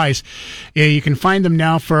down in price. You can find them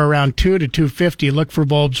now for around $200 to $250. Look for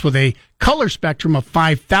bulbs with a color spectrum of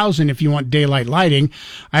 5,000 if you want daylight lighting.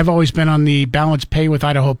 I've always been on the balance pay with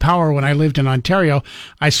Idaho Power. When I lived in Ontario,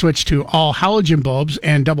 I switched to all halogen bulbs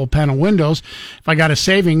and double panel windows. If I got a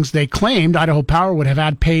savings, they claimed Idaho Power would have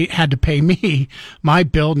had to pay me. My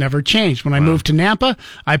bill never changed. When I moved to Nampa,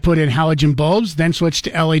 I put in halogen bulbs, then switched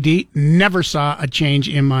to LED. Never saw a change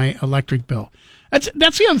in my electric bill. That's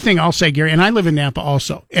the other thing I'll say, Gary, and I live in Nampa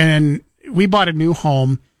also. And we bought a new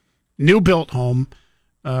built home,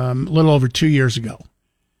 a little over 2 years ago.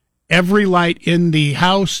 Every light in the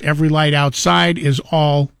house, every light outside is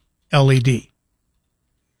all LED.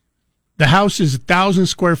 The house is 1,000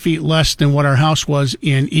 square feet less than what our house was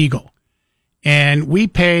in Eagle. And we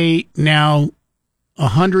pay now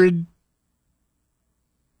 $100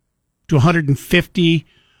 to $150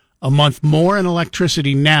 a month more in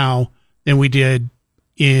electricity now than we did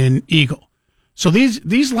in Eagle. So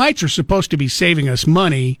these lights are supposed to be saving us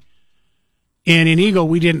money. And in Eagle,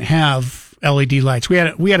 we didn't have LED lights. We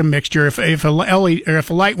had a mixture. If a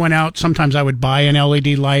light went out, sometimes I would buy an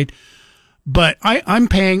LED light. But I'm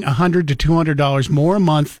paying $100 to $200 more a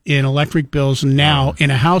month in electric bills now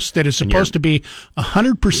in a house that is supposed to be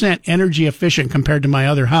 100% energy efficient compared to my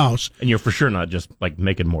other house. And you're for sure not just like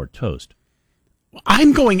making more toast.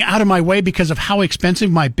 I'm going out of my way because of how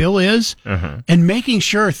expensive my bill is and making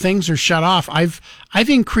sure things are shut off. I've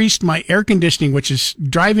increased my air conditioning, which is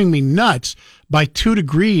driving me nuts, by 2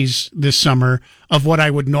 degrees this summer of what I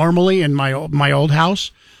would normally in my old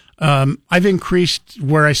house. I've increased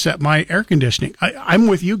where I set my air conditioning. I'm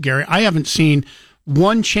with you, Gary. I haven't seen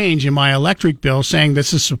one change in my electric bill saying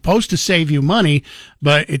this is supposed to save you money,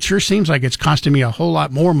 but it sure seems like it's costing me a whole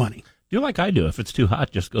lot more money. Do like I do. If it's too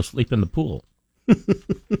hot, just go sleep in the pool.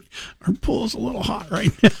 Our pool's a little hot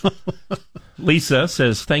right now. Lisa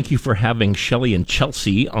says, thank you for having Shelley and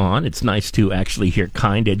Chelsea on. It's nice to actually hear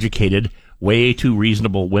kind, educated, way too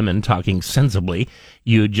reasonable women talking sensibly.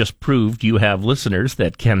 You just proved you have listeners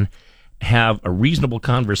that can have a reasonable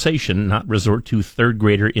conversation, not resort to third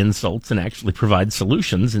grader insults, and actually provide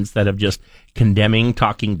solutions instead of just condemning,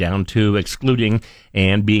 talking down to, excluding,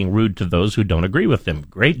 and being rude to those who don't agree with them.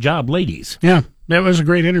 Great job, ladies. Yeah. That was a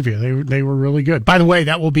great interview. They were really good. By the way,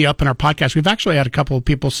 that will be up in our podcast. We've actually had a couple of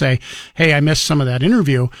people say, hey, I missed some of that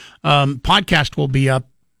interview. Podcast will be up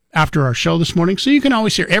after our show this morning. So you can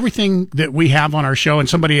always hear everything that we have on our show. And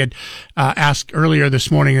somebody had asked earlier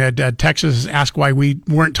this morning that Texas asked why we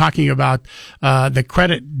weren't talking about the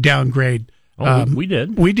credit downgrade. We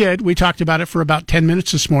did. We did. We talked about it for about 10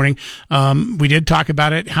 minutes this morning. We did talk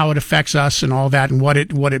about it, how it affects us and all that and what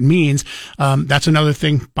it means. That's another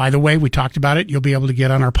thing, by the way, we talked about it. You'll be able to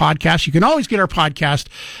get on our podcast. You can always get our podcast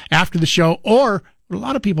after the show, or what a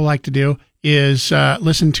lot of people like to do is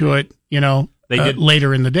listen to it,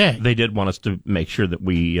 later in the day. They did want us to make sure that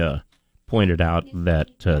we pointed out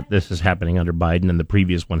that this is happening under Biden and the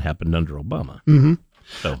previous one happened under Obama. Mm-hmm.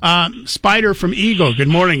 So, Spider from Eagle, good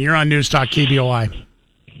morning. You're on News Talk KBOI.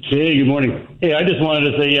 Hey, good morning. Hey, I just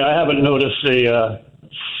wanted to say I haven't noticed a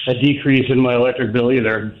decrease in my electric bill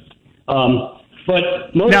either.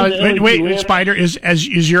 But most now, of the LED wait, lamps, Spider,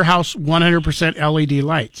 is your house 100% LED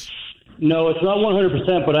lights? No, it's not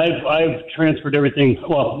 100%, but I've transferred everything,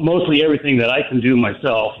 well, mostly everything that I can do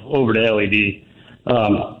myself over to LED.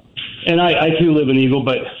 And I too live in Eagle,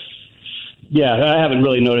 but yeah, I haven't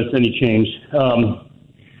really noticed any change.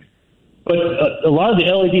 But a lot of the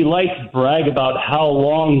LED lights brag about how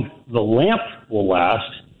long the lamp will last,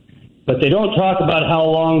 but they don't talk about how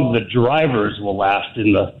long the drivers will last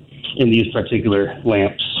in these particular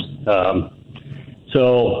lamps.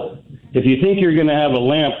 So if you think you're going to have a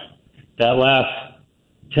lamp that lasts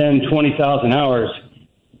 10, 20,000 hours,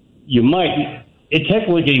 you might. It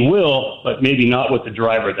technically will, but maybe not with the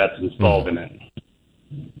driver that's installed in it.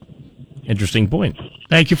 Interesting point.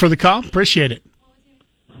 Thank you for the call. Appreciate it.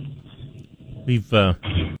 We've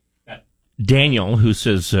Daniel, who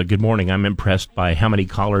says, good morning. I'm impressed by how many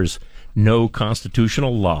callers know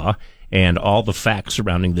constitutional law and all the facts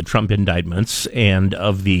surrounding the Trump indictments and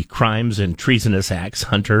of the crimes and treasonous acts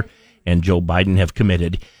Hunter and Joe Biden have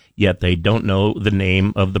committed, yet they don't know the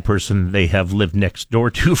name of the person they have lived next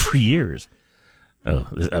door to for years.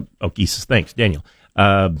 Okay, thanks, Daniel.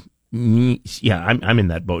 Yeah, I'm in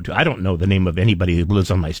that boat too. I don't know the name of anybody who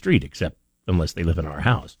lives on my street except unless they live in our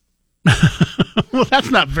house. Well, that's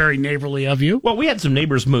not very neighborly of you. Well, we had some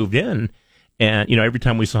neighbors moved in, and every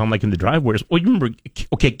time we saw them, like in the driveways. Well, you remember?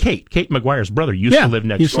 Okay, Kate McGuire's brother used to live next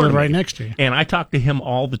door. He used to live right next to you. And I talked to him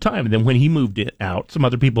all the time. And then when he moved out, some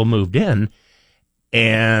other people moved in,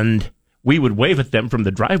 and we would wave at them from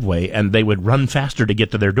the driveway, and they would run faster to get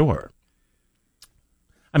to their door.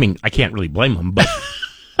 I mean, I can't really blame them, but.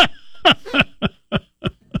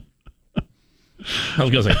 I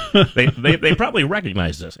was going to say, they probably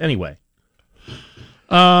recognize this. Anyway.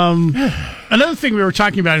 Another thing we were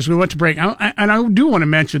talking about as we went to break, and I do want to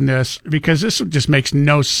mention this because this just makes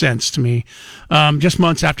no sense to me. Just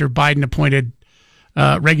months after Biden appointed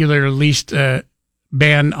regular released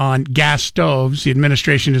ban on gas stoves, the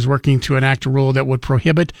administration is working to enact a rule that would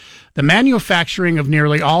prohibit the manufacturing of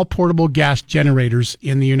nearly all portable gas generators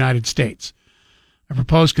in the United States. A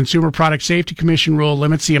proposed Consumer Product Safety Commission rule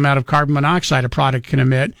limits the amount of carbon monoxide a product can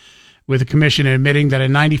emit, with the commission admitting that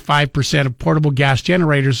 95% of portable gas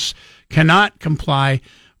generators cannot comply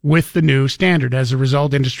with the new standard. As a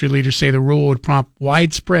result, industry leaders say the rule would prompt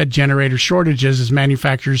widespread generator shortages as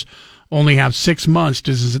manufacturers only have 6 months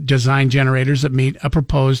to design generators that meet a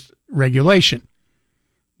proposed regulation.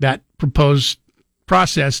 That proposed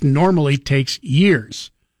process normally takes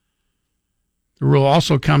years. The rule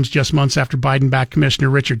also comes just months after Biden-backed Commissioner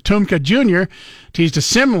Richard Tumka Jr. teased a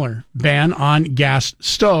similar ban on gas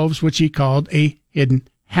stoves, which he called a hidden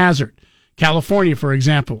hazard. California, for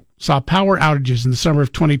example, saw power outages in the summer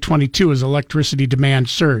of 2022 as electricity demand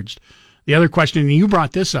surged. The other question, and you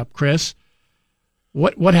brought this up, Chris,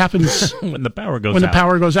 what happens when the power goes out? When the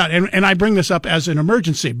power goes out. And I bring this up as an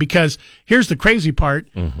emergency because here's the crazy part.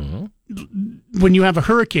 Mm-hmm. When you have a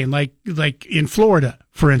hurricane like in Florida,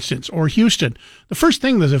 for instance, or Houston, the first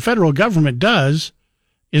thing that the federal government does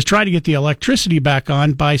is try to get the electricity back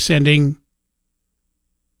on by sending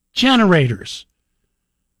generators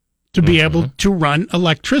to be able to run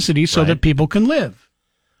electricity so that people can live.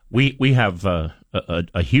 We have a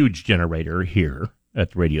huge generator here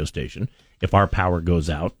at the radio station. If our power goes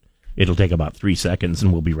out, it'll take about 3 seconds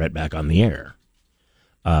and we'll be right back on the air.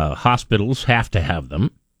 Hospitals have to have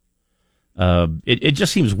them. It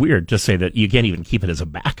just seems weird to say that you can't even keep it as a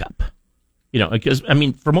backup. Because, I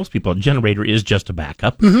mean, for most people, a generator is just a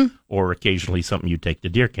backup or occasionally something you take to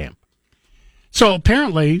deer camp. So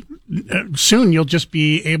apparently, soon you'll just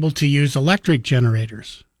be able to use electric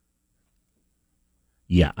generators.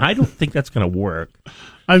 Yeah, I don't think that's going to work.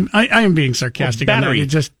 I am being sarcastic.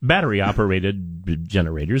 Battery-operated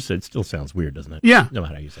generators, it still sounds weird, doesn't it? Yeah. No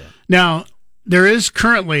matter how you say it. Now, there is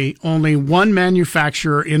currently only one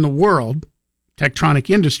manufacturer in the world, Tektronix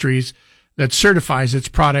Industries, that certifies its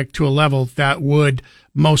product to a level that would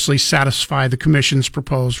mostly satisfy the commission's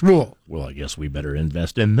proposed rule. Well, I guess we better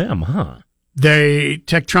invest in them, huh? The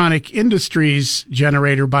Tektronix Industries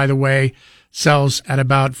generator, by the way, sells at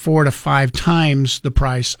about 4 to 5 times the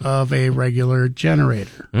price of a regular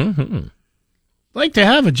generator. Mm-hmm. Like to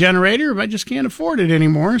have a generator, but I just can't afford it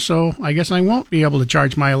anymore, so I guess I won't be able to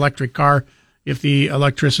charge my electric car if the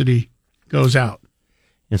electricity goes out.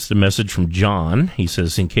 It's the message from John. He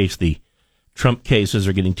says, in case the Trump cases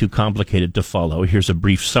are getting too complicated to follow, here's a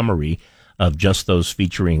brief summary of just those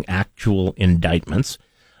featuring actual indictments.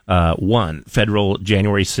 1, federal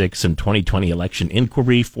January 6 and 2020 election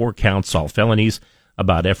inquiry, 4 counts, all felonies,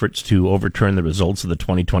 about efforts to overturn the results of the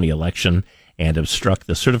 2020 election and obstruct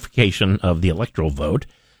the certification of the electoral vote.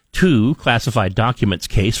 2, classified documents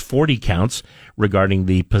case, 40 counts regarding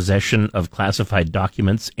the possession of classified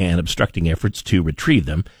documents and obstructing efforts to retrieve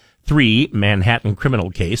them. 3, Manhattan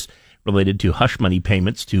criminal case related to hush money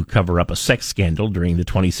payments to cover up a sex scandal during the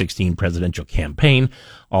 2016 presidential campaign.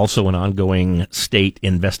 Also an ongoing state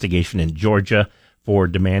investigation in Georgia for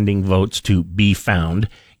demanding votes to be found.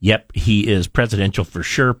 Yep, he is presidential for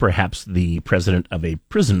sure, perhaps the president of a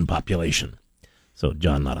prison population. So,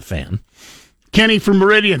 John, not a fan. Kenny from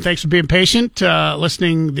Meridian, thanks for being patient,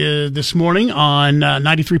 listening this morning on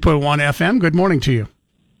 93.1 FM. Good morning to you.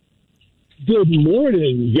 Good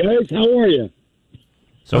morning, guys. How are you?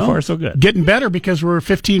 So far, so good. Getting better because we're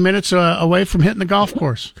 15 minutes away from hitting the golf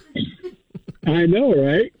course. I know,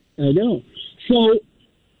 right? I know. So,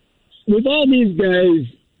 with all these guys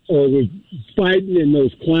with fighting and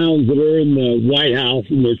those clowns that are in the White House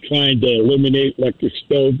and they're trying to eliminate electric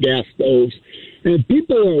stove, gas stoves, and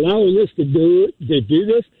people are allowing this to do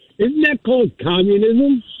this, isn't that called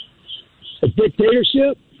communism? A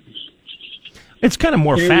dictatorship? It's kind of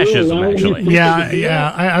more fascism, actually.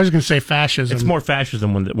 Yeah. I was going to say fascism. It's more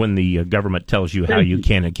fascism when the government tells you how you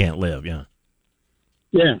can and can't live. Yeah.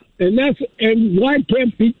 Yeah, and why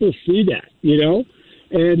can't people see that?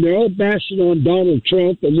 And they're all bashing on Donald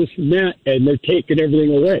Trump and this and that, and they're taking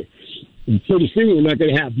everything away. And pretty soon we're not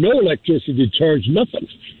going to have no electricity to charge nothing.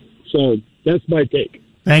 So that's my take.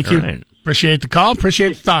 Thank you. Right. Appreciate the call.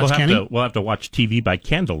 Appreciate the thoughts, Kenny. We'll have to watch TV by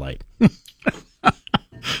candlelight.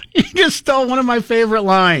 You just stole one of my favorite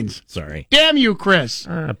lines. Sorry. Damn you, Chris.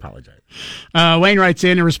 I apologize. Wayne writes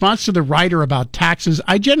in response to the writer about taxes,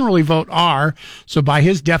 I generally vote R, so by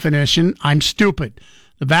his definition, I'm stupid.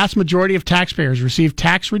 The vast majority of taxpayers receive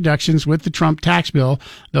tax reductions with the Trump tax bill.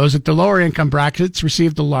 Those at the lower income brackets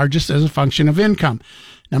receive the largest as a function of income.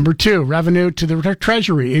 Number 2, revenue to the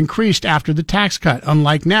Treasury increased after the tax cut,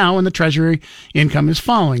 unlike now when the Treasury income is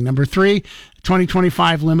falling. Number 3, the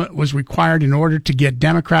 2025 limit was required in order to get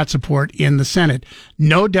Democrat support in the Senate.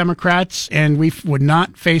 No Democrats, and we would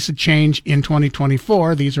not face a change in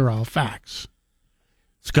 2024. These are all facts.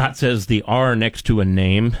 Scott says the R next to a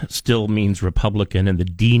name still means Republican, and the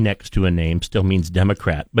D next to a name still means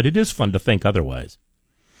Democrat. But it is fun to think otherwise.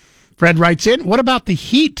 Fred writes in, what about the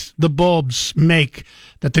heat the bulbs make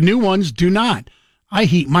that the new ones do not? I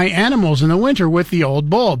heat my animals in the winter with the old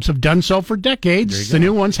bulbs. Have done so for decades. The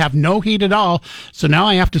new ones have no heat at all. So now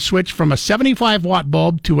I have to switch from a 75-watt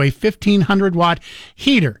bulb to a 1,500-watt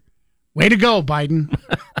heater. Way to go, Biden.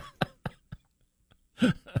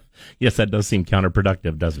 Yes, that does seem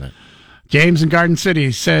counterproductive, doesn't it? James in Garden City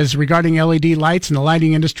says, regarding LED lights and the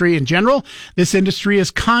lighting industry in general, this industry is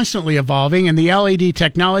constantly evolving and the LED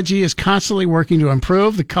technology is constantly working to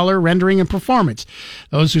improve the color, rendering, and performance.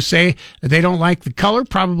 Those who say that they don't like the color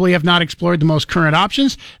probably have not explored the most current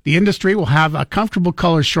options. The industry will have a comfortable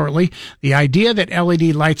color shortly. The idea that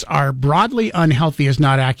LED lights are broadly unhealthy is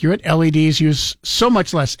not accurate. LEDs use so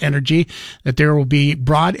much less energy that there will be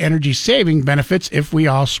broad energy saving benefits if we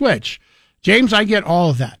all switch. James, I get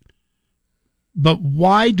all of that. But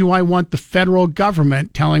why do I want the federal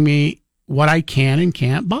government telling me what I can and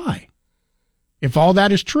can't buy? If all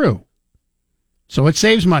that is true. So it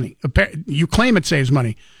saves money. You claim it saves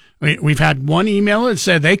money. We've had one email that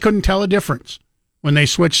said they couldn't tell a difference when they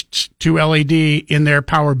switched to LED in their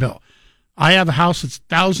power bill. I have a house that's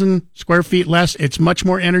 1,000 square feet less. It's much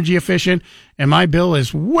more energy efficient, and my bill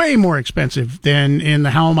is way more expensive than in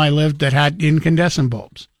the home I lived that had incandescent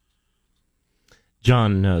bulbs.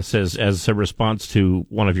 John says, as a response to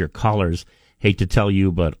one of your callers, hate to tell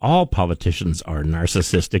you, but all politicians are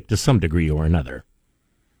narcissistic to some degree or another.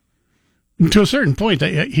 To a certain point,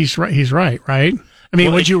 he's right? I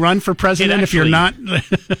mean, would you run for president if you're not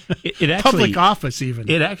public office even?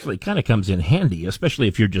 It actually kind of comes in handy, especially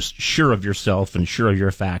if you're just sure of yourself and sure of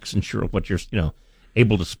your facts and sure of what you're,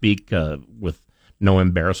 able to speak with no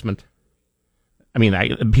embarrassment. I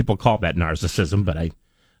mean, people call that narcissism, but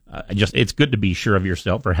it's good to be sure of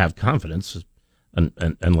yourself or have confidence,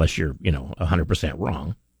 unless you're 100%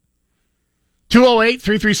 wrong.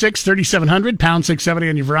 208-336-3700, pound 670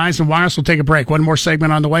 on your Verizon Wireless. We'll take a break. One more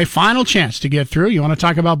segment on the way. Final chance to get through. You want to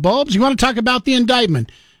talk about bulbs? You want to talk about the indictment?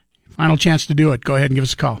 Final chance to do it. Go ahead and give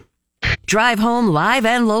us a call. Drive home live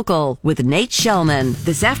and local with Nate Shellman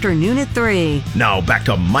this afternoon at 3. Now back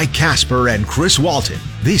to Mike Kasper and Chris Walton.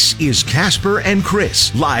 This is Kasper and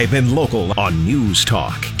Chris, live and local on News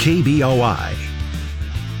Talk, KBOI.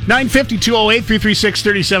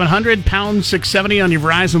 950-208-336-3700, pound 670 on your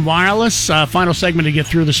Verizon Wireless. Final segment to get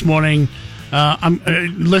through this morning. I'm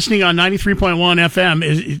listening on 93.1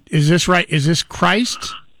 FM. Is this right? Is this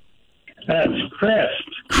Christ? That's Chris.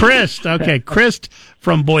 Chris. Okay, Chris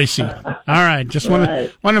from Boise. All right. Just want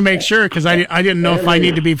to make sure, because I didn't know if I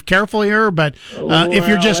need to be careful here, but if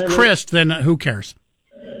you're just Chris, then who cares?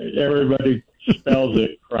 Everybody spells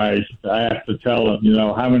it Christ. I have to tell them,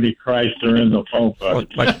 how many Christs are in the phone book.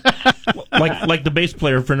 Like the bass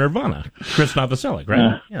player for Nirvana, Chris Novoselic,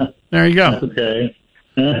 right? Yeah. There you go. Okay.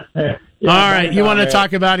 All right. You want to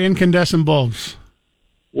talk about incandescent bulbs?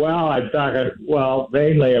 Well,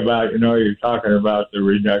 mainly about, you're talking about the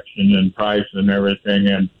reduction in price and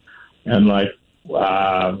everything. And like,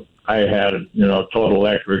 I had, a total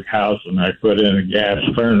electric house, and I put in a gas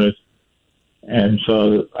furnace. And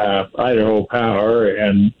so Idaho Power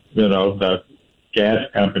and, the gas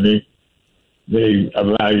company, they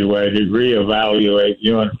reevaluate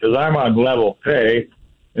because I'm on level pay,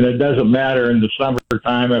 and it doesn't matter in the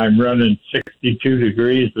summertime and I'm running 62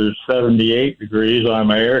 degrees or 78 degrees on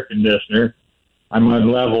my air conditioner. I'm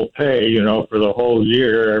on level pay, for the whole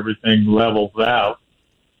year, everything levels out.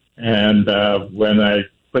 And when I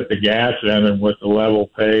put the gas in and with the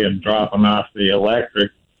level pay and dropping off the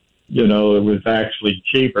electric, it was actually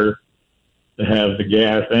cheaper to have the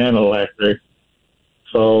gas and electric.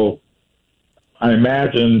 So I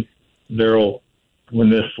imagine when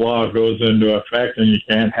this law goes into effect and you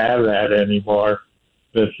can't have that anymore,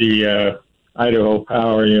 that the Idaho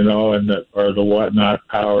Power, or the whatnot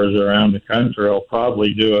powers around the country will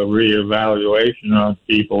probably do a reevaluation on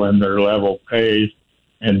people and their level pays,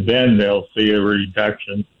 and then they'll see a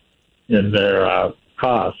reduction in their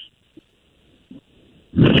costs.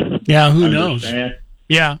 Yeah, who knows?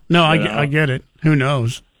 Yeah, no, I get it. Who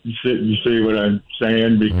knows? You see what I'm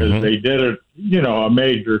saying? Because they did it, a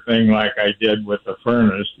major thing like I did with the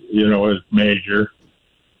furnace, is major.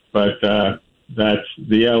 But that's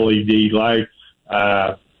the LED lights.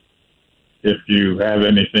 If you have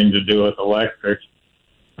anything to do with athletics,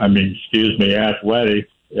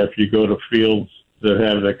 if you go to fields that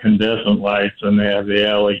have the incandescent lights and they have the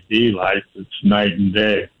LED lights, it's night and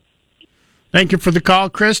day. Thank you for the call,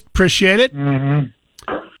 Chris. Appreciate it.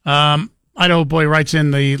 Idaho Boy writes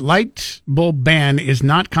in, the light bulb ban is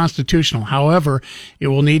not constitutional. However, it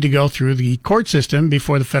will need to go through the court system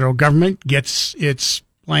before the federal government gets its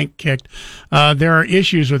blank kicked. There are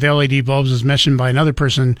issues with LED bulbs, as mentioned by another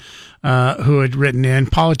person who had written in.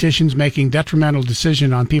 Politicians making detrimental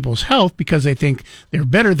decisions on people's health because they think they're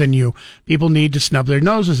better than you. People need to snub their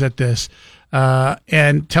noses at this.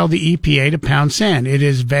 And tell the EPA to pound sand. It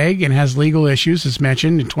is vague and has legal issues, as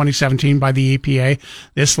mentioned in 2017 by the EPA.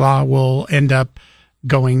 This law will end up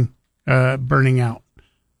burning out.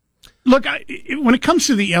 Look, when it comes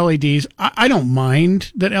to the LEDs, I don't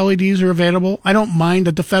mind that LEDs are available. I don't mind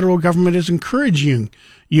that the federal government is encouraging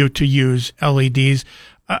you to use LEDs.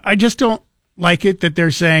 I just don't like it that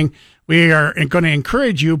they're saying we are going to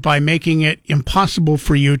encourage you by making it impossible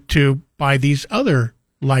for you to buy these other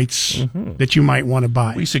lights that you might want to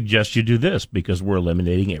buy. We suggest you do this because we're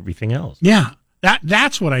eliminating everything else. Yeah,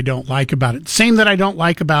 that's what I don't like about it. Same that I don't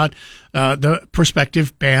like about the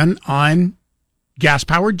prospective ban on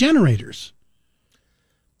gas-powered generators.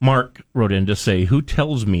 Mark wrote in to say, who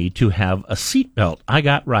tells me to have a seatbelt? I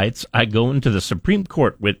got rights. I go into the Supreme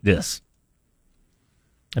Court with this.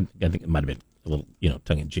 I think it might have been a little,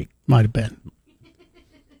 tongue-in-cheek. Might have been.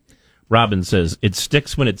 Robin says, it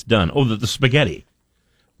sticks when it's done. Oh, the spaghetti.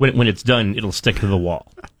 When it's done, it'll stick to the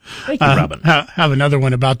wall. Thank you, Robin. Have another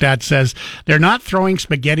one about that. Says, they're not throwing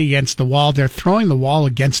spaghetti against the wall. They're throwing the wall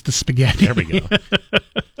against the spaghetti. There we go.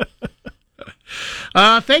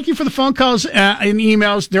 Thank you for the phone calls and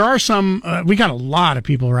emails. There are some, we got a lot of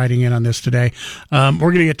people writing in on this today. We're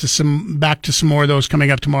going to get back to some more of those coming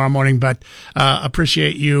up tomorrow morning, but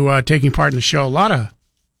appreciate you taking part in the show. A lot of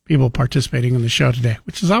people participating in the show today,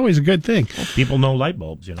 which is always a good thing. Well, people know light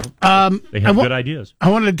bulbs, they have good ideas. I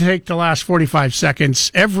wanted to take the last 45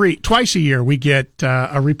 seconds. Twice a year, we get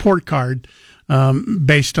a report card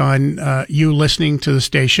based on you listening to the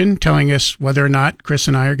station, telling us whether or not Chris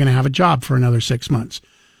and I are going to have a job for another 6 months.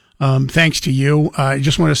 Thanks to you. I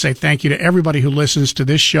just want to say thank you to everybody who listens to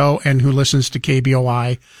this show and who listens to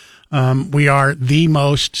KBOI. We are the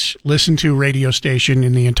most listened to radio station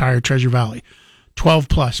in the entire Treasure Valley. 12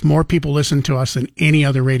 plus. More people listen to us than any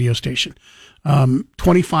other radio station.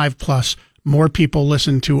 25 plus. More people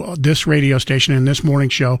listen to this radio station and this morning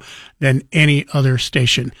show than any other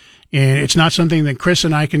station. And it's not something that Chris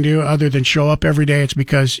and I can do other than show up every day. It's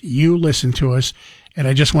because you listen to us. And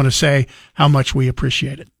I just want to say how much we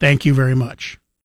appreciate it. Thank you very much.